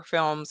horror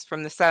films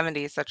from the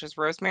 70s, such as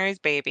Rosemary's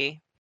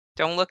Baby,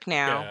 Don't Look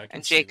Now,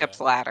 and Jacob's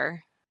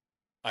Ladder.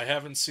 I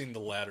haven't seen the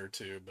latter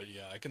two, but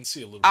yeah, I can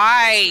see a little bit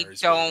I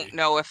don't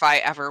know if I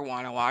ever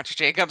want to watch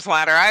Jacob's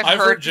Ladder. I've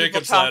heard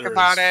people talk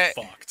about it.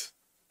 Fucked.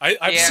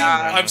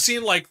 I've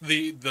seen like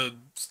the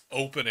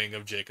opening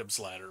of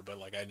Jacob's Ladder, but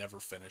like I never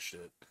finished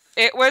it.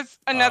 It was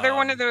another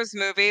one of those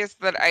movies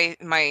that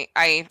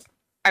I've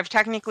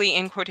technically,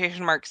 in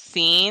quotation marks,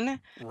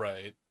 seen.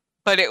 Right.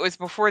 But it was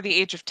before the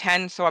age of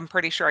 10, so I'm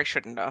pretty sure I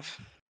shouldn't have.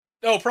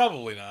 Oh,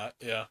 probably not.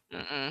 Yeah.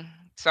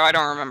 So I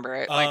don't remember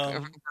it. Like,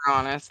 if we're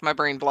honest, my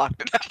brain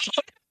blocked it out.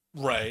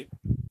 Right.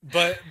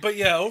 But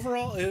yeah,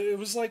 overall, it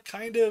was like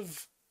kind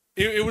of...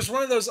 It was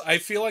one of those... I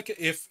feel like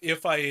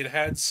if I had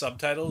had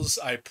subtitles,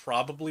 I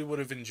probably would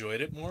have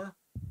enjoyed it more.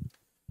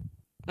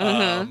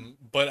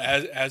 But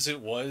as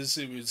it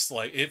was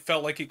like... It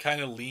felt like it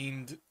kind of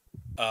leaned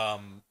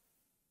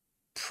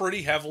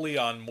pretty heavily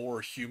on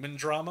more human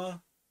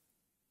drama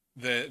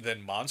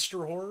than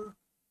monster horror.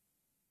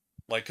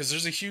 Like, because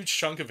there's a huge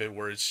chunk of it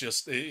where it's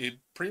just, it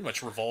pretty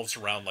much revolves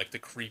around, like, the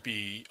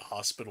creepy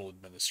hospital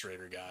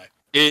administrator guy.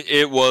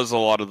 It was a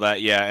lot of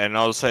that, yeah, and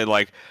I would say,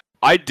 like,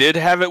 I did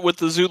have it with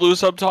the Zulu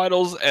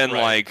subtitles, and,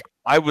 like,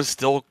 I was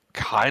still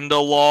kind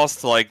of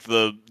lost. Like,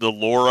 the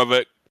lore of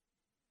it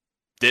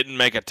didn't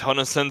make a ton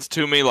of sense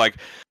to me. Like,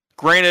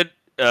 granted,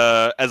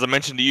 as I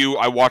mentioned to you,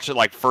 I watched it,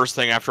 like, first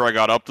thing after I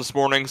got up this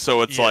morning,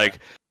 so it's like,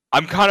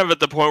 I'm kind of at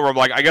the point where I'm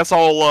like, I guess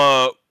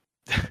I'll,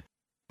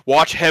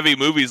 watch heavy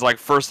movies like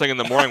first thing in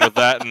the morning with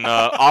that and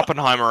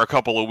Oppenheimer a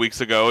couple of weeks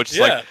ago. It's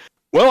just like,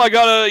 well, I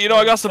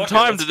got some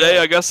time today.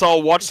 I guess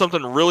I'll watch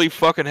something really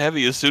fucking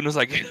heavy as soon as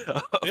I get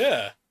up.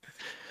 Yeah.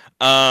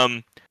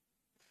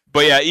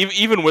 But yeah,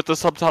 even with the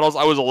subtitles,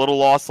 I was a little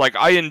lost. Like,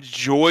 I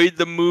enjoyed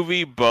the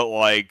movie, but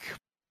like,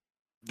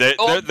 there's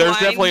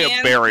definitely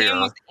a barrier. His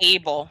name was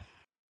Abel,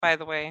 by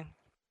the way.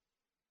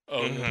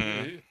 Oh,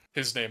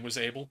 his name was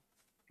Abel?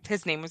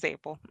 His name was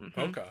Abel.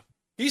 Okay.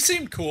 He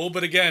seemed cool,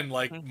 but again,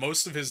 like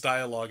most of his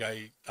dialogue,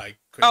 I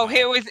couldn't. Oh,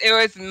 it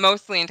was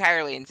mostly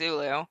entirely in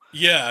Zulu.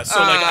 Yeah, so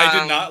like I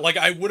did not like.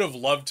 I would have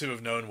loved to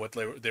have known what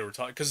they were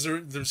talking, because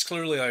there's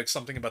clearly like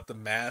something about the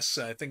masks,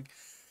 and I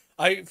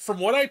think from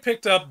what I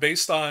picked up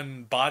based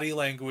on body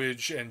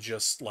language and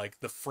just like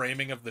the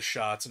framing of the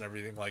shots and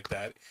everything like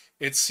that,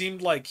 it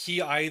seemed like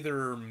he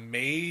either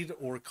made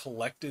or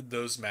collected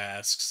those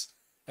masks,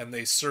 and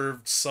they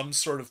served some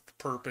sort of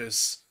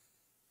purpose.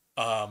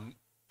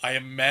 I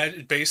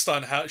imagine, based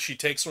on how she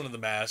takes one of the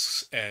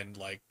masks and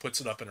like puts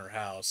it up in her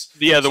house.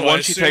 Yeah, the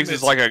one she takes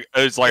is like a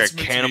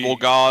cannibal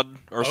god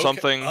or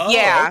something. Oh,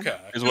 yeah, okay.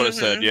 Is what it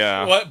said.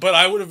 Yeah. But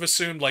I would have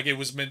assumed like it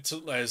was meant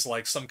to as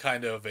like some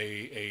kind of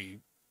a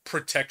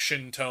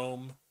protection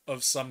tome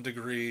of some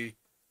degree,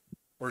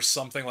 or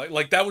something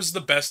like that was the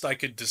best I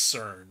could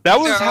discern. That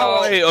was how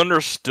I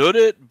understood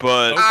it,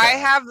 but I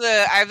have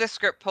the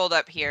script pulled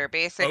up here.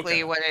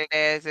 Basically, what it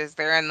is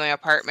they're in the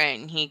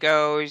apartment and he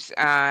goes,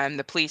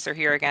 the police are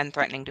here again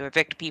threatening to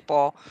evict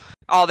people.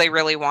 All they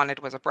really wanted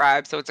was a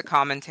bribe. So it's a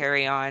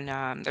commentary on,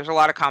 there's a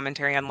lot of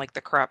commentary on like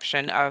the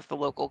corruption of the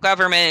local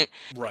government,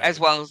 as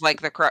well as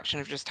like the corruption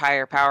of just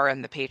higher power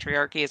and the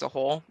patriarchy as a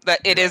whole.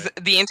 That it is,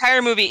 the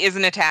entire movie is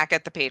an attack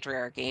at the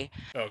patriarchy.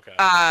 Okay.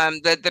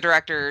 The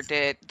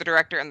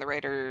director and the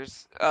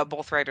writers,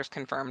 both writers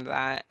confirmed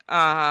that.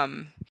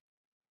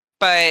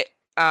 But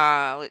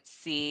let's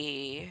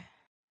see.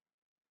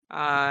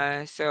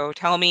 So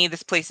tell me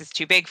this place is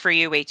too big for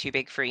you, way too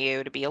big for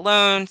you to be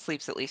alone,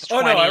 sleeps at least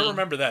 20. Oh, no, I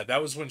remember that.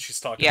 That was when she's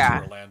talking to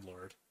her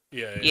landlord.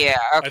 Yeah, okay.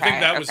 I think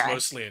that was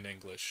mostly in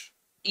English.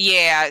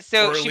 Yeah,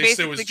 so or at she least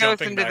basically it was goes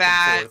jumping into back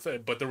that. and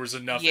forth, but there was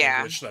enough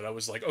English that I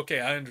was like, okay,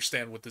 I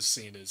understand what this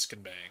scene is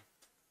conveying.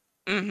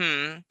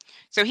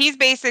 So he's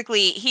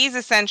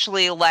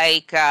essentially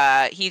like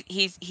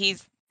he's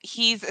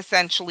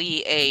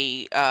essentially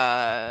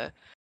a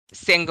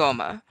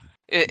Sangoma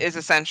is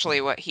essentially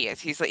what he is.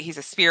 He's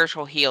a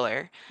spiritual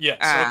healer. Yes.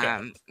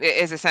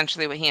 Is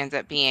essentially what he ends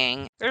up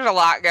being. There's a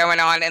lot going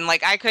on, and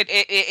like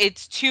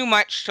it's too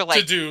much to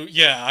like to do.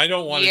 Yeah, I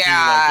don't want to do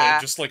like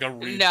just like a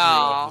read through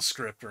of the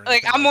script or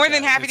anything. Like I'm more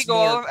than happy to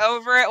go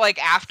over it like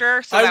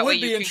after, so that way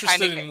you can I would be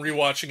interested in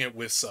rewatching it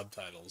with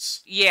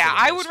subtitles. Yeah,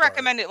 I would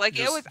recommend it. Like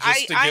just, it was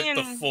just to get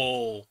the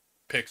full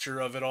picture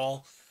of it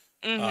all.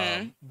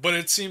 But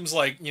it seems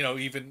like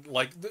even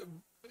like.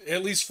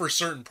 At least for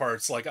certain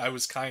parts, like I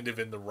was kind of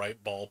in the right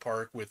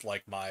ballpark with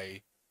like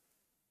my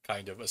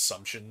kind of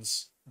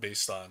assumptions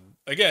based on,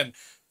 again,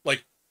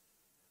 like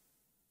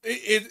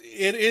it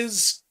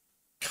is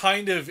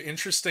kind of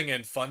interesting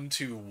and fun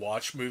to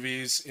watch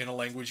movies in a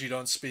language you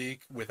don't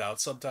speak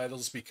without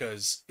subtitles,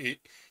 because it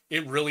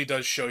really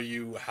does show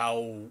you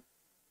how,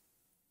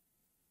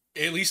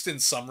 at least in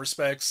some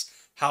respects,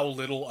 how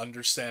little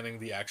understanding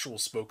the actual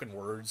spoken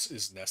words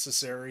is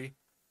necessary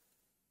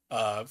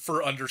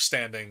for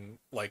understanding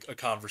like a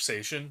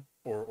conversation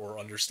or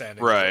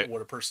understanding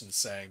what a person's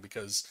saying,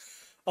 because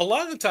a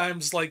lot of the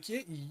times, like,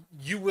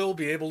 you will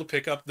be able to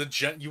pick up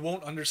you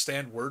won't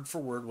understand word for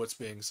word what's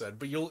being said,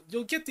 but you'll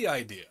get the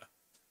idea.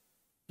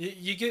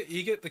 You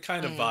get the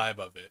kind of vibe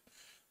of it.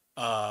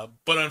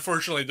 But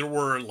unfortunately, there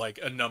were like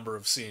a number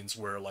of scenes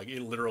where like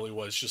it literally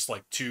was just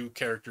like two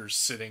characters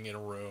sitting in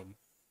a room,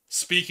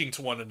 speaking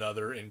to one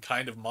another in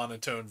kind of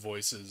monotone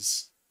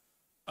voices,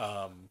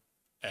 and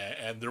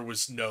there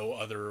was no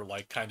other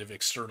like kind of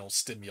external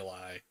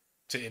stimuli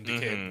to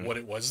indicate what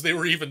it was they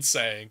were even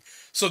saying.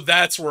 So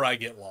that's where I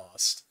get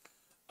lost.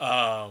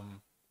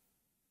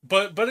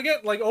 But again,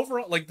 like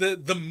overall, like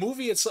the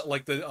movie itself,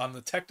 like on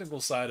the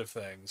technical side of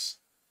things,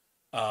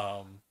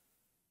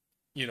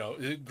 you know,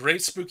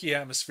 great spooky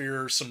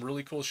atmosphere, some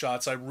really cool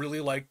shots. I really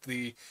liked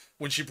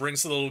when she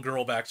brings the little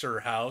girl back to her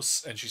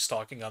house and she's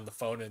talking on the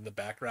phone in the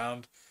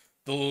background.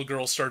 The little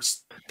girl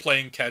starts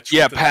playing catch.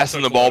 Yeah,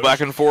 passing the ball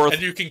back and forth,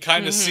 and you can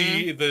kind of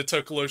see the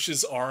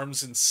Tokolosh's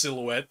arms in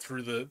silhouette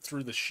through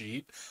the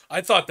sheet. I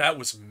thought that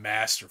was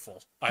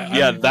masterful.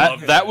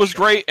 That was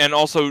great, and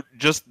also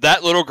just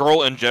that little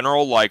girl in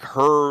general, like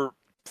her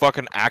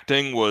fucking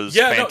acting was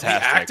fantastic. No,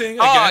 the acting,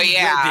 again,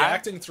 the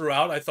acting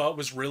throughout I thought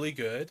was really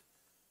good.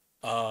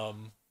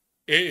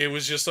 It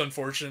was just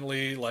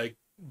unfortunately like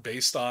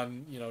based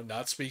on, you know,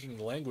 not speaking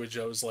the language.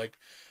 I was like,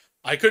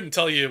 I couldn't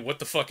tell you what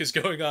the fuck is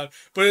going on,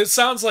 but it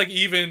sounds like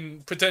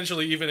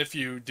potentially even if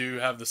you do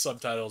have the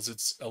subtitles,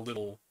 it's a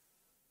little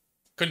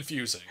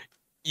confusing.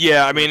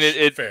 Yeah, I mean,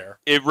 fair.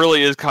 It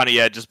really is kind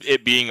of, just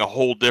it being a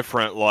whole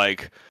different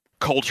like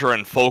culture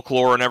and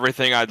folklore and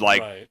everything. I'd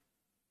like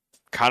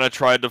kind of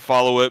tried to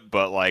follow it,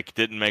 but like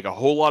didn't make a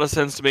whole lot of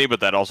sense to me. But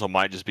that also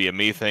might just be a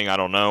me thing. I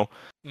don't know.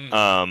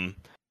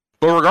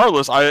 But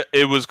regardless,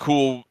 it was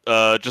cool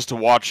just to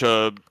watch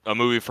a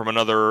movie from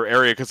another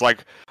area, because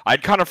like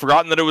I'd kind of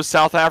forgotten that it was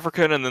South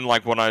African, and then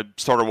like when I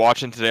started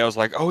watching today, I was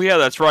like, oh yeah,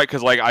 that's right,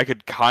 because like I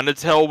could kind of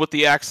tell with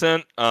the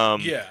accent.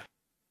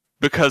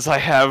 Because I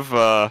have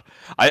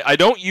I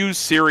don't use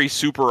Siri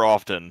super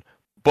often,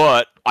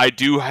 but I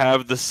do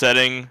have the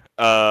setting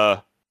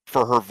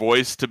for her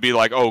voice to be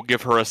like, oh,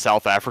 give her a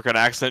South African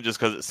accent, just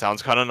because it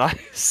sounds kind of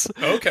nice.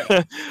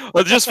 Okay.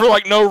 Just for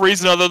like no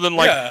reason other than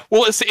like,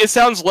 well, it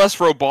sounds less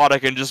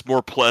robotic and just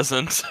more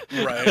pleasant.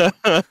 Right.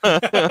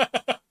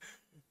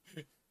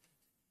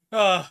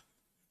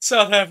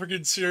 South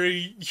African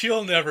Siri,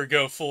 you'll never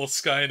go full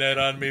Skynet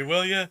on me,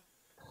 will you?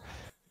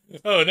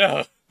 Oh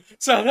no.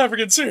 South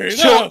African Siri,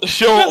 no!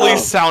 She'll at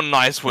least sound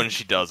nice when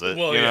she does it,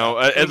 well, you know,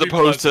 as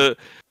opposed to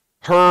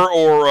her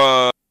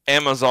or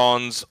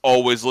Amazon's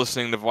always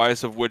listening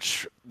device, of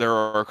which there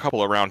are a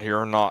couple around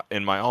here, not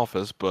in my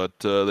office, but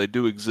they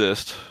do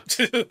exist.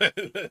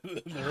 They're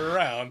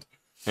around.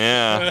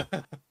 Yeah.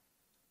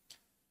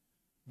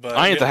 But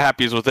I ain't the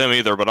happiest with them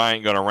either, but I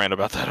ain't gonna rant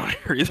about that on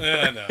here either.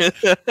 Yeah,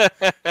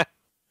 no.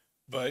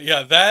 But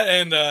yeah, that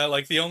and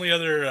like the only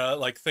other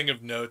like thing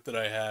of note that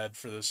I had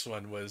for this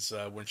one was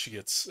when she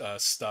gets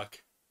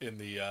stuck in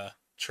the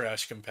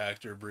trash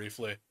compactor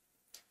briefly.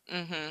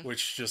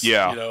 Which just, you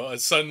know,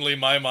 suddenly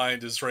my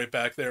mind is right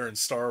back there in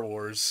Star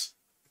Wars.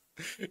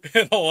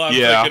 And all I'm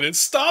thinking is,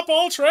 stop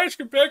all trash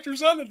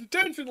compactors on the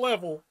detention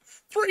level!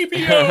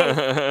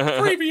 3PO!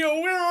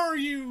 3PO, where are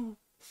you?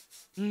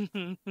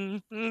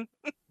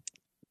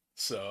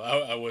 So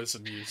I was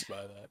amused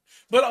by that.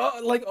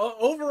 But like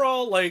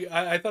overall, like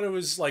I thought it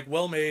was like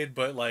well made,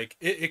 but like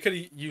it could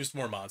have used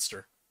more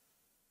monster.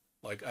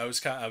 Like I was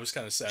kind of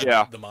sad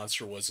that the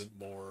monster wasn't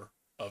more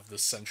of the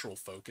central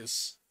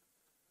focus.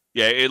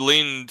 Yeah, it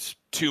leaned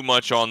too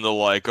much on the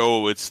like,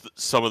 oh, it's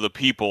some of the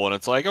people, and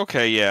it's like,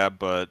 okay, yeah,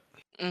 but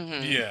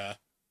yeah,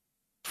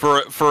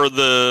 for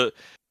the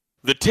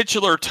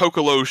titular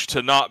Tokolosh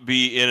to not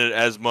be in it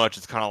as much,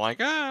 it's kind of like,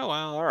 oh,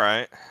 well, all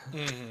right.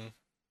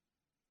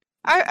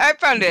 I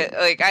found it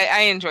like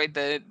I enjoyed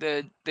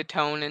the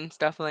tone and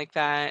stuff like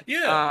that.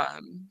 Yeah.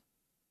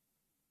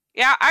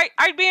 Yeah,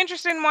 I'd be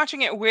interested in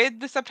watching it with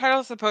the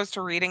subtitles as opposed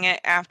to reading it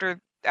after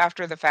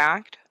the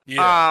fact.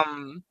 Yeah.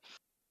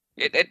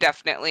 It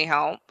definitely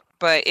helped,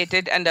 but it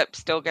did end up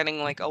still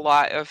getting like a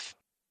lot of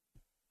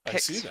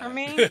picks for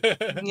me.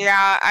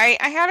 Yeah, I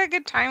had a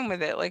good time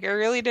with it. Like I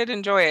really did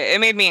enjoy it.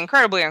 It made me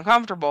incredibly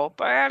uncomfortable,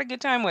 but I had a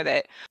good time with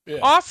it. Yeah.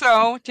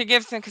 Also, to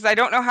give some, because I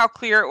don't know how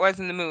clear it was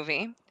in the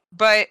movie,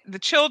 but the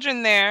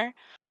children there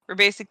were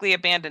basically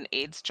abandoned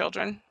AIDS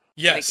children.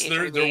 Yes,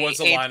 like there was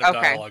a line of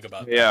dialogue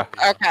about that. Yeah.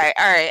 Okay,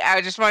 all right.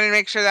 I just wanted to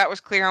make sure that was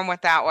clear on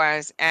what that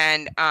was.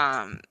 And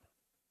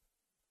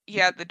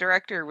yeah, the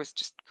director was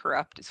just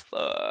corrupt as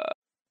fuck.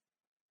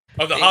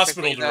 Oh, the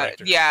hospital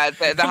director. The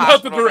not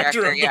hospital the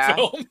director of yeah. the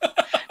film.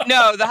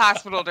 No, the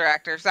hospital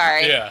director.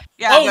 Sorry. Yeah.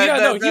 Yeah.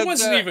 No, he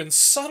wasn't even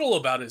subtle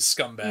about his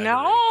scumbaggery.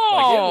 No,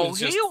 like, it was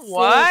just he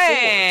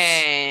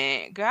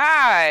wasn't.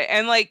 God,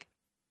 and like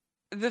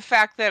the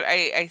fact that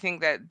I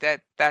think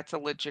that's a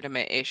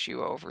legitimate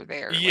issue over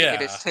there. Yeah.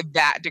 Like, it is to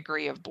that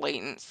degree of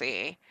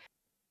blatancy.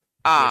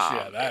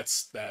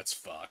 That's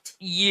fucked.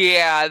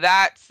 Yeah,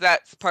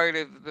 that's part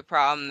of the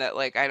problem that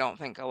like I don't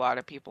think a lot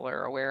of people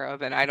are aware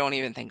of, and I don't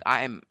even think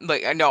I'm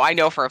like I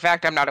know for a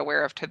fact I'm not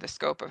aware of to the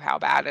scope of how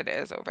bad it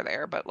is over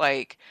there. But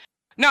like,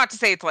 not to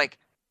say it's like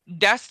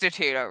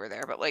destitute over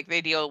there, but like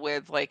they deal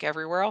with like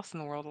everywhere else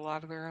in the world a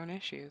lot of their own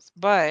issues.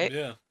 But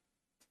yeah.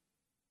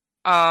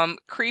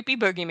 Creepy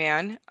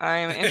Boogeyman.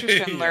 I'm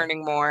interested in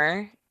learning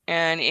more.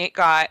 And it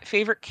got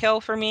favorite kill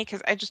for me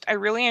because I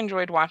really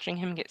enjoyed watching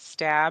him get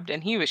stabbed,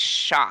 and he was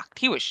shocked.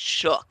 He was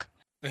shook.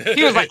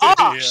 He was like,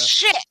 "Oh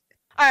shit!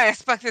 I didn't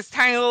expect this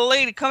tiny little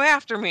lady to come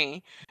after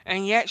me,"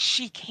 and yet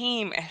she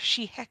came and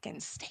she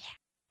heckin' stabbed.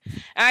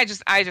 And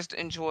I just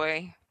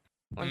enjoy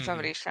when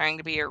somebody's trying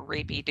to be a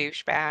rapey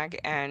douchebag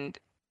and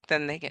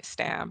then they get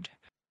stabbed.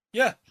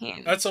 Yeah,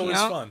 that's always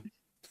fun.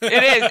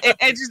 It is.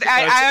 It just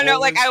I don't know.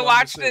 Like, I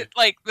watched it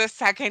like the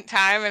second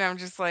time, and I'm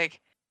just like,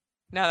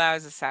 no, that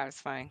was a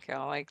satisfying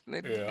kill. Like,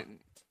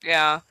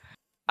 yeah.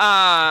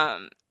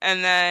 And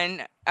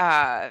then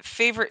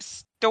favorite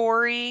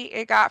story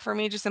it got for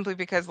me, just simply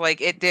because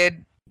like it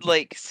did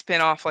like spin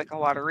off like a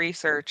lot of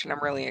research, and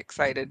I'm really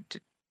excited to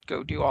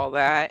go do all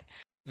that.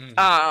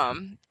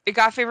 It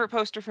got favorite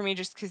poster for me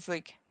just because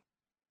like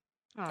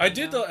I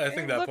think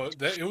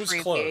that it was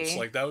creepy. Close.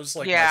 Like, that was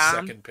like my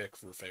second pick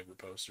for favorite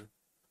poster.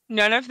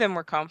 None of them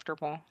were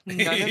comfortable.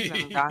 None of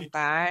them got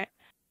that.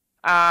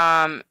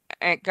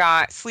 It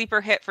got sleeper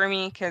hit for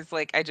me because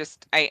like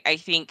I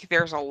think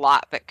there's a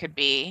lot that could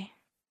be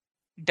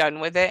done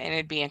with it, and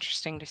it'd be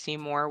interesting to see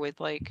more with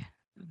like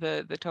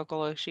the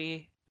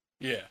Tokoloshi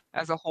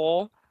as a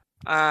whole.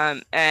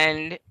 And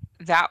it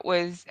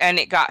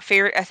got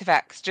favorite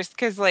SFX just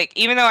because like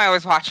even though I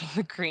was watching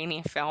the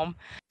Greenie film,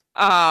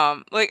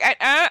 like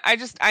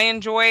I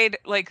enjoyed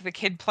like the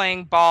kid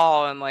playing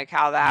ball and like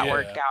how that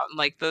worked out, and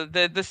like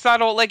the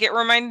subtle, like it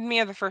reminded me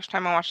of the first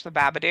time I watched the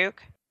Babadook.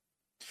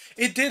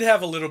 It did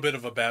have a little bit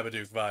of a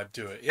Babadook vibe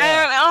to it.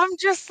 Yeah. And I'm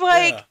just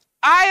like,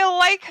 I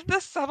like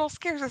the subtle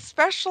scares,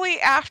 especially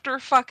after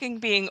fucking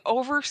being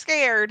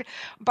overscared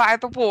by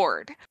the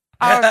ward.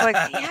 I was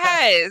like,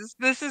 yes,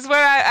 this is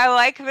where I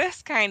like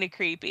this kind of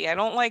creepy. I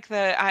don't like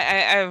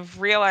I've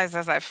realized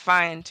as I've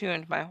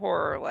fine-tuned my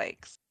horror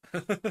likes.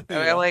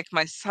 I like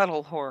my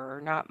subtle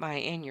horror, not my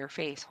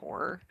in-your-face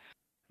horror.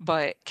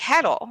 But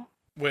Kettle.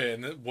 Wait,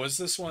 and was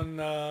this one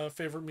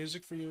favorite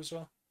music for you as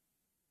well?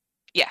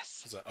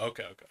 Yes.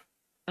 Okay.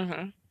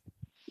 Mm-hmm.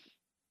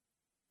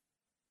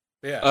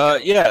 Yeah.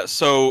 Yeah.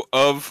 So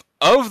of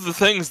the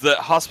things that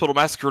Hospital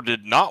Massacre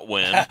did not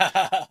win,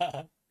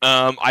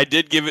 I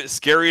did give it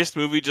scariest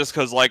movie just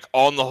because, like,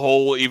 on the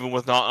whole, even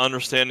with not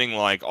understanding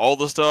like all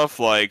the stuff,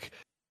 like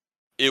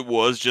it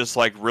was just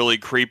like really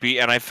creepy,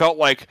 and I felt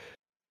like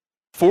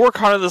for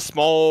kind of the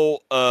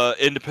small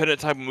independent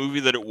type of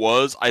movie that it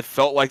was, I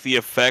felt like the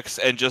effects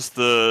and just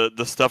the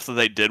stuff that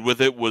they did with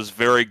it was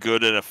very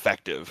good and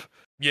effective.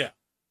 Yeah.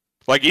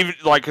 Like, even,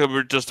 like, we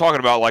were just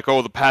talking about, like,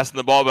 the passing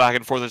the ball back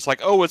and forth, it's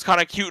like, it's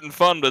kind of cute and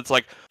fun, but it's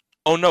like,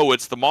 oh no,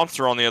 it's the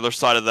monster on the other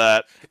side of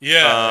that.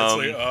 Yeah, it's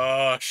like,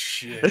 oh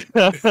shit.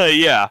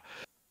 Yeah.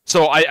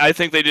 So I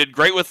think they did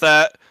great with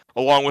that,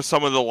 along with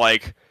some of the,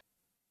 like,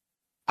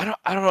 I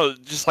don't know,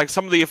 just, like,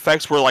 some of the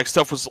effects where, like,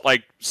 stuff was,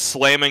 like,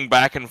 slamming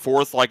back and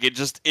forth, like,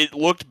 it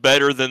looked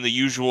better than the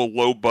usual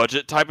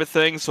low-budget type of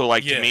thing, so,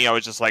 like, to me, I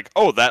was just like,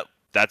 oh,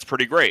 that's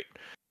pretty great.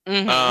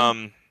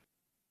 Mm-hmm.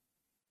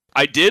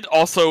 I did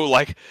also,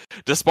 like,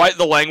 despite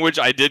the language,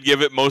 I did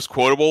give it most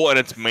quotable, and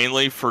it's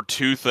mainly for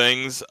two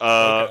things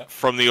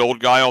from the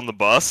old guy on the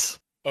bus.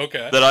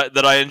 Okay.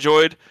 That I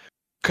enjoyed,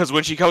 because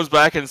when she comes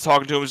back and is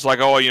talking to him, she's like,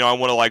 I want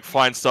to, like,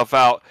 find stuff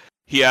out.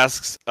 He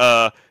asks,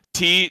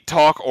 tea,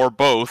 talk, or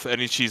both,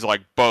 and she's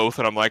like, both,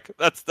 and I'm like,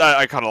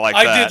 I kind of like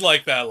that. I did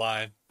like that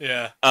line,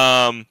 yeah.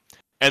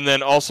 And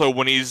then also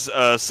when he's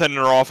sending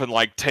her off and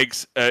like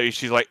takes,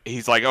 he's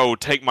like, oh,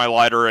 take my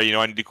lighter,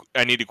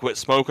 I need to quit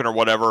smoking or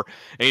whatever,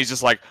 and he's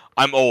just like,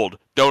 I'm old,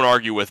 don't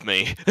argue with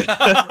me.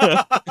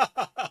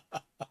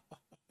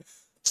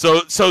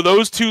 So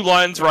those two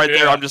lines right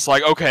there, I'm just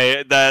like,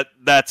 okay,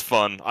 that's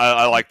fun.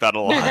 I like that a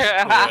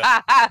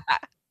lot.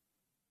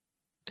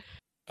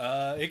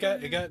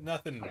 It got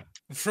nothing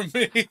from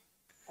me.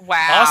 Wow.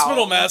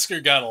 Hospital Massacre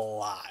got a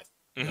lot.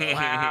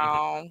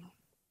 Wow.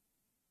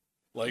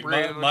 Like,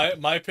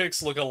 my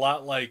picks look a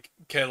lot like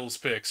Kettle's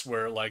picks,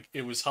 where, like,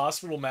 it was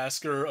Hospital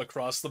Massacre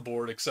across the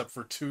board except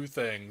for two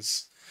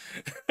things.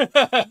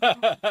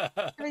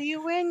 Are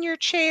you in your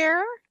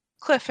chair?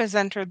 Cliff has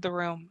entered the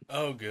room.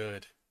 Oh,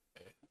 good.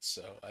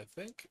 So, I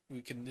think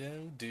we can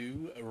now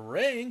do a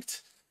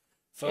ranked,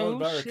 followed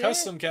by our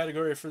custom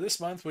category for this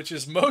month, which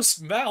is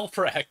Most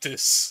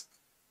Malpractice.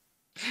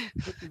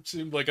 It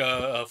seemed like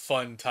a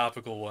fun,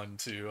 topical one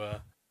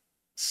to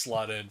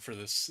slot in for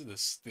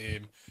this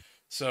theme.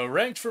 So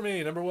ranked for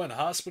me: number 1,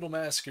 Hospital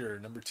Massacre;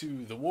 number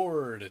 2, The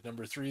Ward;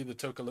 number 3, The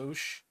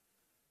Tokalosh.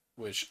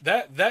 Which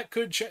that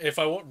could if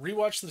I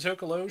rewatch The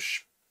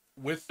Tokalosh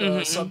with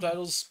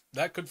subtitles,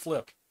 that could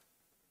flip.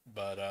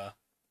 But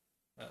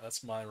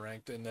that's my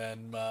ranked. And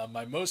then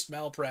my most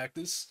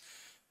malpractice,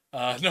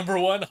 number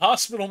 1,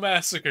 Hospital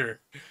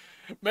Massacre.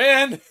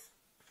 Man,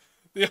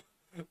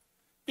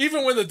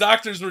 even when the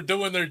doctors were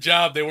doing their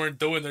job, they weren't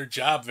doing their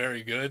job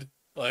very good.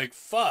 Like,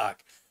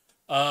 fuck.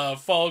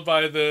 Followed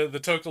by the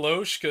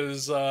Tokalosh,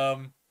 because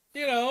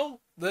you know,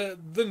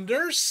 the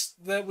nurse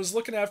that was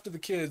looking after the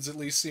kids at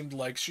least seemed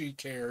like she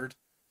cared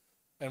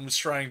and was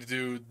trying to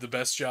do the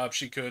best job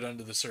she could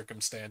under the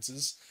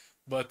circumstances.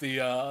 But the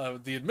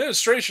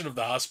administration of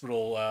the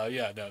hospital,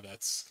 yeah, no,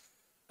 that's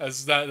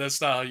not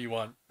how you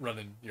want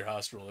running your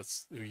hospital.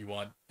 That's who you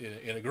want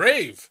in a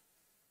grave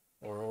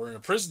or in a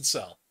prison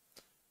cell.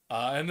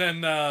 And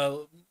then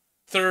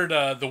third,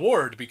 The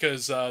Ward,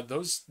 because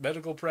those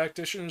medical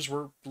practitioners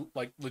were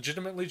like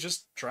legitimately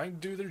just trying to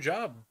do their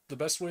job the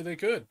best way they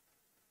could.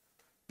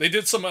 They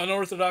did some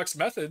unorthodox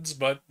methods,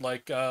 but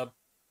like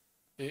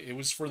it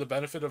was for the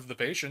benefit of the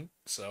patient.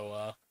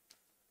 So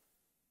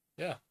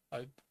yeah,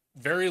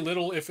 very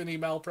little, if any,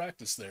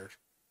 malpractice there,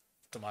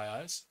 to my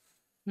eyes.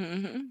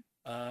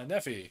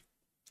 Neffy.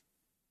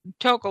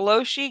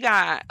 Tokaloshi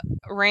got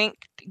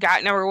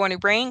number 1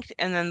 ranked,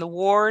 and then The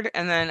Ward,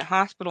 and then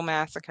Hospital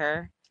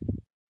Massacre.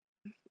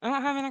 I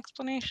don't have an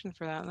explanation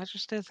for that. That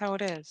just is how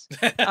it is.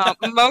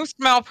 Most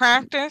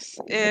malpractice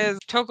is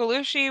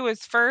Tokaloshi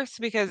was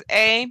first because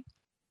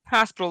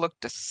hospital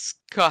looked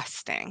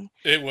disgusting.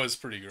 It was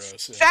pretty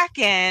gross. Yeah.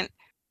 Second,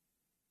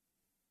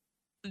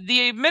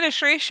 the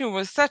administration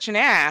was such an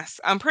ass.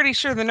 I'm pretty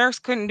sure the nurse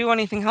couldn't do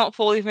anything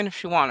helpful even if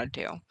she wanted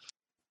to.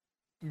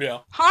 Yeah.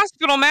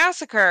 Hospital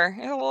Massacre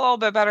is a little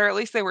bit better. At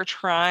least they were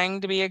trying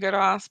to be a good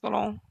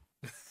hospital.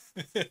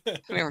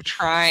 They were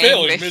trying.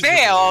 They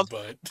failed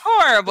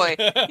horribly.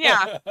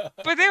 Yeah,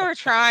 but they were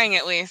trying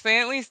at least. They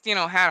at least, you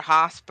know, had a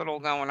hospital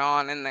going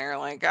on in there.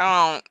 Like,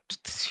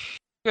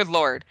 good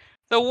Lord.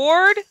 The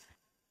Ward,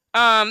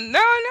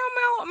 no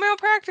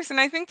malpractice. And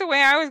I think the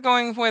way I was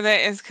going with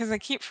it is because I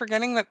keep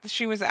forgetting that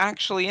she was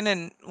actually in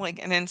an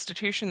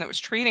institution that was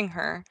treating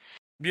her.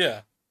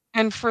 Yeah.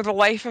 And for the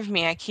life of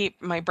me,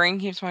 my brain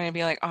keeps wanting to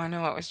be like, oh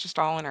no, it was just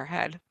all in her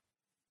head.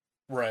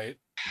 Right.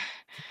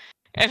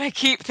 And I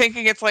keep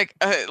thinking it's like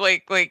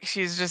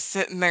she's just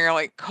sitting there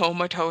like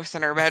comatose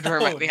in her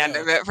bedroom at the end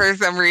of it for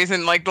some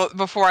reason. Like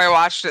before I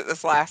watched it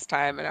this last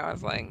time, and I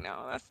was like,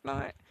 no, that's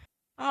not.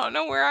 I don't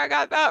know where I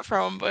got that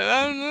from, but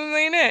that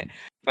ain't it.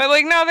 But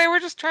like, no, they were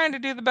just trying to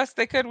do the best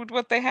they could with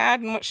what they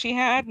had and what she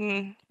had,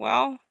 and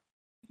well,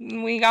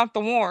 we got The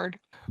Ward.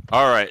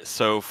 All right,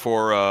 so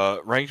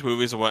for ranked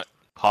movies, I went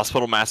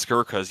Hospital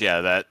Massacre because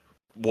that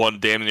won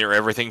damn near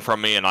everything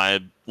from me, and I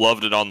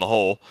loved it on the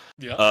whole.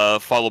 Yeah.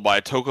 Followed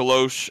by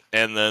Tokalosh,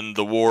 and then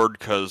The Ward,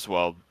 because,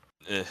 well,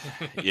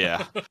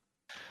 yeah.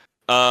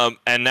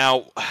 And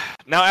now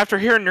after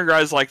hearing your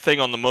guys' thing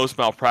on the most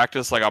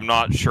malpractice, I'm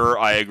not sure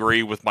I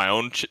agree with my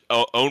own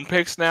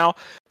picks now.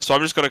 So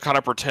I'm just gonna kind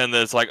of pretend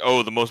that it's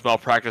the most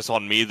malpractice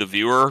on me, the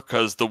viewer,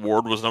 because The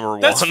Ward was number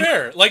 1. That's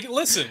fair.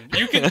 Listen,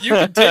 you can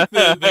take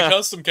the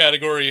custom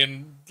category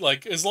and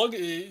as long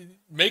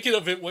make it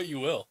of it what you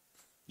will.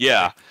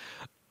 Yeah.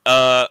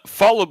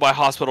 Followed by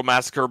Hospital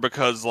Massacre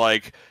because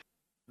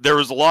there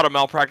was a lot of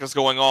malpractice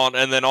going on,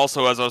 and then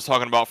also, as I was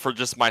talking about, for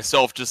just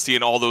myself, just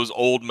seeing all those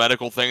old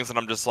medical things, and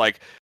I'm just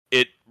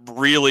it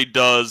really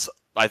does,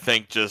 I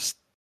think, just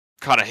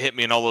kind of hit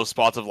me in all those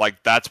spots of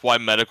that's why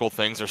medical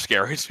things are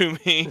scary to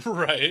me.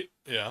 Right.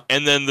 Yeah.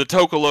 And then the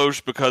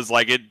Tokalosh because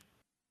I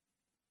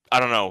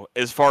don't know,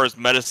 as far as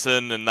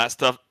medicine and that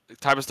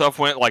type of stuff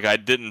went, I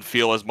didn't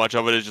feel as much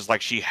of it as just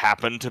she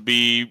happened to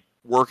be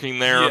working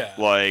there.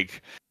 Yeah.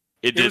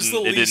 It was the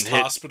least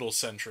hit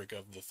hospital-centric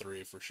of the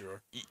three, for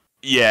sure.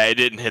 Yeah, it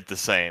didn't hit the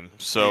same.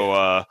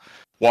 So,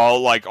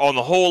 while, on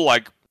the whole,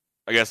 I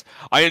guess,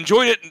 I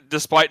enjoyed it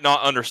despite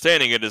not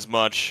understanding it as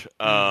much.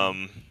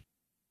 But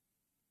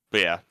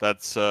yeah,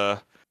 that's, my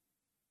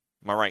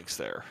ranks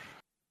there.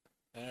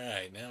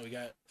 Alright, now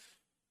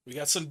we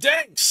got some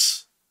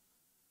danks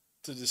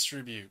to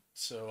distribute.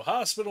 So,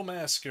 Hospital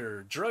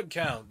Massacre, drug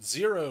count,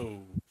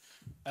 0.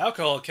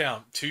 Alcohol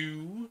count,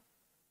 2.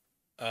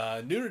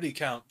 Nudity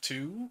count,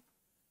 2.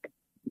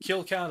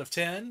 Kill count of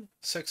 10.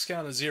 Sex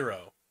count of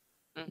 0.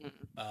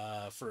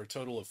 For a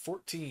total of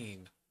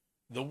 14.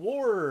 The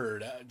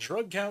Ward,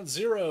 drug count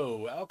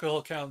 0,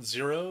 alcohol count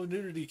 0,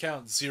 nudity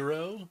count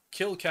 0,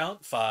 kill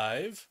count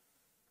 5.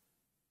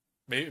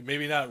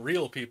 Maybe not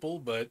real people,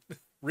 but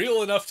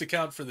real enough to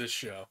count for this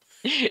show.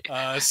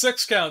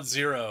 Sex count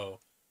 0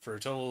 for a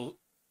total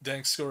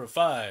dank score of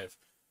 5.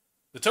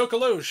 The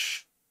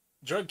Tokalosh,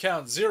 drug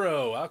count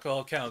 0,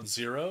 alcohol count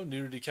 0,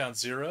 nudity count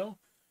 0,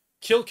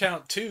 kill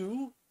count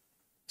 2,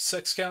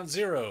 sex count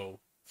 0.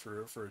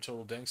 For a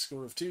total dank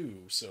score of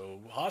 2.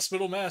 So,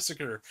 Hospital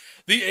Massacre,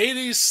 the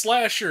 80s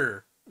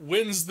slasher,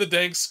 wins the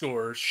dank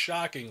score,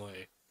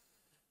 shockingly.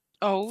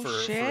 Oh,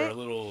 shit. For a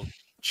little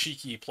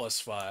cheeky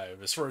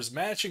 +5. As far as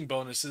matching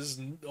bonuses,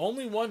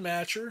 only one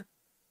matcher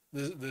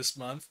this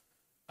month.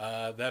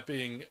 That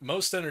being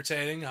most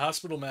entertaining,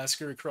 Hospital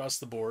Massacre across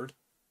the board.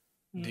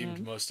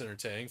 Deemed most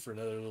entertaining for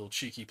another little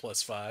cheeky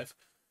 +5.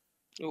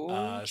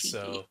 Ooh,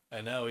 so,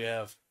 and now we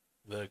have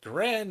the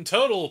grand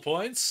total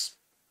points.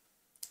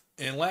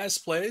 In last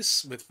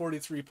place with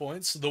 43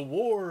 points, The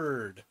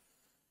Ward.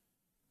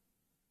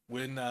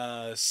 When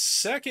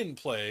second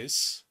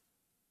place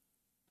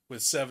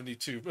with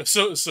 72.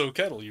 So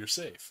Kettle, you're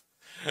safe.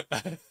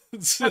 I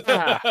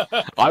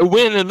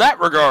win in that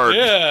regard.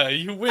 Yeah,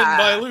 you win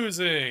by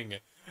losing.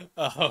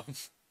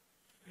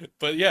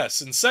 But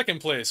yes, in second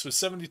place with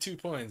 72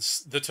 points,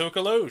 The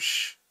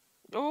Tokalosh.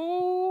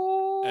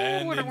 Oh,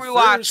 and what are we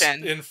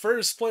watching? In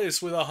first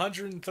place with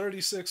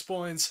 136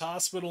 points,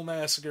 Hospital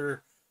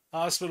Massacre.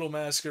 Hospital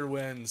Massacre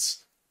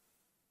wins.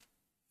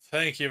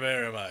 Thank you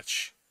very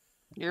much.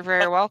 You're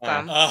very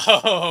welcome.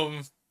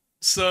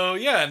 So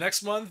yeah,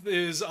 next month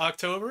is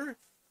October,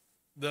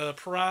 the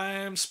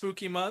prime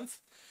spooky month,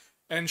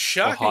 and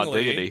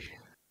shockingly,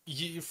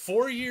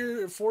 4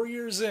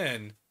 years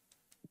in,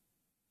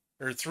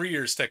 or 3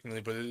 years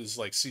technically, but it is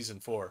like season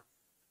 4.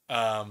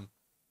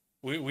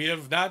 We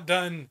have not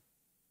done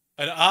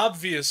an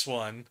obvious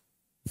one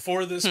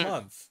for this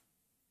month.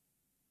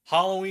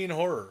 Halloween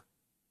horror.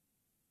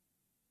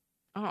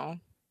 Oh.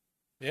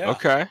 Yeah.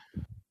 Okay.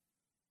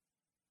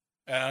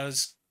 And I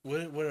was,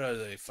 what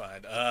did I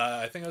find?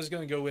 I think I was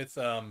going to go with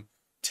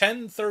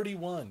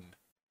 1031.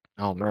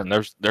 Oh man,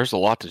 there's a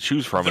lot to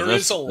choose from. There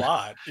is a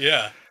lot,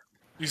 yeah.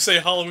 You say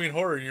Halloween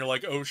horror and you're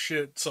like, oh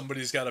shit,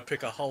 somebody's got to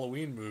pick a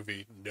Halloween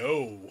movie.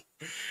 No.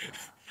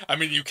 I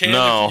mean, you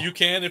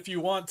can if you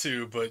want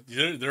to, but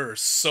there are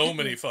so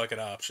many fucking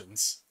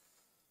options.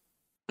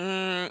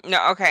 No,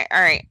 okay,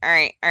 all right.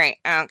 I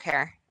don't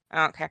care.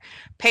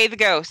 Pay the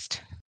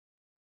Ghost.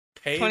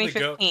 Pay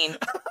 2015. The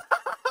Ghost.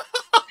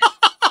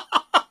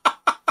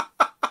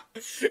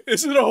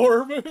 Is it a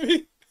horror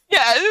movie?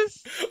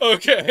 Yes.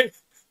 Okay.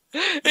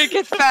 It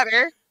gets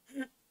better.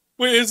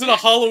 Wait, is it a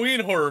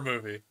Halloween horror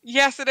movie?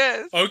 Yes, it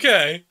is.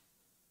 Okay.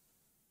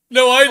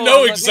 No, I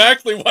know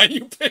exactly why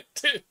you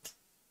picked it.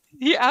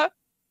 Yeah.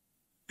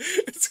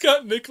 It's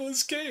got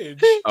Nicolas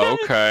Cage.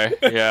 Okay.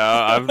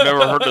 Yeah, I've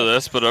never heard of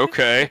this, but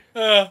okay.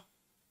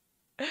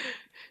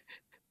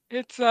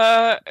 It's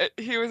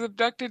he was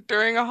abducted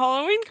during a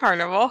Halloween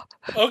carnival.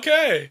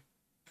 Okay.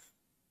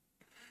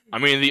 I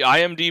mean, the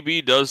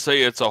IMDb does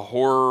say it's a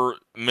horror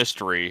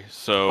mystery,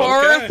 so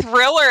horror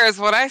thriller is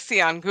what I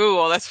see on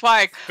Google. That's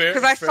why,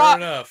 because I saw,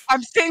 enough.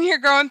 I'm sitting here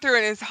going through it,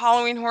 and it's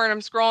Halloween horror, and I'm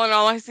scrolling, and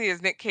all I see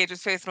is Nick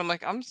Cage's face, and I'm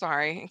like, I'm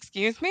sorry,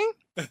 excuse me?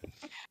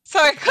 So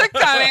I clicked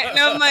on it, and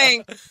I'm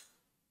like,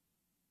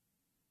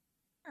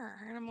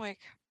 and I'm like,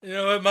 you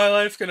know what? My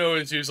life can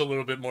always use a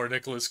little bit more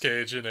Nicolas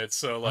Cage in it.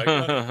 So like,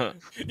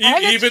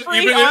 even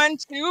on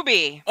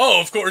Tubi.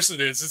 Oh, of course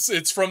it is.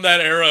 It's from that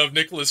era of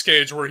Nicolas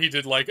Cage where he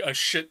did like a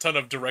shit ton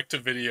of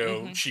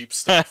direct-to-video cheap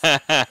stuff.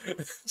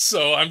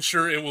 So I'm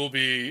sure it will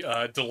be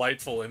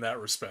delightful in that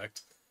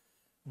respect.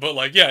 But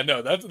like, yeah,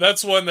 no,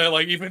 that's one that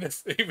like even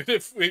if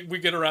we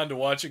get around to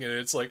watching it,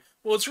 it's like,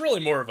 well, it's really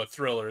more of a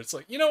thriller. It's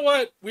like, you know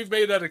what? We've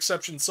made that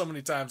exception so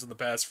many times in the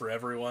past for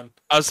everyone.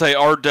 I'd say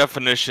our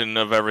definition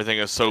of everything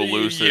is so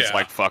loose. Yeah. It's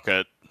like fuck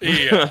it.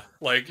 Yeah,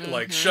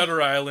 like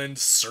Shutter Island,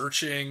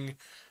 Searching,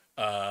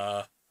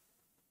 1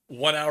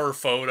 Hour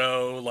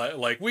Photo.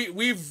 Like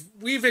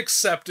we've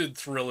accepted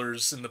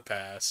thrillers in the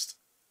past.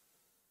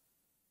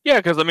 Yeah,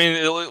 because I mean,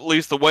 at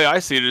least the way I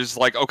see it is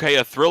like, okay,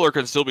 a thriller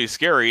can still be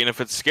scary, and if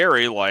it's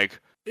scary,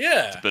 like,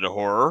 it's a bit of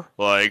horror,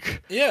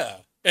 like, yeah.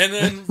 And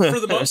then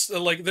for the most,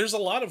 like, there's a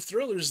lot of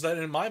thrillers that,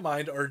 in my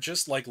mind, are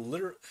just like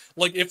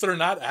like if they're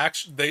not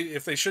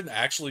if they shouldn't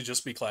actually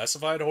just be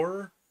classified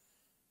horror,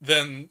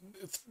 then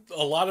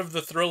a lot of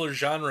the thriller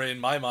genre, in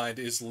my mind,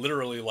 is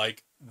literally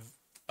like,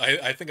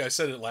 I think I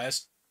said it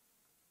last,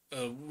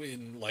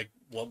 in like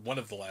one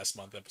of the last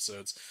month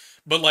episodes,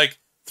 but like.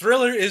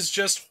 Thriller is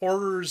just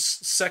horror's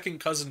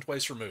second cousin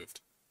twice removed.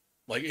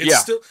 Like it's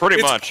still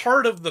pretty much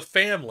part of the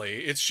family.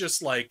 It's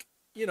just like,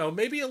 you know,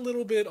 maybe a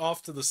little bit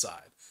off to the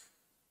side.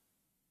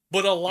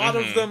 But a lot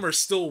of them are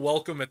still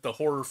welcome at the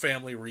horror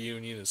family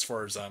reunion as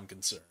far as I'm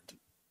concerned.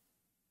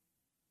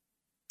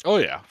 Oh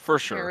yeah, for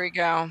sure. Here we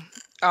go.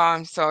 Oh,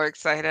 I'm so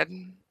excited.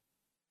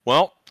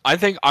 Well, I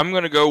think I'm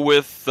going to go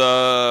with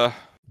I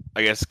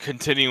guess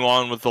continue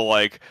on with the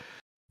like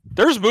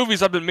there's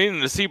movies I've been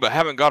meaning to see but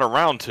haven't got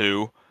around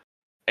to.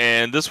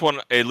 And this one,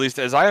 at least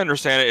as I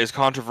understand it, is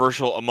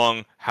controversial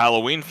among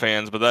Halloween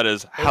fans, but that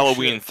is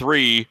Halloween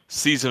 3,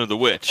 Season of the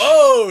Witch.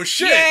 Oh,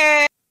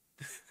 shit!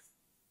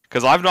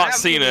 Because I've not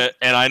seen it,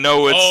 and I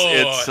know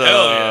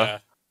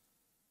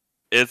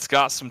it's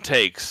got some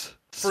takes.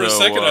 For a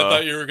second, I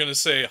thought you were going to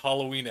say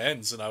Halloween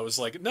Ends, and I was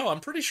like, no,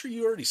 I'm pretty sure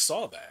you already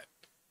saw that.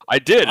 I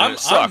did, and it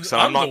sucks,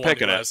 and I'm not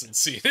picking it. Hasn't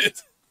seen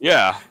it.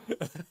 Yeah.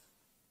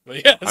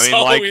 But yeah, it's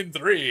Halloween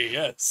 3,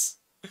 yes.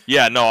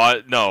 Yeah, I'm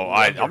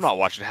not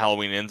watching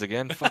Halloween Ends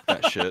again. Fuck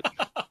that shit.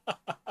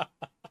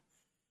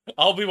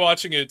 I'll be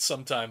watching it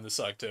sometime this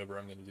October.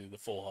 I'm going to do the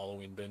full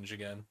Halloween binge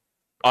again.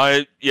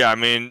 I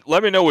mean,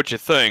 let me know what you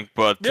think,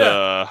 but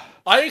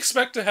I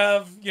expect to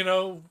have, you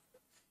know,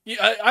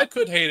 I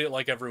could hate it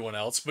like everyone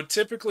else, but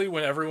typically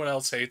when everyone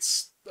else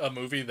hates a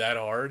movie that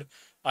hard,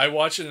 I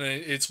watch it and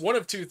it's one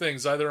of two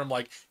things. Either I'm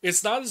like,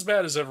 it's not as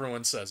bad as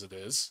everyone says it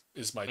is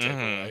my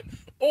takeaway,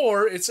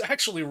 or it's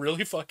actually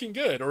really fucking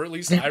good, or at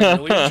least I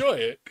really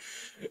enjoy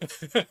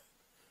it.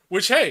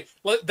 Which, hey,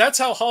 that's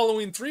how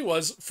Halloween 3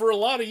 was for a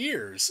lot of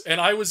years.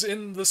 And I was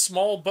in the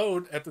small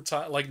boat at the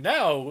time. Like,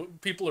 now,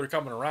 people are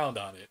coming around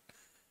on it.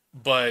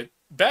 But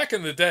back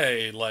in the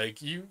day, like,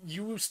 you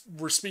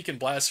were speaking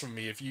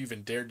blasphemy if you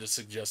even dared to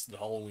suggest that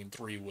Halloween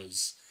 3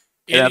 was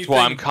anything. That's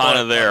why I'm kind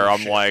of there.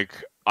 I'm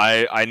like,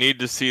 I need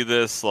to see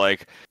this.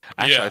 Like,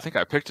 actually, I think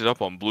I picked it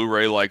up on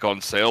Blu-ray like on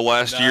sale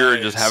last year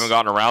and just haven't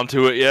gotten around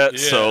to it yet.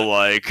 Yeah. So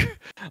like,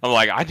 I'm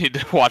like, I need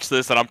to watch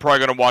this, and I'm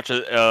probably gonna watch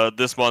it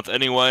this month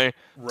anyway.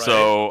 Right.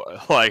 So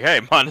like, hey,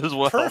 might as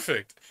well.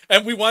 Perfect.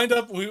 And we wind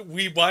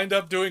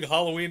up doing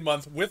Halloween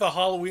month with a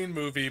Halloween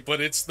movie,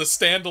 but it's the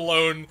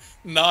standalone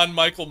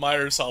non-Michael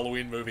Myers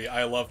Halloween movie.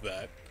 I love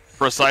that.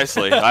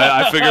 Precisely.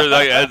 I figured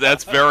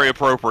that's very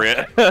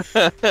appropriate.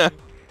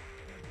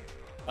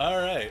 All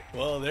right,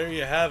 well, there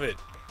you have it.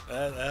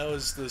 That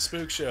was the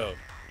Spook Show.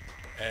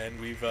 And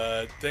we've,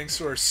 thanks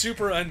to our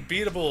super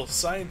unbeatable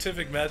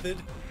scientific method,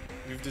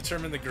 we've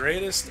determined the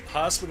greatest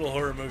hospital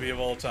horror movie of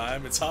all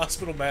time. It's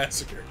Hospital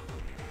Massacre.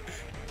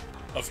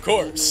 Of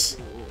course.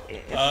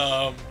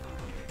 But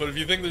if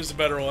you think there's a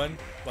better one,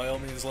 by all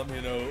means let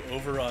me know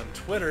over on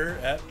Twitter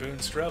at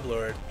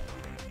BoonScrublord.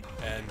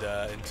 And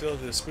until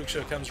the Spook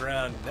Show comes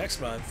around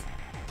next month,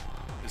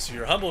 this is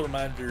your humble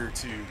reminder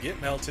to get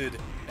melted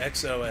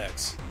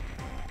XOX.